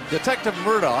dead, Detective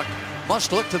Murdoch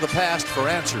must look to the past for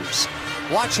answers.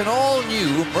 Watch an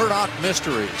all-new Murdoch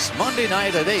Mysteries, Monday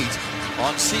night at 8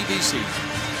 on CBC.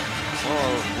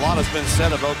 Well, a lot has been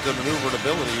said about the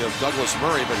maneuverability of Douglas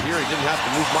Murray, but here he didn't have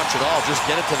to move much at all. Just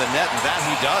get it to the net, and that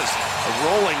he does. A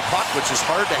rolling puck, which is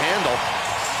hard to handle.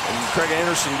 And Craig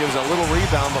Anderson gives a little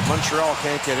rebound, but Montreal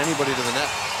can't get anybody to the net.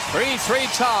 3-3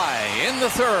 tie in the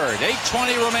third,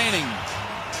 8:20 remaining.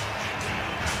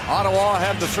 Ottawa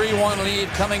have the 3-1 lead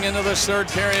coming into this third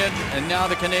period, and now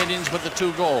the Canadiens with the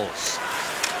 2 goals.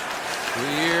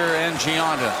 Greer and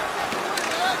Gianda.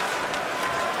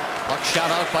 Puck shot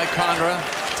out by Condra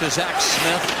to Zach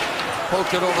Smith.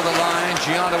 Poked it over the line.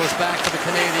 Gianda was back for the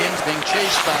Canadiens, being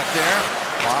chased back there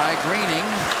by Greening.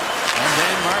 And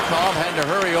then Markov had to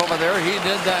hurry over there. He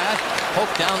did that.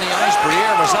 Poked down the ice.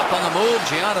 Briere was up on the move.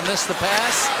 Gianda missed the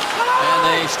pass. And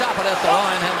they stop it at the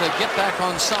line. Had to get back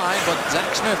on side, but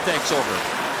Zach Smith takes over.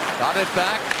 Got it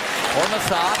back for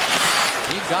Mathot.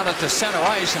 He got it to center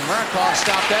ice, and Markov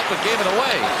stopped that, but gave it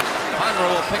away. Condra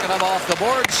will pick it up off the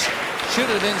boards. Shoot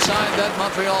it inside that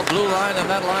Montreal blue line, and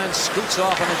that line scoots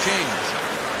off on a change.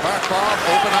 Markov,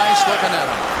 open ice, looking at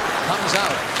him. Comes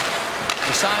out.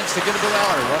 Decides to get it to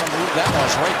Eller. What a move that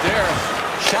was right there.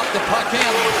 Shot the puck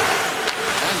in.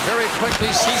 And very quickly,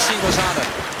 Ceci was on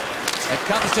it. It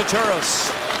comes to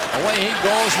Turris. Away he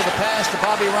goes with the pass to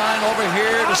Bobby Ryan. Over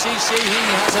here to CC. He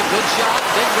has a good shot.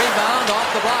 Big rebound off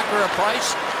the blocker of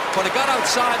Price. But it got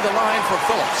outside the line for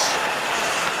Phillips.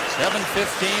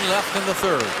 7:15 left in the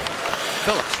third.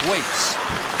 Phillips waits.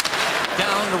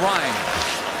 Down to Ryan.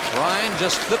 Ryan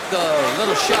just flipped a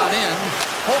little shot in,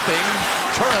 hoping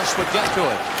Turris would get to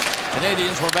it.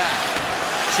 Canadians were back.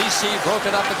 CC broke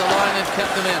it up at the line and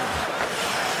kept them in.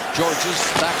 Georges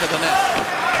back of the net.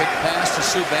 Quick pass to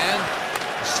Subban.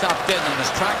 Stopped dead in his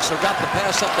tracks, so got the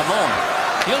pass up the Moan.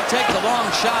 He'll take the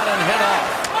long shot and head off.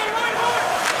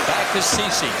 Back to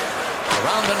CC.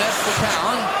 Around the net for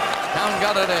Town. Town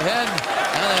got it ahead,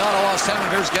 and the Ottawa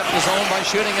Senators get the zone by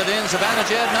shooting it in.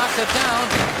 Zibanejad knocked it down.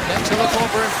 Then to look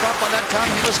over in front. By that time,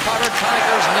 he was covered.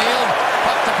 Tigers nailed.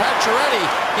 Puck to Pacioretty.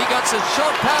 He got his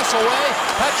short pass away.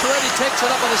 Pacioretty takes it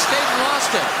up with a skate and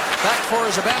lost it. Back for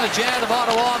Zibanejad of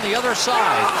Ottawa on the other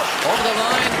side. Over the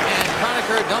line, and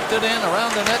Conacher dumped it in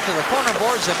around the net to the corner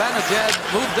board. Zibanejad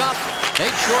moved up.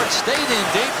 Nate Short stayed in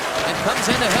deep and comes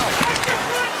in to help.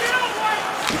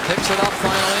 He picks it up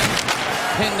finally.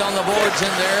 Pinned on the boards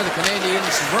in there. The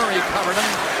Canadians, Murray covered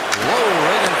him. Low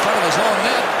right in front of his own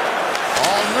net.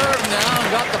 All nerve now and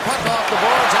got the puck off the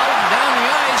boards, out and down the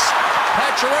ice.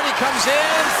 Pacioretty comes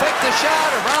in, faked the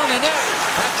shot around the net.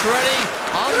 Pacioretty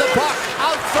on the puck,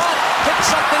 out front, hits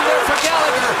something there for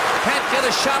Gallagher. Can't get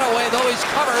a shot away though, he's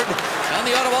covered. And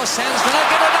the Ottawa Sens cannot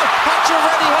get it out.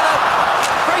 Pacioretty hit it.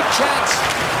 Great chance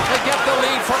to get the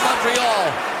lead for Montreal.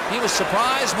 He was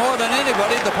surprised more than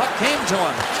anybody. The puck came to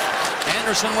him.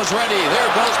 Anderson was ready. There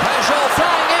goes Pajot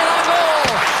flying in on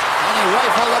goal. And he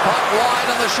rifled the puck wide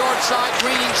on the short side.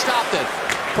 Greening stopped it.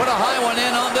 Put a high one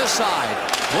in on this side.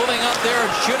 Moving up there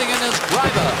and shooting in his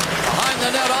Greiba. Behind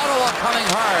the net, Ottawa coming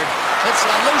hard. It's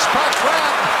a loose puck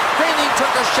grab. Greening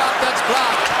took a shot that's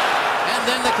blocked. And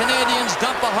then the Canadians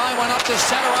dump a high one up to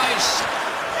center ice.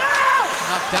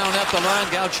 Knocked down at the line.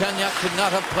 Galchenyuk could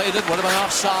not have played it. Would have been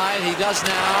offside. He does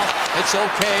now. It's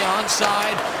okay.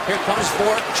 Onside. Here comes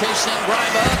Fort chasing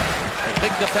Greiba. The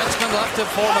big defenseman left it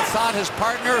for Mathot, his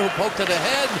partner, who poked it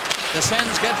ahead. The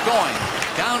Sens get going.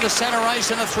 Down to center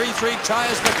ice in a 3-3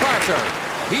 tie is MacArthur.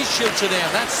 He shoots it in.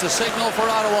 That's the signal for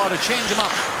Ottawa to change him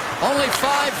up. Only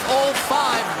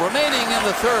 5:05 remaining in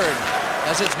the third.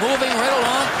 As it's moving right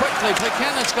along quickly.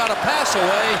 McKennon's got a pass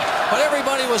away, but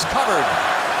everybody was covered.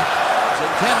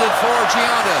 Intended for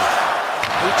Gianna,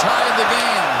 who tied the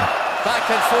game back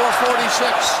at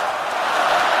 4:46.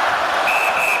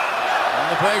 And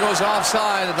the play goes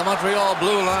offside at the Montreal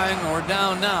blue line. We're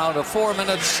down now to 4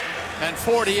 minutes and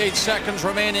 48 seconds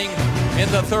remaining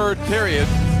in the third period.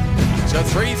 It's a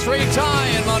 3-3 tie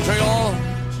in Montreal.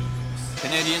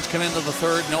 Canadians come into the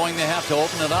third knowing they have to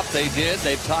open it up. They did.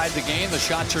 They've tied the game. The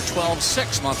shots are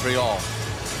 12-6 Montreal.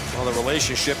 Well, the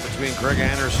relationship between Greg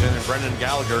Anderson and Brendan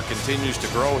Gallagher continues to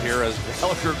grow here as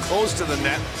Gallagher goes to the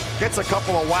net, gets a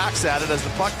couple of whacks at it as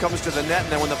the puck comes to the net,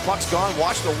 and then when the puck's gone,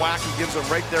 watch the whack he gives him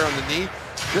right there on the knee.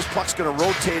 This puck's going to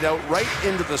rotate out right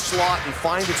into the slot and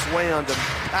find its way onto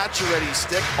Pacioretty's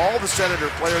stick. All the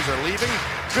Senator players are leaving.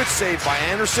 Good save by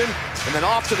Anderson. And then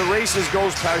off to the races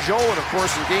goes Pajot. And of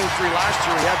course, in Game 3 last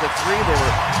year, he had the three. They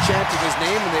were chanting his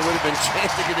name, and they would have been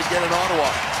chanting it again in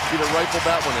Ottawa. He'd have rifled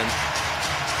that one in.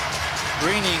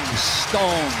 Greening,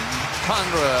 Stone,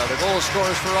 Condra, the goal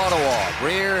scorers for Ottawa.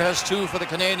 Briere has 2 for the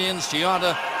Canadians.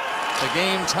 Gianna, the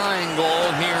game-tying goal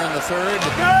here in the third.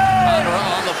 Condra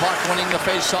on the puck, winning the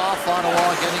face-off. Ottawa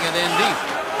getting it in deep.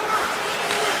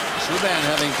 Subban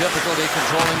having difficulty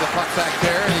controlling the puck back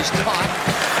there, and he's caught.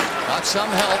 Got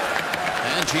some help,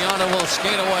 and Gianna will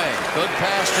skate away. Good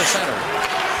pass to center.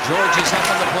 George is up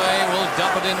on the play, will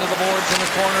dump it into the boards in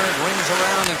the corner. It rings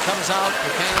around and comes out.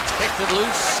 The Canadians kicked it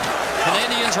loose.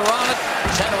 Canadians are on it.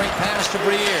 Centering pass to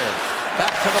Briere.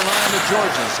 Back to the line of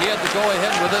Georges. He had to go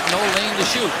ahead with it. No lane to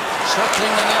shoot.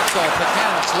 Circling the net though.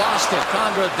 Mechanics lost it.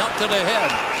 Condra dumped it ahead.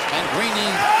 And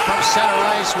Greening from center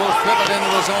ice will flip it into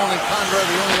the zone. And Condra,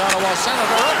 the only Ottawa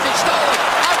Senator, up. He stole it.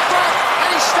 Out front. And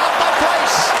he's stopped by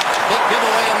Price. Big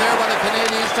giveaway in there by the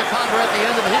Canadians to Condra at the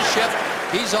end of his shift.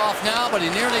 He's off now, but he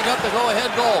nearly got the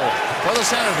go-ahead goal for the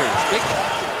Senators. Big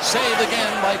save again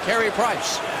by Carey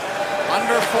Price.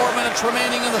 Under 4 minutes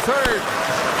remaining in the third.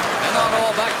 And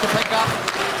Ottawa back to pick up.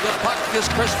 The puck is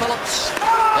Chris Phillips.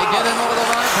 They get in over the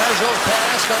line. Pajot's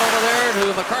pass got over there to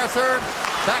MacArthur.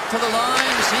 Back to the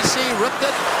line. CC ripped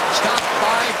it. Stopped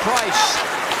by Price.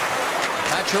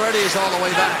 Pacioretty is all the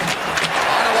way back.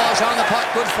 Ottawa's on the puck.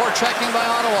 Good forechecking by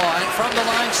Ottawa. And from the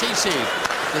line, CC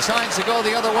decides to go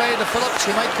the other way to Phillips.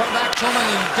 He might come back to him, and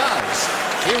he does.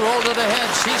 He rolled it ahead.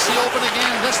 CC open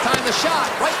again. This time the shot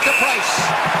right to Price.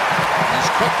 He's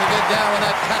quick to get down with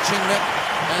that catching mitt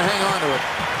and hang on to it.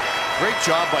 Great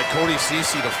job by Cody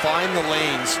CC to find the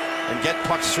lanes and get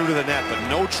pucks through to the net, but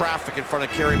no traffic in front of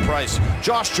Carey Price.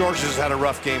 Josh Georges has had a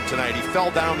rough game tonight. He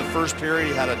fell down the first period.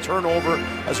 He had a turnover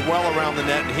as well around the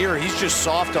net, and here he's just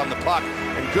soft on the puck.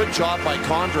 And good job by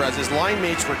Condra as his line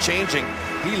mates were changing.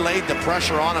 He laid the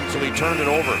pressure on him till he turned it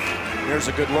over. Here's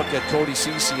a good look at Cody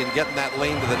CC and getting that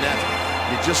lane to the net.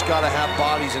 You just got to have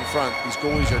bodies in front. These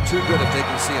goalies are too good if they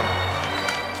can see him.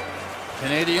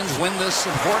 Canadiens win this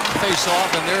important face-off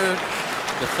in their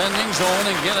defending zone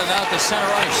and get it out to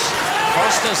center ice.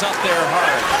 First is up there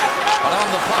hard, but on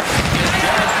the puck is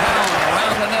Jared Cowan.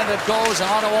 Around the net it goes, and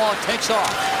Ottawa takes off.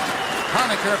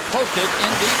 Conacher poked it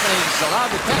in deep, and he's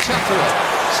allowed to catch up to it.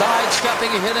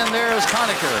 Side-stepping a hit in there is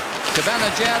Conacher.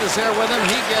 Zibanejad is there with him.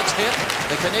 He gets hit.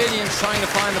 The Canadiens trying to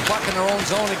find the puck in their own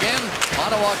zone again.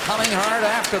 Ottawa coming hard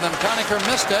after them. Conacher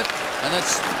missed it, and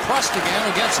it's Prust again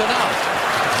who gets it out.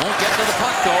 Won't get to the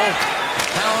puck, though.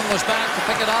 Cowan was back to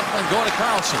pick it up and go to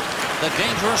Carlson. The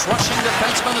dangerous rushing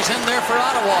defenseman is in there for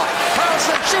Ottawa.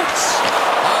 Carlson shoots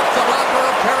off the blocker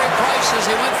of Carey Price as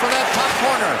he went for that top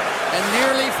corner and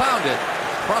nearly found it.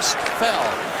 Prust fell.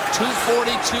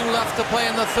 2:42 left to play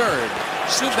in the third.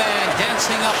 Subban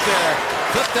dancing up there.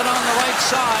 Flipped it on the right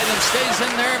side and stays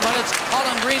in there, but it's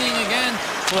Colin Greening again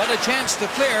who had a chance to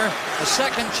clear. A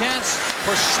second chance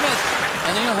for Smith,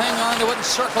 and he'll hang on to it and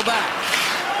circle back.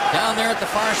 Down there at the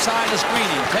far side is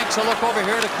Greening. Takes a look over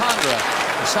here to Condra.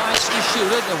 Decides to shoot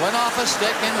it. It went off a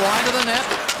stick in wide of the net.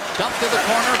 Dumped to the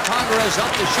corner. Condra is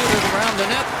up to shoot it around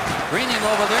the net. Greening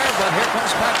over there, but here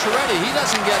comes Pacioretty. He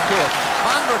doesn't get to it.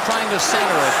 Condra trying to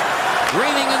center it.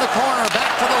 Greening in the corner.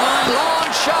 Back to the line.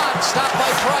 Long shot. Stopped by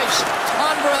Price.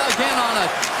 Condra again on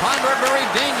it. Condra very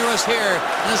dangerous here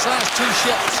in his last two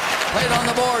shifts. Played on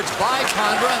the boards by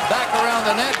Condra. Back around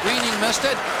the net. Greening missed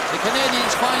it. The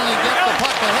Canadiens finally get the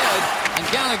puck ahead, and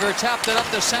Gallagher tapped it up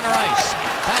to center ice.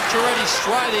 Pacioretty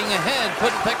striding ahead,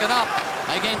 couldn't pick it up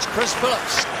against Chris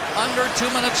Phillips. Under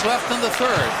 2 minutes left in the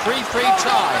third. 3-3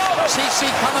 tie. CC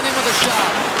coming in with a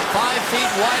shot. 5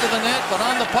 feet wide of the net, but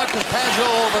on the puck is Pajot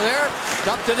over there.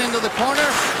 Dumped it into the corner.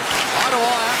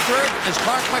 Ottawa after it is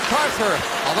Clark MacArthur.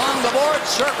 Along the board,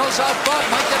 circles out front,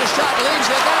 might get a shot, leaves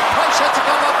it again. Price has to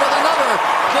come up with another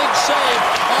big save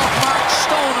off Mark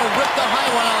Stone, who ripped the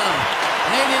high one on him.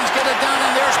 Canadiens get it down,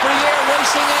 and there's Briere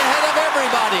racing ahead of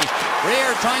everybody.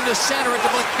 Briere trying to center it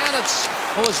to Buchanan's,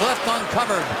 who was left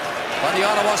uncovered. But the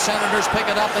Ottawa Senators pick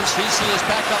it up, and CC is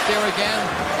back up there again.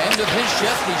 End of his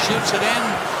shift, he shoots it in.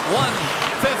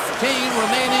 1:15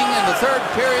 remaining in the third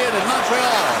period in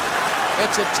Montreal.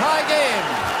 It's a tie game,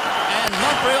 and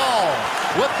Montreal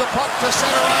with the puck to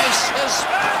center ice is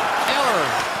Eller.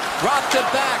 Dropped it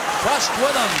back, Prust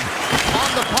with him. On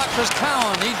the puck was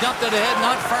Cowan. He dumped it ahead,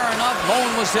 not far enough.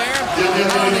 Moen was there.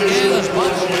 Cowan again is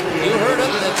bumped. You heard it.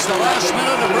 It's the last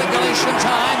minute of regulation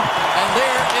time. And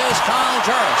there is Kyle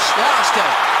Jarvis. Lost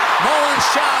it. Moen's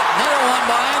shot. Another one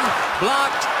by him.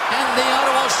 Blocked. And the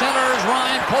Ottawa Senators,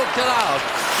 Ryan, poked it out.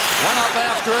 Went up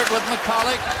after it with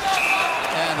McCulloch.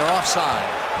 And they're offside.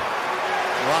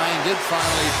 Ryan did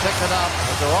finally pick it up,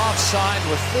 but they're offside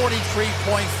with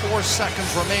 43.4 seconds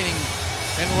remaining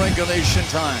in regulation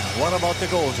time. What about the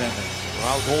goaltending?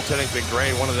 Well, goaltending's been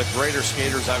great. One of the greater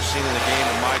skaters I've seen in the game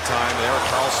in my time. Erik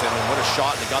Karlsson, and what a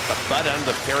shot. They got the butt end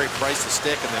of Carey Price's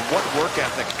stick, and then what work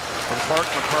ethic from Clark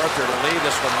MacArthur to lay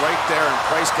this one right there, and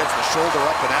Price gets the shoulder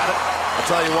up and at it. I'll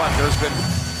tell you what,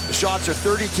 the shots are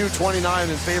 32-29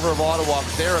 in favor of Ottawa,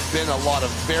 but there have been a lot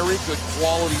of very good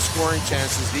quality scoring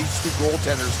chances these two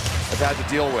goaltenders have had to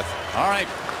deal with. All right,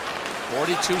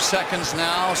 42 seconds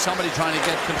now. Somebody trying to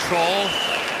get control,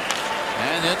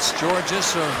 and it's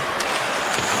Georges or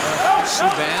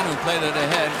Subban who played it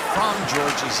ahead from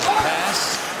Georges'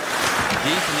 pass.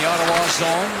 Deep in the Ottawa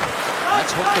zone.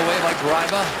 That's hooked away by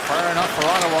Greiba. Far enough for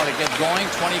Ottawa to get going.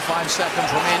 25 seconds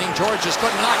remaining. Georges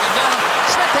couldn't knock it down.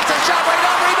 Smith takes a shot right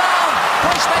on rebound.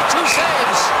 Price made 2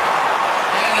 saves.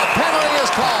 And a penalty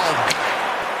is called.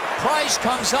 Price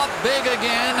comes up big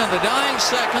again in the dying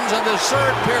seconds of the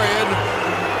third period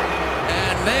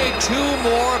and made 2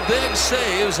 more big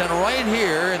saves. And right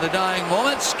here in the dying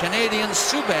moments, Canadian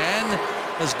Subban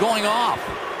is going off.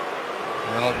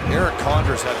 Well, Eric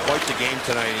Condra's had quite the game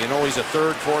tonight. You know, he's a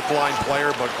third, fourth line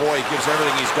player, but boy, he gives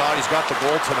everything he's got. He's got the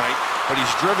goal tonight, but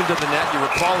he's driven to the net. You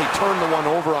recall he turned the one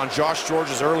over on Josh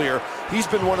Georges earlier. He's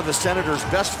been one of the Senators'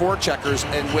 best forecheckers,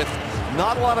 and with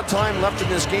not a lot of time left in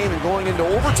this game and going into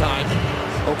overtime,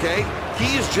 okay,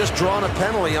 he's just drawn a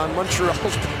penalty on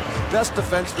Montreal's best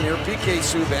defenseman here, PK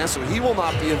Subban, so he will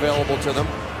not be available to them.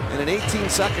 And in 18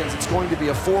 seconds, it's going to be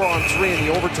a 4-on-3 in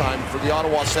the overtime for the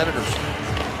Ottawa Senators.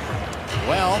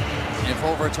 Well, if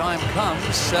overtime comes,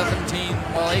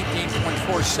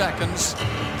 18.4 seconds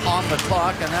on the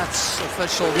clock, and that's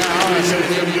official now as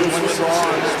Canadians withdraw,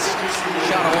 and that's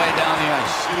shot away down the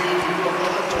ice.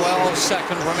 12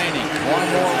 seconds remaining. One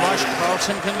more rush.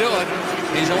 Carlson can do it.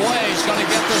 He's away. He's going to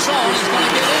get the zone. He's going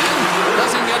to get in.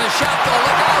 Doesn't get a shot, though.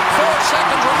 Look out. 4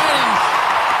 seconds remaining.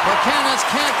 The Canadiens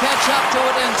can't catch up to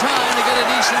it in time to get a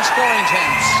decent scoring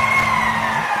chance.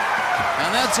 And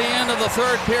that's the end of the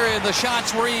third period. The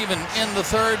shots were even in the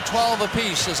third, 12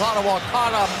 apiece, as Ottawa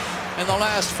caught up in the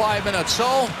last 5 minutes.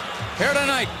 So, here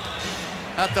tonight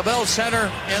at the Bell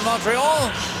Center in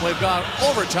Montreal, we've got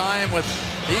overtime with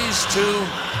these two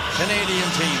Canadian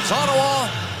teams. Ottawa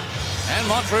and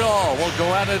Montreal will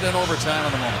go at it in overtime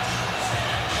in a moment.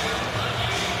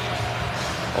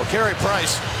 Well, Carey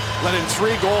Price let in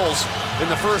 3 goals in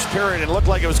the first period. It looked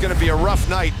like it was going to be a rough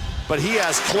night, but he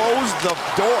has closed the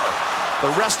door the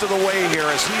rest of the way here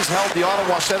as he's held the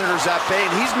Ottawa Senators at bay,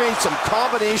 and he's made some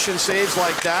combination saves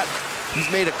like that. He's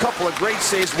made a couple of great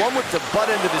saves, one with the butt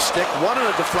end of his stick, one on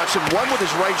a deflection, one with his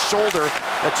right shoulder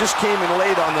that just came in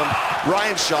late on the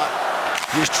Ryan shot.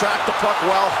 He's tracked the puck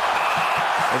well,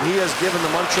 and he has given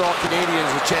the Montreal Canadiens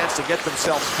a chance to get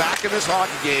themselves back in this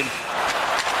hockey game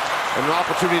and an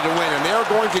opportunity to win. And they're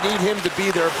going to need him to be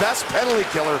their best penalty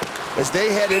killer as they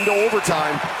head into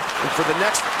overtime. And for the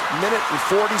next minute and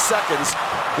 40 seconds,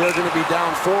 they're going to be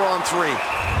down 4-on-3.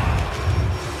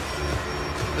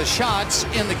 The shots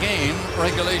in the game,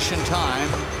 regulation time,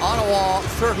 Ottawa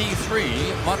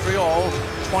 33, Montreal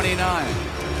 29.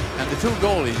 And the two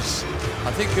goalies,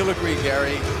 I think you'll agree,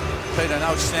 Gary, played an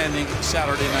outstanding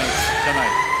Saturday night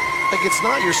tonight. Like, it's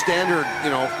not your standard,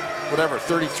 whatever,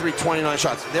 33, 29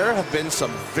 shots. There have been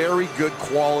some very good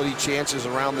quality chances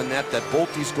around the net that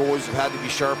both these goalies have had to be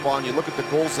sharp on. You look at the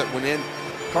goals that went in,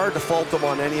 hard to fault them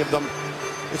on any of them.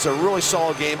 It's a really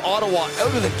solid game. Ottawa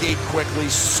out of the gate quickly,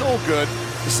 so good.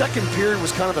 The second period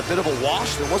was kind of a bit of a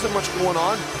wash. There wasn't much going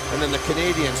on. And then the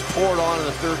Canadiens poured on in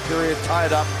the third period,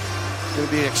 tied up. It's going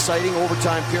to be an exciting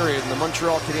overtime period. And the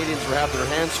Montreal Canadiens will have their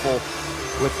hands full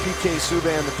with PK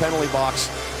Subban in the penalty box.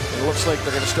 And it looks like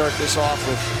they're going to start this off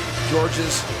with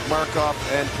Georges, Markov,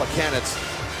 and Plakanitz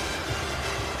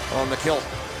on the kill.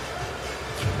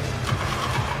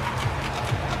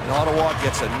 And Ottawa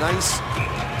gets a nice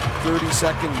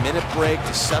 30-second minute break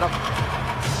to set up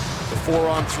the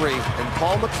 4-on-3. And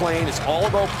Paul McLean is all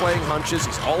about playing hunches.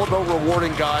 He's all about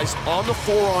rewarding guys on the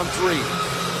 4-on-3.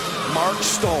 Mark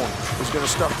Stone is going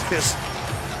to start this.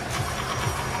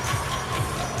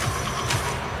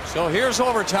 So here's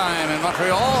overtime in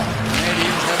Montreal.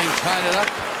 Canadiens having tied it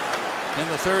up in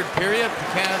the third period.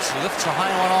 Plakanitz lifts a high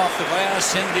one off the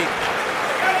glass in deep.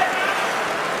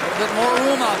 A little bit more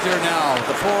room out there now.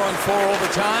 The 4-on-4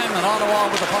 overtime, and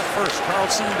Ottawa with the puck first.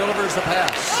 Carlson delivers the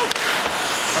pass.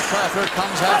 MacArthur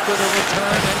comes after the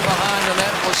return in behind the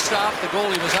net, was stopped. The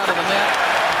goalie was out of the net.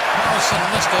 Carlson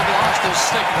missed it, lost his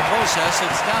stick in the process.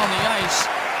 It's down the ice.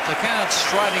 Plakanitz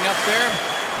striding up there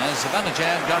as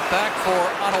Zibanejad got back for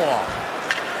Ottawa.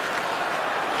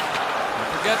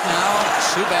 Don't forget now,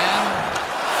 Subban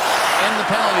in the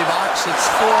penalty box. It's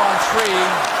 4-on-3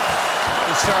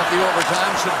 to start the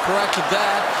overtime. Should have corrected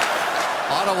that.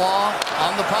 Ottawa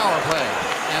on the power play.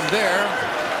 And there,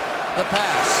 the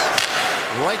pass.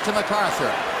 Right to MacArthur.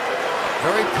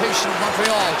 Very patient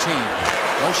Montreal team.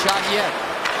 No shot yet.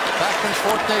 Back and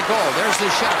forth they go. There's the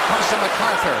shot. Comes to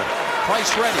MacArthur. Price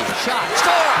ready. Shot.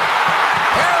 Score!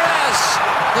 Here it is.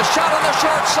 The shot on the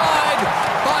short side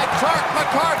by Clark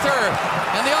MacArthur.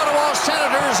 And the Ottawa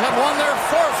Senators have won their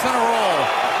 4th in a row.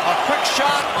 A quick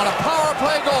shot on a power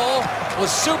play goal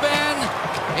with Subban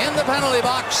in the penalty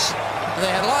box. They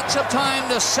had lots of time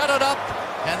to set it up,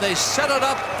 and they set it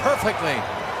up perfectly.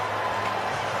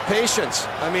 Patience.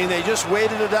 I mean, they just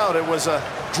waited it out. It was a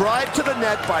drive to the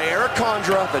net by Eric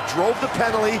Condra that drove the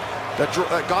penalty, that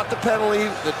got the penalty,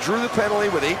 that drew the penalty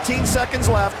with 18 seconds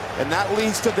left, and that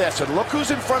leads to this. And look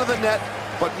who's in front of the net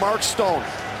but Mark Stone.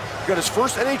 Got his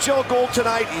first NHL goal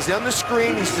tonight. He's on the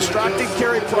screen. He's distracting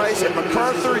Carey Price, and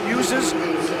MacArthur uses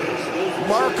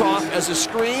Markov as a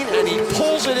screen, and he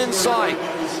pulls it inside.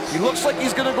 He looks like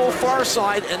he's going to go far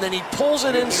side, and then he pulls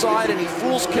it inside, and he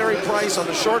fools Carey Price on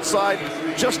the short side,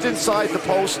 just inside the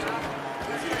post.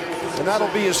 And that'll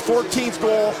be his 14th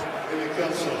goal.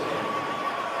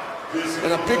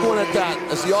 And a big one at that,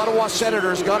 as the Ottawa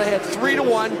Senators got ahead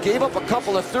 3-1, gave up a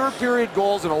couple of third-period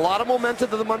goals and a lot of momentum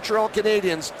to the Montreal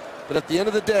Canadiens. But at the end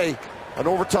of the day, an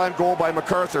overtime goal by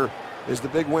MacArthur is the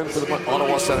big win for the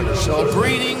Ottawa Senators. So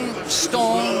Greening,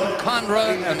 Stone,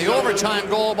 Condra, and the overtime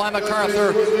goal by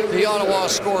MacArthur. The Ottawa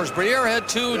scores. Briere had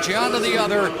 2, Gianna the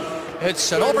other.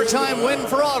 It's an overtime win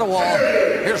for Ottawa.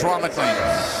 Here's Ron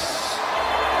McLean.